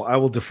 6. Oh, I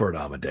will defer to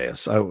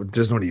Amadeus.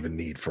 There's no even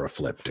need for a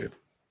flip, dude.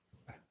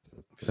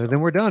 So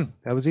then we're done.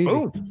 That was easy.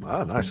 Oh,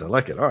 nice. I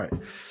like it. All right.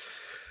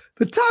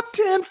 The top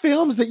 10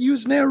 films that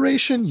use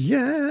narration.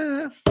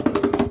 Yeah.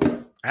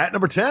 At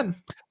number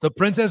 10, The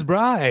Princess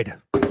Bride.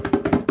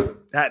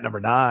 At number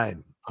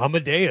 9,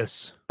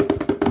 Amadeus.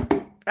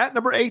 At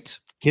number 8,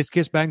 Kiss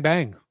Kiss Bang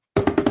Bang.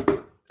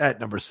 At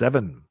number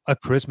 7, A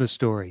Christmas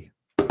Story.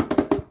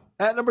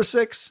 At number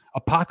 6,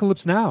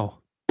 Apocalypse Now.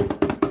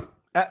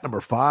 At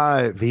number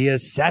 5, The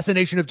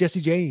Assassination of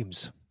Jesse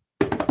James.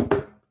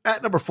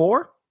 At number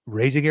 4,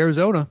 Raising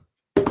Arizona.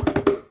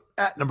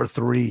 At number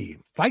 3,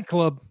 Fight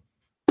Club.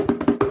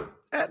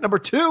 At number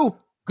 2,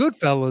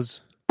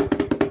 Goodfellas.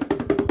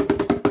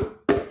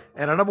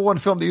 and our number 1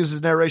 film that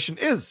uses narration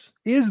is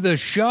The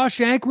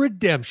Shawshank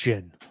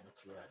Redemption.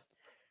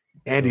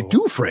 Andy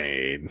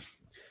Dufresne.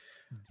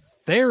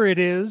 There it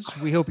is.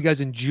 We hope you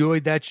guys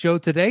enjoyed that show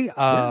today.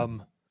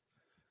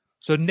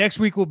 So next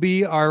week will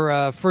be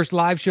our first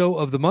live show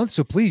of the month.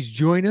 So please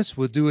join us.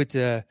 We'll do it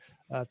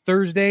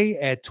Thursday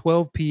at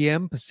 12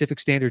 p.m. Pacific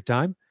Standard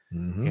Time.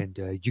 Mm-hmm.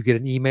 And you get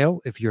an email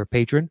if you're a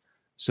patron.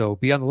 So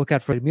be on the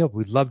lookout for the email.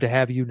 We'd love to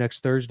have you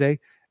next Thursday.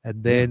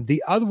 And then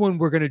the other one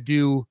we're going to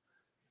do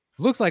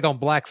looks like on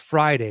Black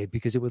Friday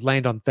because it would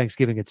land on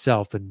Thanksgiving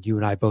itself. And you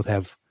and I both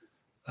have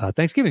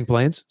Thanksgiving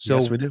plans. So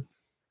yes, we do.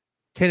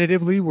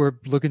 Tentatively, we're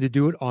looking to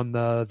do it on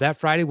that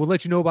Friday. We'll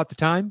let you know about the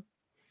time.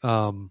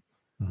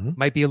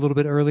 Might be a little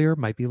bit earlier,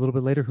 might be a little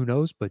bit later. Who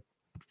knows? But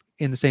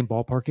in the same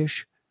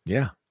ballpark-ish.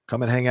 Yeah.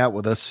 Come and hang out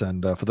with us.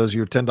 And for those of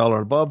you who are $10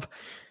 and above,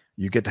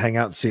 You get to hang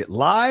out and see it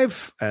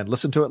live and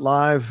listen to it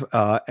live.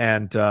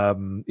 It's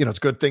a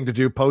good thing to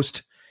do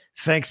post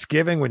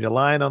Thanksgiving when you're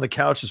lying on the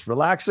couch, just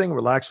relax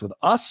with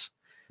us.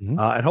 Mm-hmm.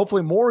 And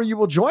hopefully more you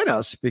will join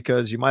us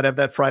because you might have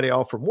that Friday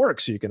off from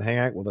work so you can hang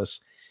out with us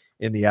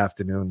in the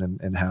afternoon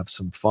and have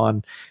some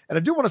fun. And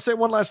I do want to say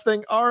one last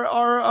thing.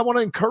 I want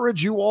to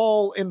encourage you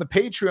all in the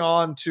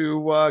Patreon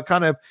to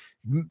kind of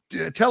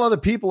tell other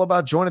people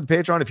about joining the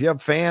Patreon. If you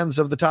have fans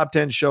of the Top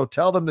 10 show,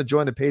 tell them to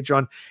join the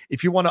Patreon.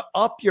 If you want to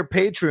up your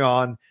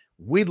Patreon,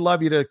 we'd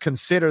love you to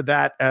consider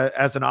that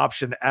as an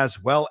option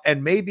as well.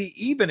 And maybe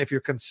even if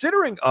you're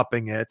considering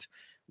upping it,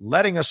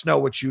 letting us know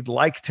what you'd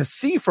like to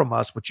see from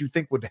us, what you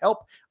think would help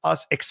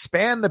us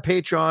expand the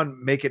Patreon,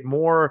 make it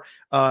more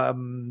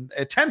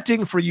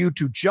tempting for you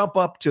to jump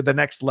up to the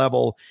next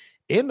level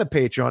in the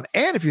Patreon.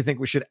 And if you think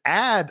we should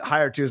add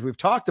higher tiers, we've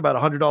talked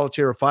about $100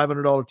 tier or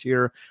 $500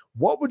 tier.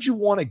 What would you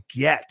want to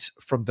get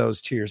from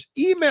those tiers?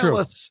 Email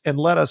us and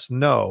let us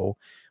know.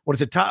 What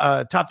is it?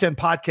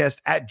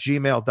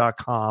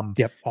 top10podcast@gmail.com.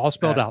 Yep. All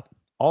spelled out.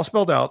 All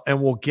spelled out.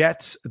 And we'll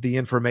get the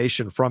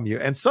information from you.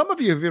 And some of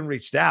you have even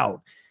reached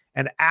out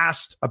and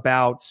asked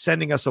about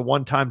sending us a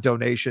one-time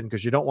donation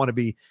because you don't want to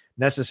be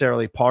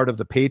necessarily part of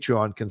the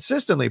Patreon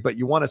consistently, but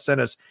you want to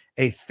send us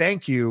a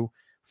thank you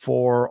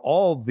for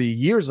all the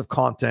years of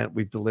content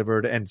we've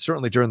delivered, and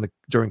certainly during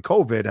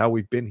COVID, how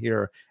we've been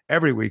here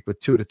every week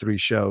with 2 to 3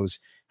 shows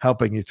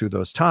helping you through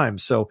those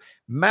times. So,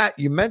 Matt,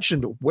 you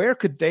mentioned where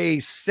could they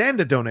send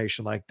a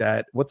donation like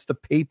that? What's the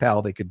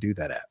PayPal they could do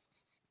that at?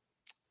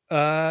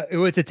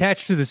 It's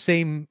attached to the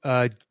same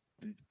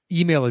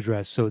email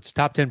address. So it's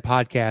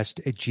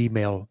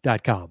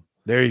top10podcast@gmail.com.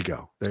 There you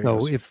go.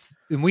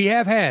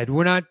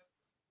 We're not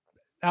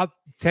out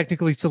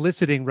technically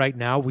soliciting right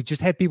now. We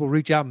just had people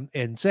reach out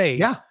and say,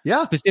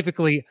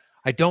 specifically,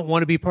 I don't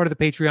want to be part of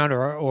the Patreon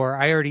or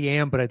I already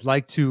am, but I'd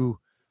like to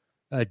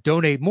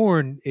donate more.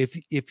 And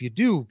if you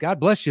do, God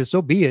bless you,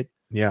 so be it.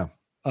 Yeah.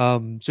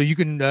 So you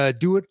can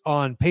do it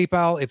on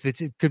PayPal. If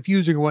it's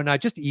confusing or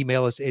whatnot, just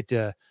email us at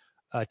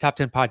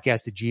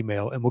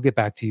top10podcast@gmail and we'll get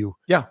back to you.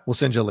 Yeah. We'll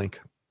send you a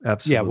link.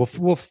 Absolutely. Yeah,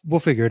 we'll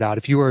figure it out.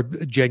 If you are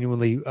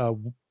genuinely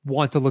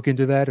want to look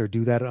into that or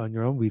do that on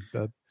your own, we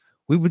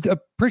would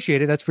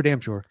appreciate it. That's for damn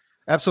sure.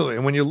 Absolutely.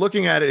 And when you're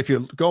looking at it, if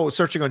you go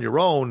searching on your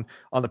own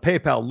on the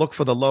PayPal, look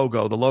for the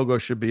logo. The logo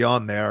should be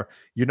on there.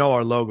 You know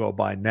our logo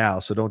by now,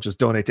 so don't just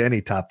donate to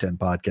any Top 10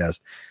 podcast.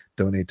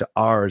 Donate to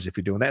ours if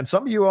you're doing that. And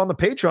some of you on the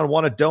Patreon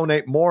want to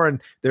donate more,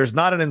 and there's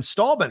not an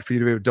installment for you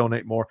to be able to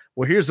donate more.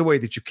 Well, here's the way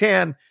that you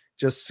can.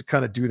 Just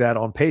kind of do that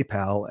on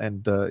PayPal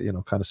and,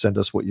 kind of send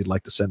us what you'd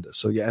like to send us.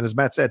 So, yeah. And as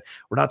Matt said,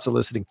 we're not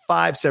soliciting.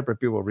 5 separate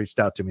people have reached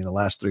out to me in the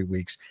last 3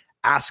 weeks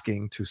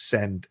asking to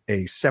send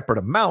a separate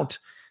amount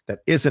that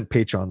isn't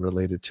Patreon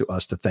related to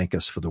us to thank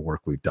us for the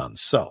work we've done.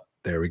 So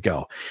there we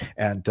go.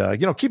 And,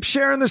 keep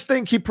sharing this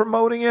thing, keep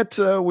promoting it.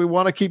 We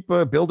want to keep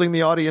building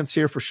the audience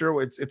here for sure.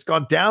 It's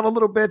gone down a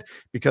little bit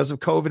because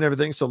of COVID and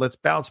everything. So let's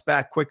bounce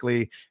back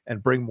quickly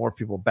and bring more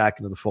people back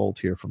into the fold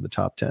here from the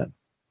Top 10.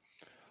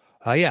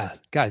 Yeah,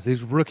 guys,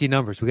 these rookie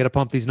numbers. We got to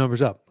pump these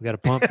numbers up.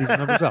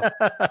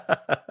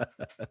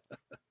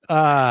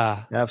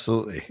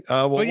 Absolutely.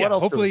 What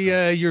else?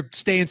 Hopefully you're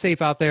staying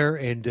safe out there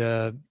and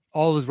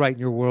all is right in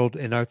your world.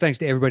 And our thanks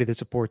to everybody that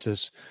supports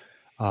us,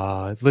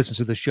 listens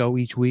to the show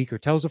each week or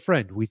tells a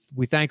friend.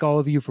 We thank all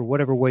of you for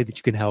whatever way that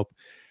you can help.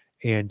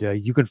 And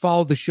you can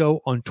follow the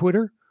show on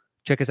Twitter.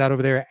 Check us out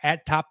over there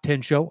at Top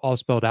 10 Show, all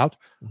spelled out.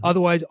 Mm-hmm.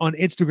 Otherwise, on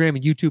Instagram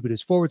and YouTube, it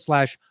is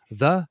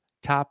 /the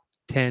Top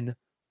 10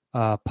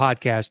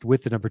 podcast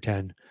with the number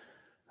 10,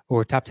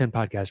 or Top 10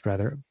 podcast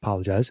rather.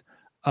 Apologize.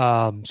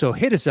 So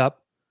hit us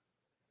up,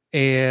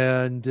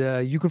 and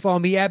you can follow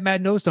me at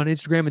Matt Nost on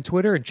Instagram and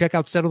Twitter, and check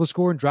out Settle the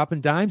Score and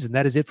Dropping Dimes. And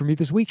that is it for me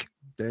this week.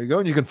 There you go.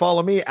 And you can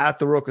follow me at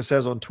The Rocha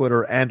Says on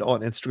Twitter and on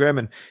Instagram,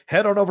 and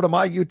head on over to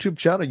my YouTube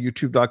channel,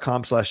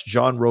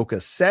 youtube.com/John Rocha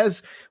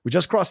Says. We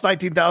just crossed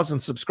 19,000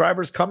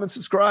 subscribers. Come and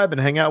subscribe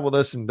and hang out with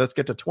us, and let's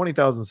get to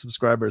 20,000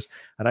 subscribers,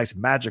 a nice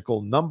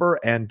magical number.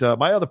 And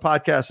my other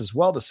podcasts as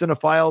well, the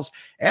Cinephiles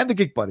and the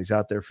Geek Buddies,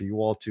 out there for you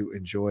all to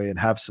enjoy and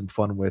have some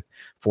fun with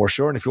for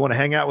sure. And if you want to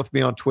hang out with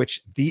me on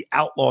Twitch, The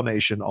Outlaw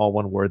Nation, all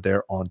one word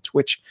there on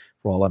Twitch,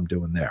 for all I'm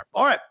doing there.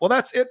 All right. Well,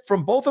 that's it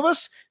from both of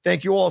us.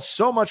 Thank you all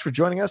so much for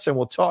joining us, and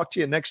we'll talk to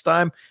you next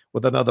time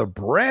with another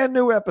brand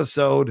new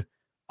episode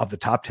of the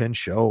Top 10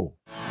 Show.